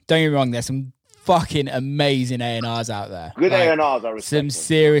 don't get me wrong, there's some fucking amazing A&Rs out there. Good A&Rs, I respect some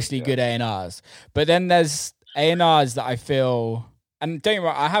seriously good A&Rs. But then there's A&Rs that I feel, and don't get me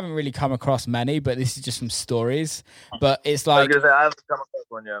wrong, I haven't really come across many, but this is just from stories. But it's like, I haven't come across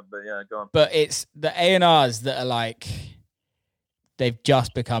one yet, but yeah, go on. But it's the A&Rs that are like, they've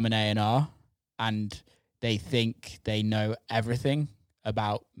just become an A&R and they think they know everything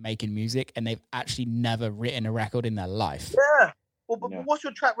about making music, and they've actually never written a record in their life. Yeah. Well, but what's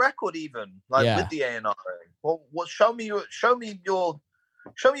your track record even with the A&R? Well, show me your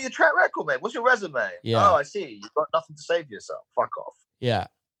track record, mate. What's your resume? Yeah. Oh, I see. You've got nothing to say for yourself. Fuck off. Yeah.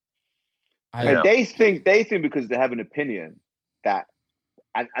 They think because they have an opinion that,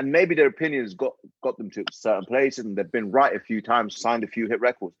 and maybe their opinions got them to certain places, and they've been right a few times, signed a few hit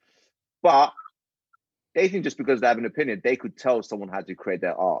records, but they think just because they have an opinion, they could tell someone how to create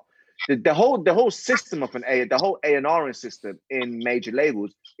their art. The whole system of the whole A&R system in major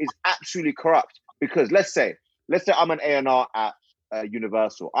labels is absolutely corrupt, because let's say I'm an A&R at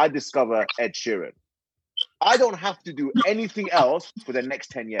Universal. I discover Ed Sheeran. I don't have to do anything else for the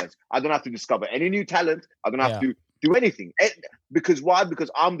next 10 years. I don't have to discover any new talent. I don't have to do anything. Because why? Because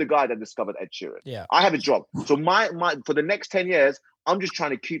I'm the guy that discovered Ed Sheeran. Yeah. I have a job. So my for the next 10 years, I'm just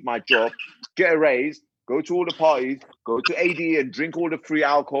trying to keep my job, get a raise, go to all the parties, go to AD and drink all the free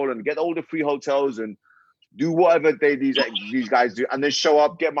alcohol and get all the free hotels and do whatever these guys do, and then show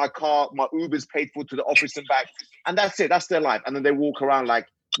up, get my car, my Uber's paid for to the office and back, and that's it. That's their life. And then they walk around like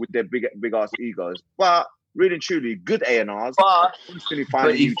with their big ass egos. But really and truly, good A&Rs constantly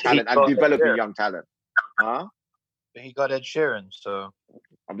finding new talent and developing young talent. Huh? He got Ed Sheeran, so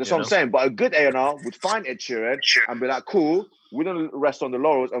that's what I'm saying. But a good A&R would find Ed Sheeran and be like, cool, we don't rest on the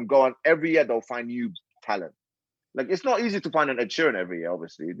laurels and go on. Every year they'll find new talent. Like, it's not easy to find an Ed Sheeran every year,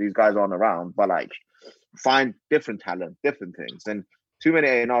 obviously. These guys aren't around, but like, find different talent, different things. And too many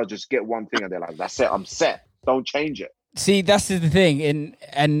A&Rs just get one thing and they're like, that's it, I'm set. Don't change it. See, that's the thing.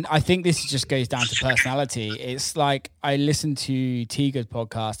 And I think this just goes down to personality. It's like, I listened to Tiga's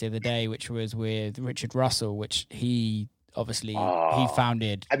podcast the other day, which was with Richard Russell, which he obviously he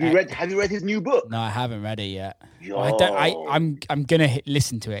founded. Have you read his new book? No, I haven't read it yet. I'm gonna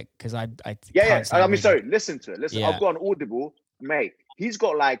listen to it because I sorry, listen to it. Listen, I've got an Audible, mate. He's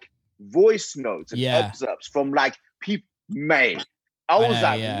got like voice notes and excerpts from like people, mate. I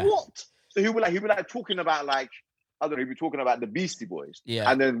was what? So he'll be like talking about like, I don't know, he'd be talking about the Beastie Boys.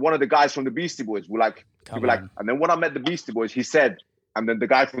 Yeah. And then one of the guys from the Beastie Boys will like, and then when I met the Beastie Boys, he said, and then the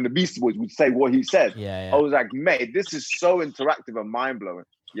guy from the Beastie Boys would say what he said. Yeah. I was like, mate, this is so interactive and mind-blowing.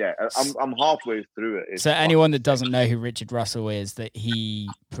 Yeah, I'm halfway through it. It's anyone that doesn't know who Richard Russell is, that he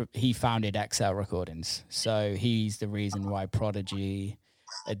founded XL Recordings. So he's the reason why Prodigy,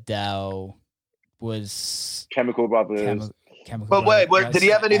 Adele was... Chemical Brothers. But wait, did he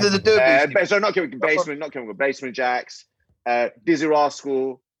have anything to do with Beastie? So not Chemical, Basement Jacks, Dizzy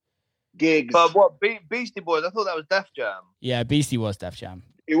Rascal, Gigs. But what, Beastie Boys? I thought that was Def Jam. Yeah, Beastie was Def Jam.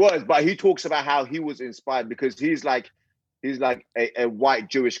 It was, but he talks about how he was inspired because he's like, he's like a white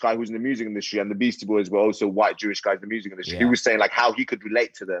Jewish guy who's in the music industry, and the Beastie Boys were also white Jewish guys in the music industry. He was saying like how he could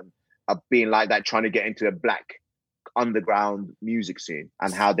relate to them being like that, trying to get into the black underground music scene,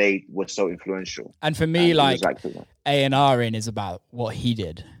 and how they were so influential. And for me, like A&R is about what he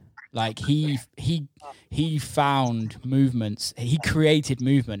did. Like he found movements, he created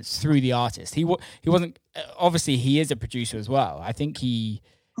movements through the artist. He wasn't, obviously he is a producer as well. I think he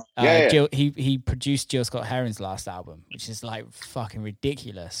produced Jill Scott Heron's last album, which is like fucking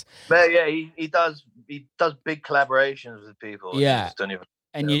ridiculous. But yeah, he does big collaborations with people. Yeah.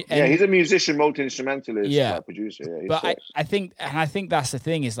 He's a musician, multi-instrumentalist, producer. Yeah, but I think that's the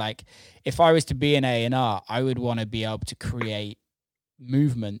thing is like, if I was to be an A&R, I would want to be able to create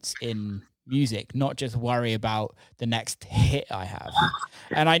movements in music, not just worry about the next hit I have.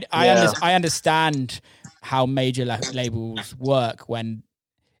 And I understand how major labels work when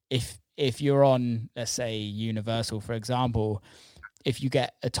if you're on, let's say, Universal, for example, if you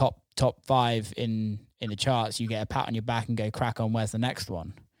get a top 5 in the charts, you get a pat on your back and go crack on, where's the next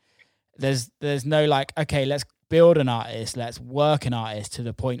one? There's no like, okay, let's build an artist, let's work an artist to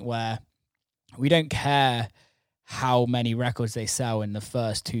the point where we don't care how many records they sell in the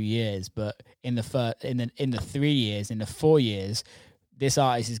first 2 years, but in the 3 years, in the 4 years, this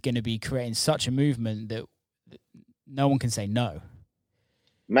artist is going to be creating such a movement that no one can say no.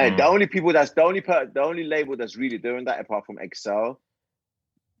 Man, the only label that's really doing that, apart from Excel,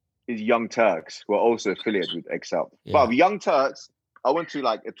 is Young Turks, who are also affiliated with Excel. Yeah. But Young Turks, I went to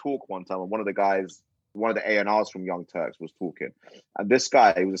like a talk one time, and one of the A&Rs from Young Turks was talking, and this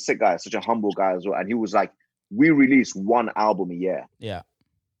guy, he was a sick guy, such a humble guy as well, and he was like, we release one album a year. Yeah.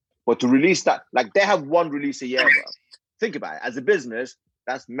 But to release that, like they have one release a year, bro. Think about it. As a business,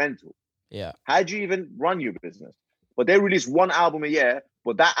 that's mental. Yeah. How do you even run your business? But they release one album a year,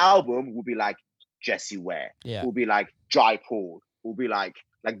 but that album will be like Jessie Ware. Yeah. Will be like Jai Paul. Will be like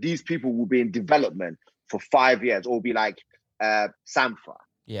these people will be in development for 5 years. Or will be like Sampha. Yeah.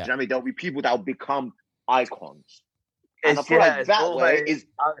 Do you know what I mean? There'll be people that will become icons. And I feel like that way is...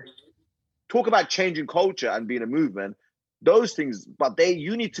 Talk about changing culture and being a movement, those things, but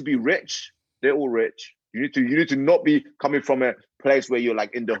you need to be rich. They're all rich. You need to not be coming from a place where you're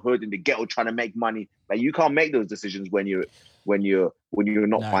like in the hood, in the ghetto, trying to make money. Like you can't make those decisions when you're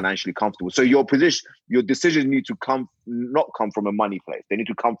not financially comfortable. So your decisions need to not come from a money place. They need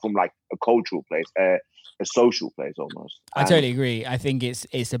to come from like a cultural place, a social place almost. I totally agree. I think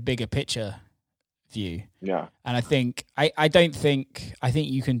it's a bigger picture view. Yeah. And I think I think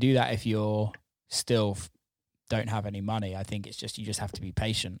you can do that if you're still don't have any money. I think it's just you just have to be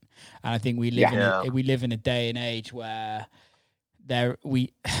patient. And I think we live in a day and age where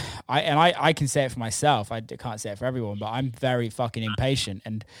I can say it for myself. I can't say it for everyone, but I'm very fucking impatient.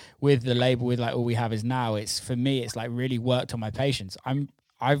 And with the label, with like all we have is now, it's for me, it's like really worked on my patience.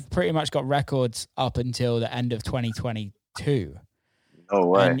 I've pretty much got records up until the end of 2022. No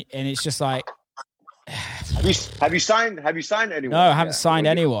way. And it's just like, have you signed anyone? No, I haven't signed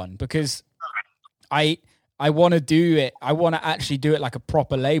anyone because I want to do it. I want to actually do it like a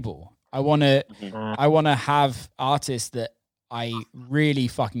proper label. I want to have artists that I really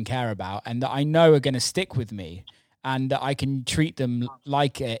fucking care about and that I know are going to stick with me, and that I can treat them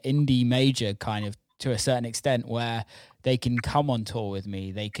like an indie major kind of to a certain extent, where they can come on tour with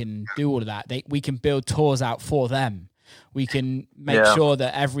me. They can do all of that. We can build tours out for them. We can make sure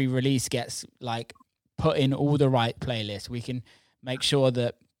that every release gets like put in all the right playlists. We can make sure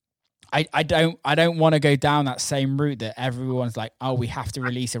that I don't want to go down that same route that everyone's like, oh, we have to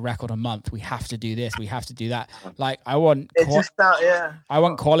release a record a month. We have to do this. We have to do that. Like I want I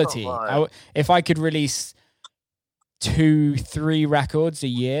want quality. If I could release 2-3 records a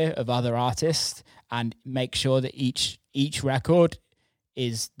year of other artists and make sure that each record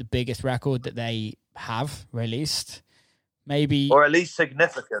is the biggest record that they have released, maybe, or at least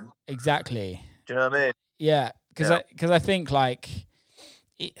significant. Exactly. Do you know what I mean? Yeah, because I think like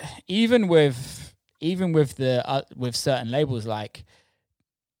even with certain labels, like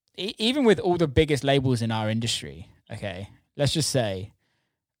even with all the biggest labels in our industry, okay, let's just say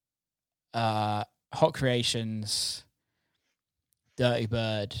Hot Creations, Dirty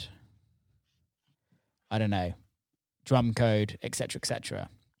Bird, I don't know, Drum Code, etc., etc.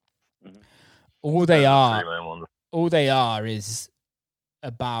 Mm-hmm. All they are is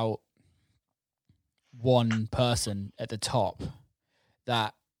about one person at the top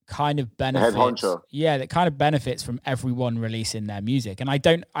that kind of benefits. Yeah, that kind of benefits from everyone releasing their music, and I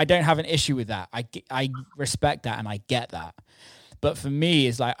don't have an issue with that. I respect that and I get that. But for me,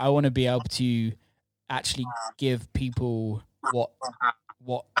 it's like I want to be able to actually give people what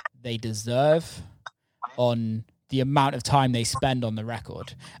they deserve on the amount of time they spend on the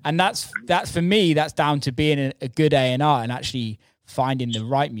record. And that's for me, that's down to being a good A&R and actually finding the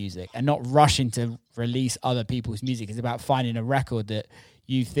right music and not rushing to release other people's music. It's about finding a record that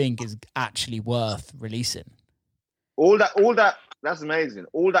you think is actually worth releasing. All that, that's amazing.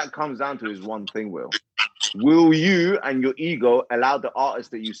 All that comes down to is one thing, Will. Will you and your ego allow the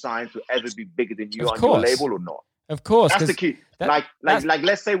artist that you sign to ever be bigger than you on your label or not? Of course. That's the key. Like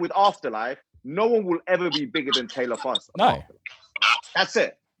let's say with Afterlife, no one will ever be bigger than Taylor Fuss. No. That's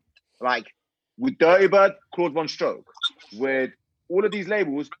it. Like with Dirty Bird, Claude Von Stroke, with all of these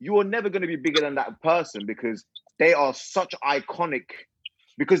labels, you are never going to be bigger than that person because they are such iconic,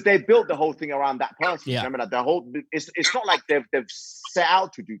 because they built the whole thing around that person. Yeah. Remember that it's not like they've set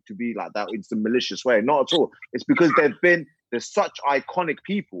out to be like that. It's a malicious way. Not at all. It's because they're such iconic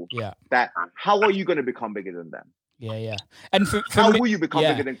people that how are you going to become bigger than them? Yeah. And for how will you become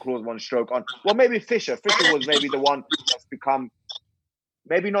bigger than Claude Von Stroke? Well, maybe Fisher. Fisher was maybe the one that's become,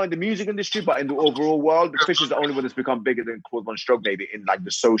 maybe not in the music industry, but in the overall world. Fisher's the only one that's become bigger than Claude Von Stroke, maybe in like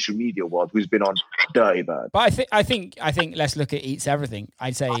the social media world, who's been on Dirty Bird. But I think let's look at Eats Everything.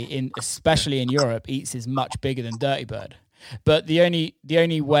 I'd say especially in Europe, Eats is much bigger than Dirty Bird. But the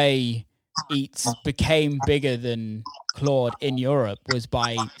only way Eats became bigger than Claude in Europe was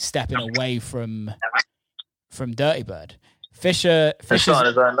by stepping away from Dirty Bird. Fisher's on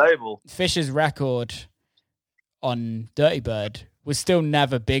his own label. Fisher's record on Dirty Bird was still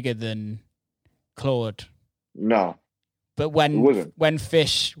never bigger than Claude. No. But when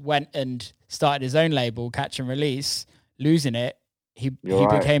Fish went and started his own label, Catch and Release, losing it, he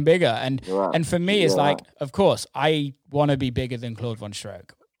became bigger. And for me, it's like, of course, I want to be bigger than Claude Von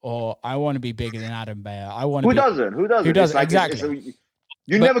Stroke, or I want to be bigger than Adam Beyer. Who doesn't? Who doesn't? Like, exactly.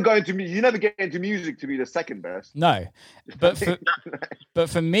 You never get into music to be the second best. No, but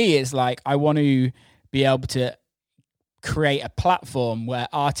for me, it's like I want to be able to create a platform where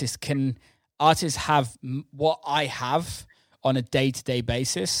artists have what I have on a day-to-day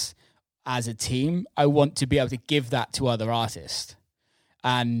basis as a team. I want to be able to give that to other artists,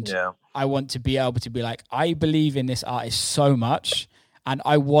 and I want to be able to be like, I believe in this artist so much, and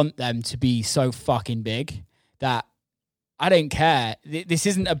I want them to be so fucking big that I don't care. This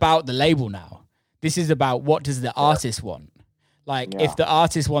isn't about the label now. This is about what does the artist want. Like, if the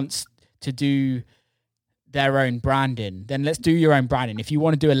artist wants to do their own branding, then let's do your own branding. If you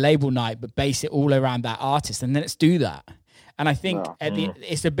want to do a label night but base it all around that artist, then let's do that. And I think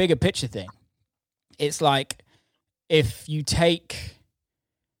it's a bigger picture thing. It's like if you take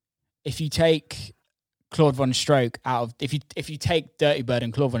Claude Von Stroke out of, if you take Dirty Bird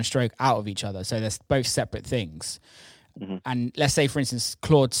and Claude Von Stroke out of each other, so they're both separate things. Mm-hmm. And let's say, for instance,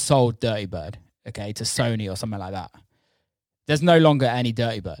 Claude sold Dirty Bird, to Sony or something like that. There's no longer any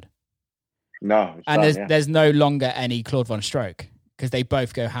Dirty Bird. No. And there's no longer any Claude Von Stroke because they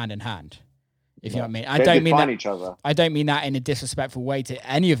both go hand in hand. If you know what I mean. I don't mean that in a disrespectful way to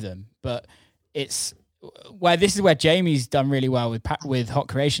any of them, but this is where Jamie's done really well with Hot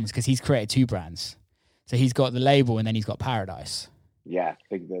Creations, because he's created two brands. So he's got the label and then he's got Paradise. Yeah.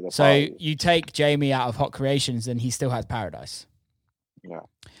 So you take Jamie out of Hot Creations and he still has Paradise. Yeah.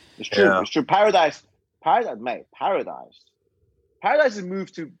 It's true. Yeah. It's true. Paradise, mate. Paradise has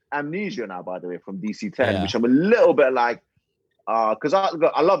moved to Amnesia now, by the way, from DC10, which I'm a little bit like, because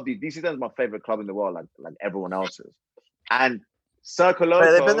I love DC10 is my favorite club in the world, like everyone else's. And Circo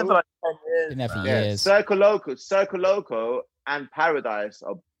Loco, they've been there for like 10 years. Years. Circo Loco and Paradise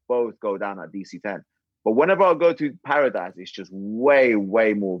are both go down at DC10. But whenever I go to Paradise, it's just way,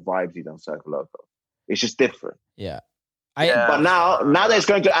 way more vibesy than Circo Loco. It's just different. Yeah. But now that it's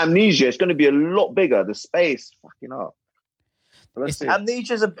going to Amnesia, it's going to be a lot bigger. The space, fucking up.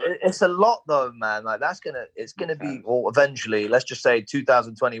 Amnesia's it's a lot though, man. Like it's gonna be, or eventually, let's just say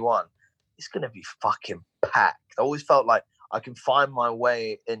 2021, it's gonna be fucking packed. I always felt like I can find my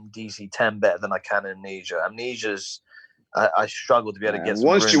way in DC10 better than I can in Amnesia. Amnesia's, I struggle to be able to get some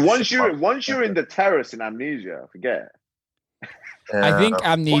once you're in the terrace in Amnesia, forget. I think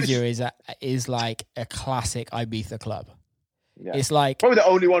Amnesia is like a classic Ibiza club. Yeah. It's like probably the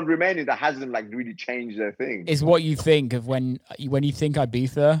only one remaining that hasn't like really changed their thing. Is what you think of when you think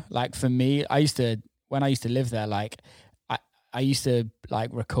Ibiza. Like for me, when I used to live there, like I used to like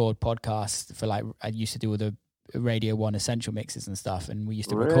record podcasts for like, I used to do all the Radio 1 essential mixes and stuff, and we used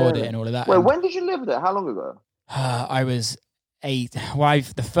to record it and all of that. Wait, when did you live there? How long ago? I was 8. Well,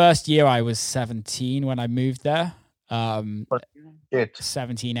 the first year I was 17 when I moved there.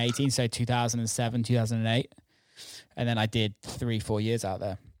 17, 18, so 2007, 2008. And then I did 3-4 years out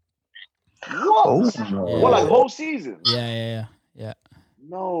there. Whoa! Yeah. What, like whole season? Yeah.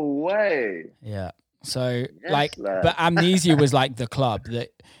 No way. Yeah. So Yes, but Amnesia was like the club that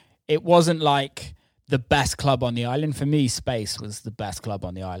it wasn't like the best club on the island. For me, Space was the best club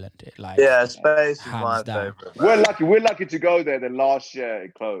on the island. Space is my down. favorite. We're lucky to go there. Then last year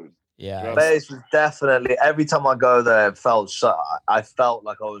it closed. Yeah, Space was definitely. Every time I go there, I felt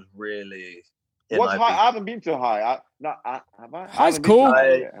like I was really. What's high? I haven't been to high. Have I? High's cool.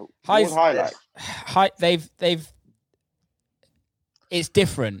 What's high like? High. They've. It's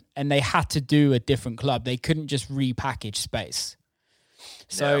different, and they had to do a different club. They couldn't just repackage Space.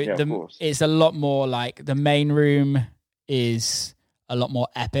 So it's a lot more like the main room is a lot more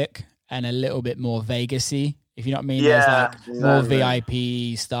epic and a little bit more Vegas-y, if you know what I mean. Yeah, there's more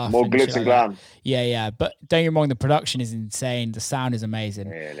VIP stuff. More glitz and glam. Yeah. But don't get me wrong, the production is insane. The sound is amazing.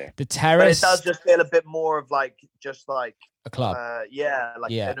 Really? The terrace. But it does just feel a bit more of just like a club.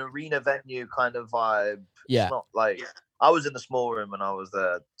 An arena venue kind of vibe. Yeah. It's not like I was in the small room and I was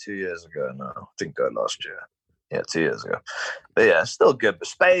there 2 years ago. No, I didn't go last year. Yeah, 2 years ago. But yeah, still good. But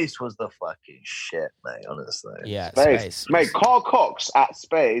Space was the fucking shit, mate, honestly. Yeah, Space. Mate, Carl Cox at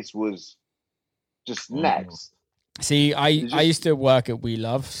Space was just next. See, I used to work at We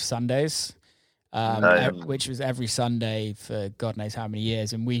Love Sundays, which was every Sunday for God knows how many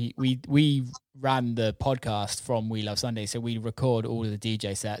years. And we ran the podcast from We Love Sundays. So we'd record all of the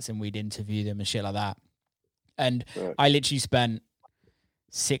DJ sets and we'd interview them and shit like that. And I literally spent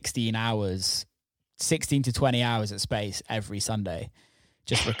 16 to 20 hours at Space every Sunday,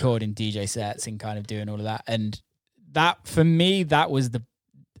 just recording DJ sets and kind of doing all of that. And that, for me, that was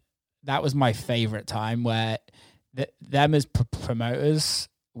my favorite time where them as promoters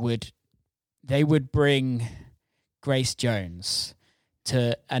would bring Grace Jones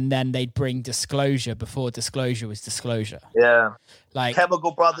and then they'd bring Disclosure before Disclosure was Disclosure. Yeah. Like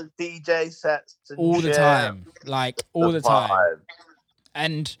Chemical Brothers DJ sets and all the time. Like all the time.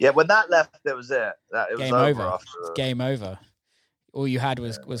 And yeah, when that left, it was it. It was game over. After. Game over. All you had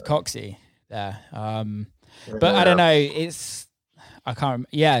was Coxie there. But I don't know. I can't.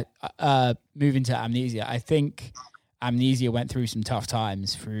 Yeah. Moving to Amnesia, I think Amnesia went through some tough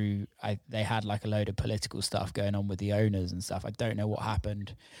times. They had like a load of political stuff going on with the owners and stuff. I don't know what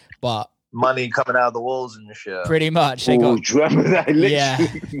happened, but money coming out of the walls and shit. Pretty much. They got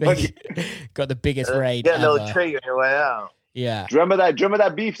the biggest raid. Get a little treat on your way out. Yeah. Do you remember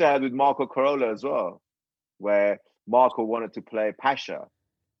that beef they had with Marco Corolla as well? Where Marco wanted to play Pasha.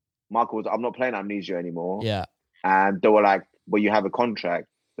 Marco was, I'm not playing Amnesia anymore. Yeah. And they were like, well, you have a contract.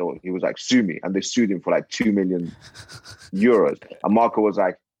 So he was like, sue me. And they sued him for like 2 million euros. And Marco was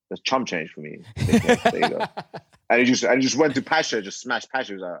like, that's chump change for me. There you go. And he just went to Pasha, just smashed Pasha.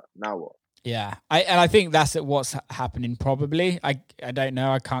 He was like, now what? Yeah. I think that's what's happening probably. I don't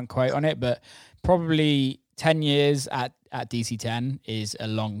know. I can't quote on it, but probably 10 years at DC10 is a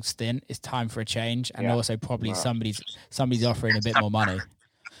long stint. It's time for a change, and also probably somebody's offering a bit more money.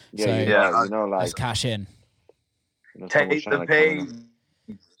 Let's cash in. Take the pain.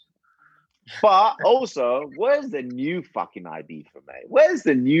 But also, where's the new fucking ID for me? Where's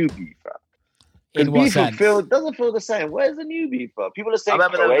the new beefer? In what sense? Doesn't feel the same. Where's the new beefer? People are saying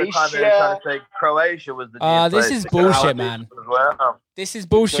Croatia. They were trying to say Croatia was the new this place. is bullshit, man. This is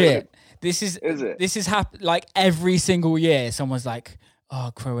bullshit. This is like every single year someone's like,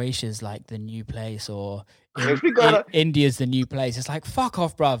 oh, Croatia's like the new place, or India's the new place. It's like, fuck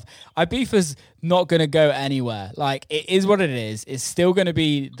off, bruv. Ibiza's not going to go anywhere. Like, it is what it is. It's still going to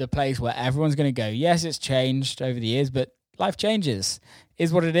be the place where everyone's going to go. Yes, it's changed over the years, but life changes.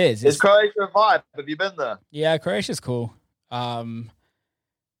 Is what it is. Is Croatia a vibe? Have you been there? Yeah, Croatia's cool. What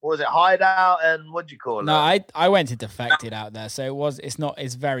was it, Hideout and what'd you call it? No, I went to Defected out there, so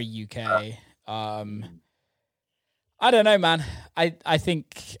it's very UK. I don't know, man. I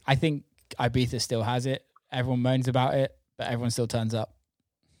think Ibiza still has it. Everyone moans about it, but everyone still turns up.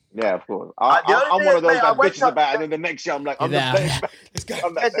 Yeah, of course. I'm one of those that bitches about it, and then the next year I'm like, I'm yeah. Let's go. The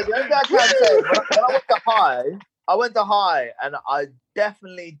only thing I can say, when I went to High, and I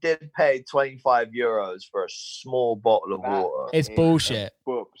definitely did pay 25 euros for a small bottle of water. It's bullshit.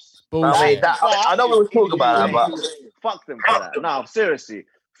 Books. Bullshit. I mean, I know we were talking about that, but fuck them for that. No, seriously,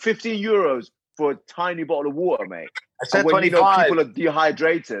 15 euros for a tiny bottle of water, mate. I said when 25. People are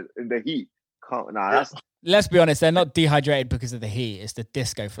dehydrated in the heat. That's. Let's be honest, they're not dehydrated because of the heat. It's the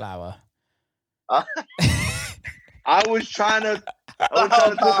disco flower. I was trying to talk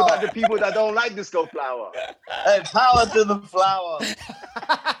about the people that don't like disco flower. Hey, power to the flower.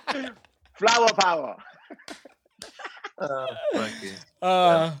 Flower power. Thank you.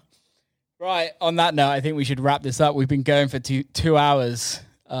 Right, on that note, I think we should wrap this up. We've been going for two hours.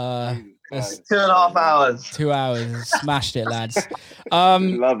 That's 2.5 hours. 2 hours. Smashed it, lads.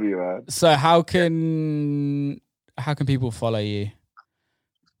 Love you, man. So how can people follow you?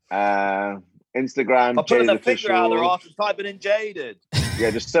 Instagram, I'm putting Jaded a figure out there Official. after typing in Jaded.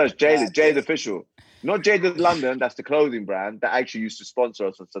 Yeah, just search Jaded, Yeah, Jaded Official. Not Jaded London, that's the clothing brand that actually used to sponsor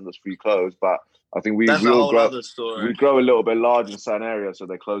us and send us free clothes. But I think we That's a all whole grow. other story. We grow a little bit large in certain areas, so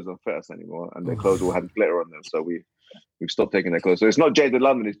their clothes don't fit us anymore, and their clothes all had glitter on them. So we've stopped taking their clothes. So it's not Jaded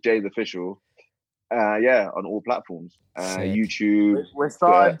London, it's Jaded Official. On all platforms. YouTube. We're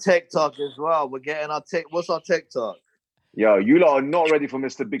starting TikTok as well. We're getting our what's our TikTok? Yo, you lot are not ready for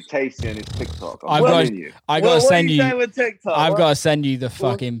Mr. Big Tasty and his TikTok. I gotta send you. With TikTok? I've got to send you the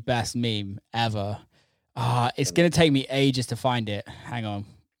fucking best meme ever. It's gonna take me ages to find it. Hang on,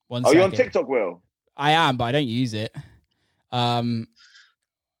 one second. Are you on TikTok, Will? I am, but I don't use it. You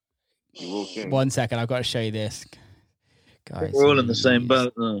will soon. 1 second, I've got to show you this, guys. We're all in the same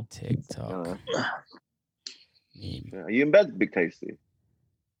boat now. TikTok. Meme. Are you in bed, Big Tasty?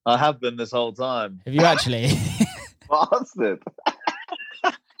 I have been this whole time. Have you actually? Bastard.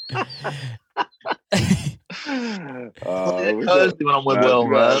 Thursday when I'm with Will,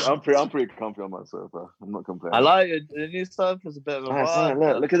 man. I'm pretty comfy on my sofa. I'm not complaining. I like it. The new sofa's a bit of a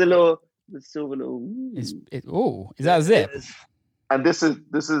vibe. Look at the silver little. Is that a zip? And this is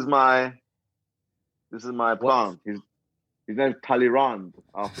my plant. His name's Talleyrand,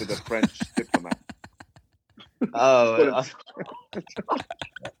 after the French diplomat. Oh,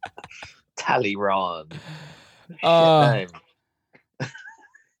 Talleyrand. Name.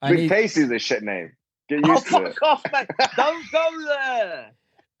 Big Tasty is a shit name. Get used to it. Fuck off, man. Don't go there.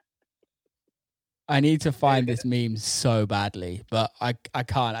 I need to find this meme so badly, but I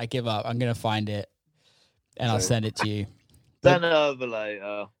can't. I give up. I'm going to find it and I'll send it to you. Send it over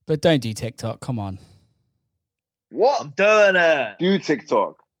later. But don't do TikTok. Come on. What? I'm doing it. Do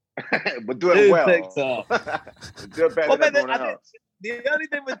TikTok. But do it well. TikTok. Do it better than everyone else. The only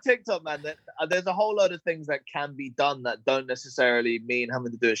thing with TikTok, man, that there's a whole load of things that can be done that don't necessarily mean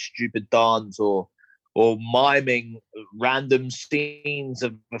having to do a stupid dance or miming random scenes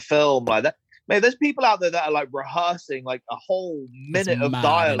of a film like that. Mate, there's people out there that are like rehearsing like a whole minute of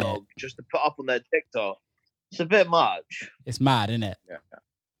dialogue just to put up on their TikTok. It's a bit much. It's mad, isn't it? Yeah.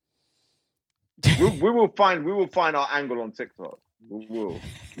 we will find our angle on TikTok. We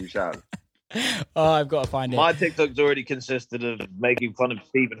shall. Oh, I've got to find it. My TikTok's already consisted of making fun of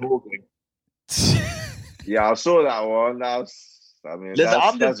Stephen Hawking. Yeah, I saw that one. Listen,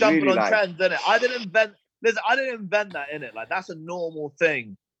 I'm just jumping really on trends, innit? I didn't invent that, innit? Like, that's a normal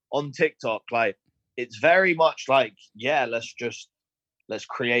thing on TikTok. Like, it's very much like, yeah, let's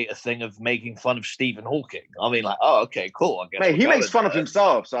create a thing of making fun of Stephen Hawking. I mean, like, oh, okay, cool. I guess. Mate, he makes fun of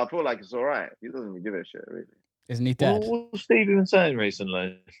himself, so I feel like it's all right. He doesn't even give a shit, really. Isn't he dead? What's Steve been saying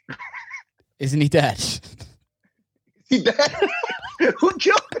recently? Isn't he dead? Is he dead? Who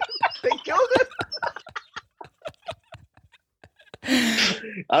killed him? They killed him?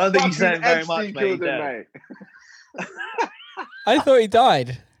 I don't think he's saying very much, mate. I thought he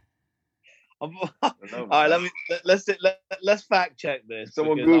died. All right, let's fact check this.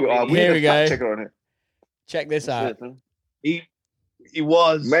 Someone Google. Here we go. Checker on it. Check this out. He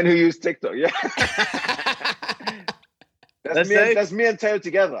was men who use TikTok. Yeah, that's me and Taylor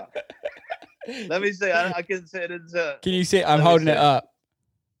together. Let me see. I can see it. Can you see it? I'm holding it up.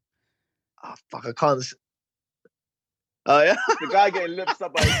 Oh fuck! I can't. Oh yeah, the guy getting lips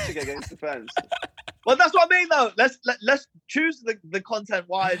up by his chick against the fence. Well, that's what I mean, though. Let's choose the content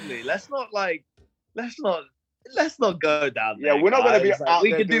wisely. Let's not go down there. Yeah, we're not going to be out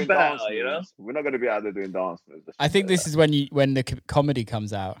we there can do doing better, dance you know. moves. We're not going to be out there doing dance moves. I think this is when the comedy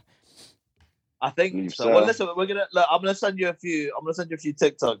comes out. I think so. Well, listen, I'm gonna send you a few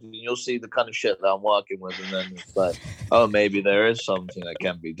TikToks, and you'll see the kind of shit that I'm working with, and then it's like, oh, maybe there is something that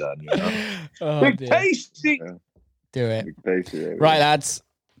can be done. You know, Big Tasty. Yeah. Do it. Big Tasty, yeah. Right, lads.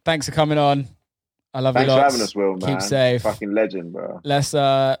 Thanks for coming on. I love you lots. Thanks for having us, Will, man. Keep safe. Fucking legend, bro. Let's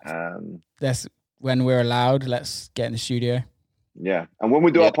when we're allowed, let's get in the studio. Yeah, and when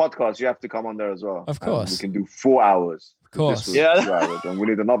we do our podcast, you have to come on there as well. Of course, we can do 4 hours. Of course, 2 hours, and we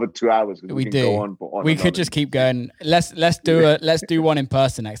need another 2 hours. We do. Go on we could just keep going. Let's do one in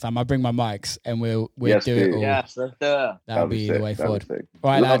person next time. I'll bring my mics and we'll do it all. Yes, let's do it. That'll be the way forward.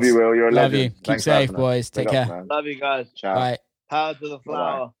 Right, lads. Love you, Will. You're a legend. Love you. Keep safe, boys. Take care. Man. Love you guys. Ciao. Bye. Power to the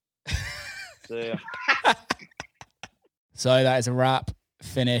flower. See ya. So that is a wrap.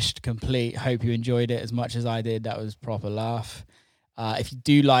 Finished, complete. Hope you enjoyed it as much as I did. That was proper laugh. If you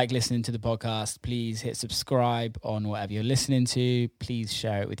do like listening to the podcast, please hit subscribe on whatever you're listening to. Please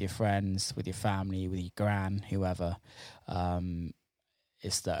share it with your friends, with your family, with your gran, whoever.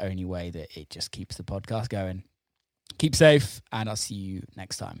 it's the only way that it just keeps the podcast going. Keep safe, and I'll see you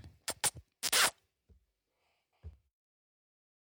next time.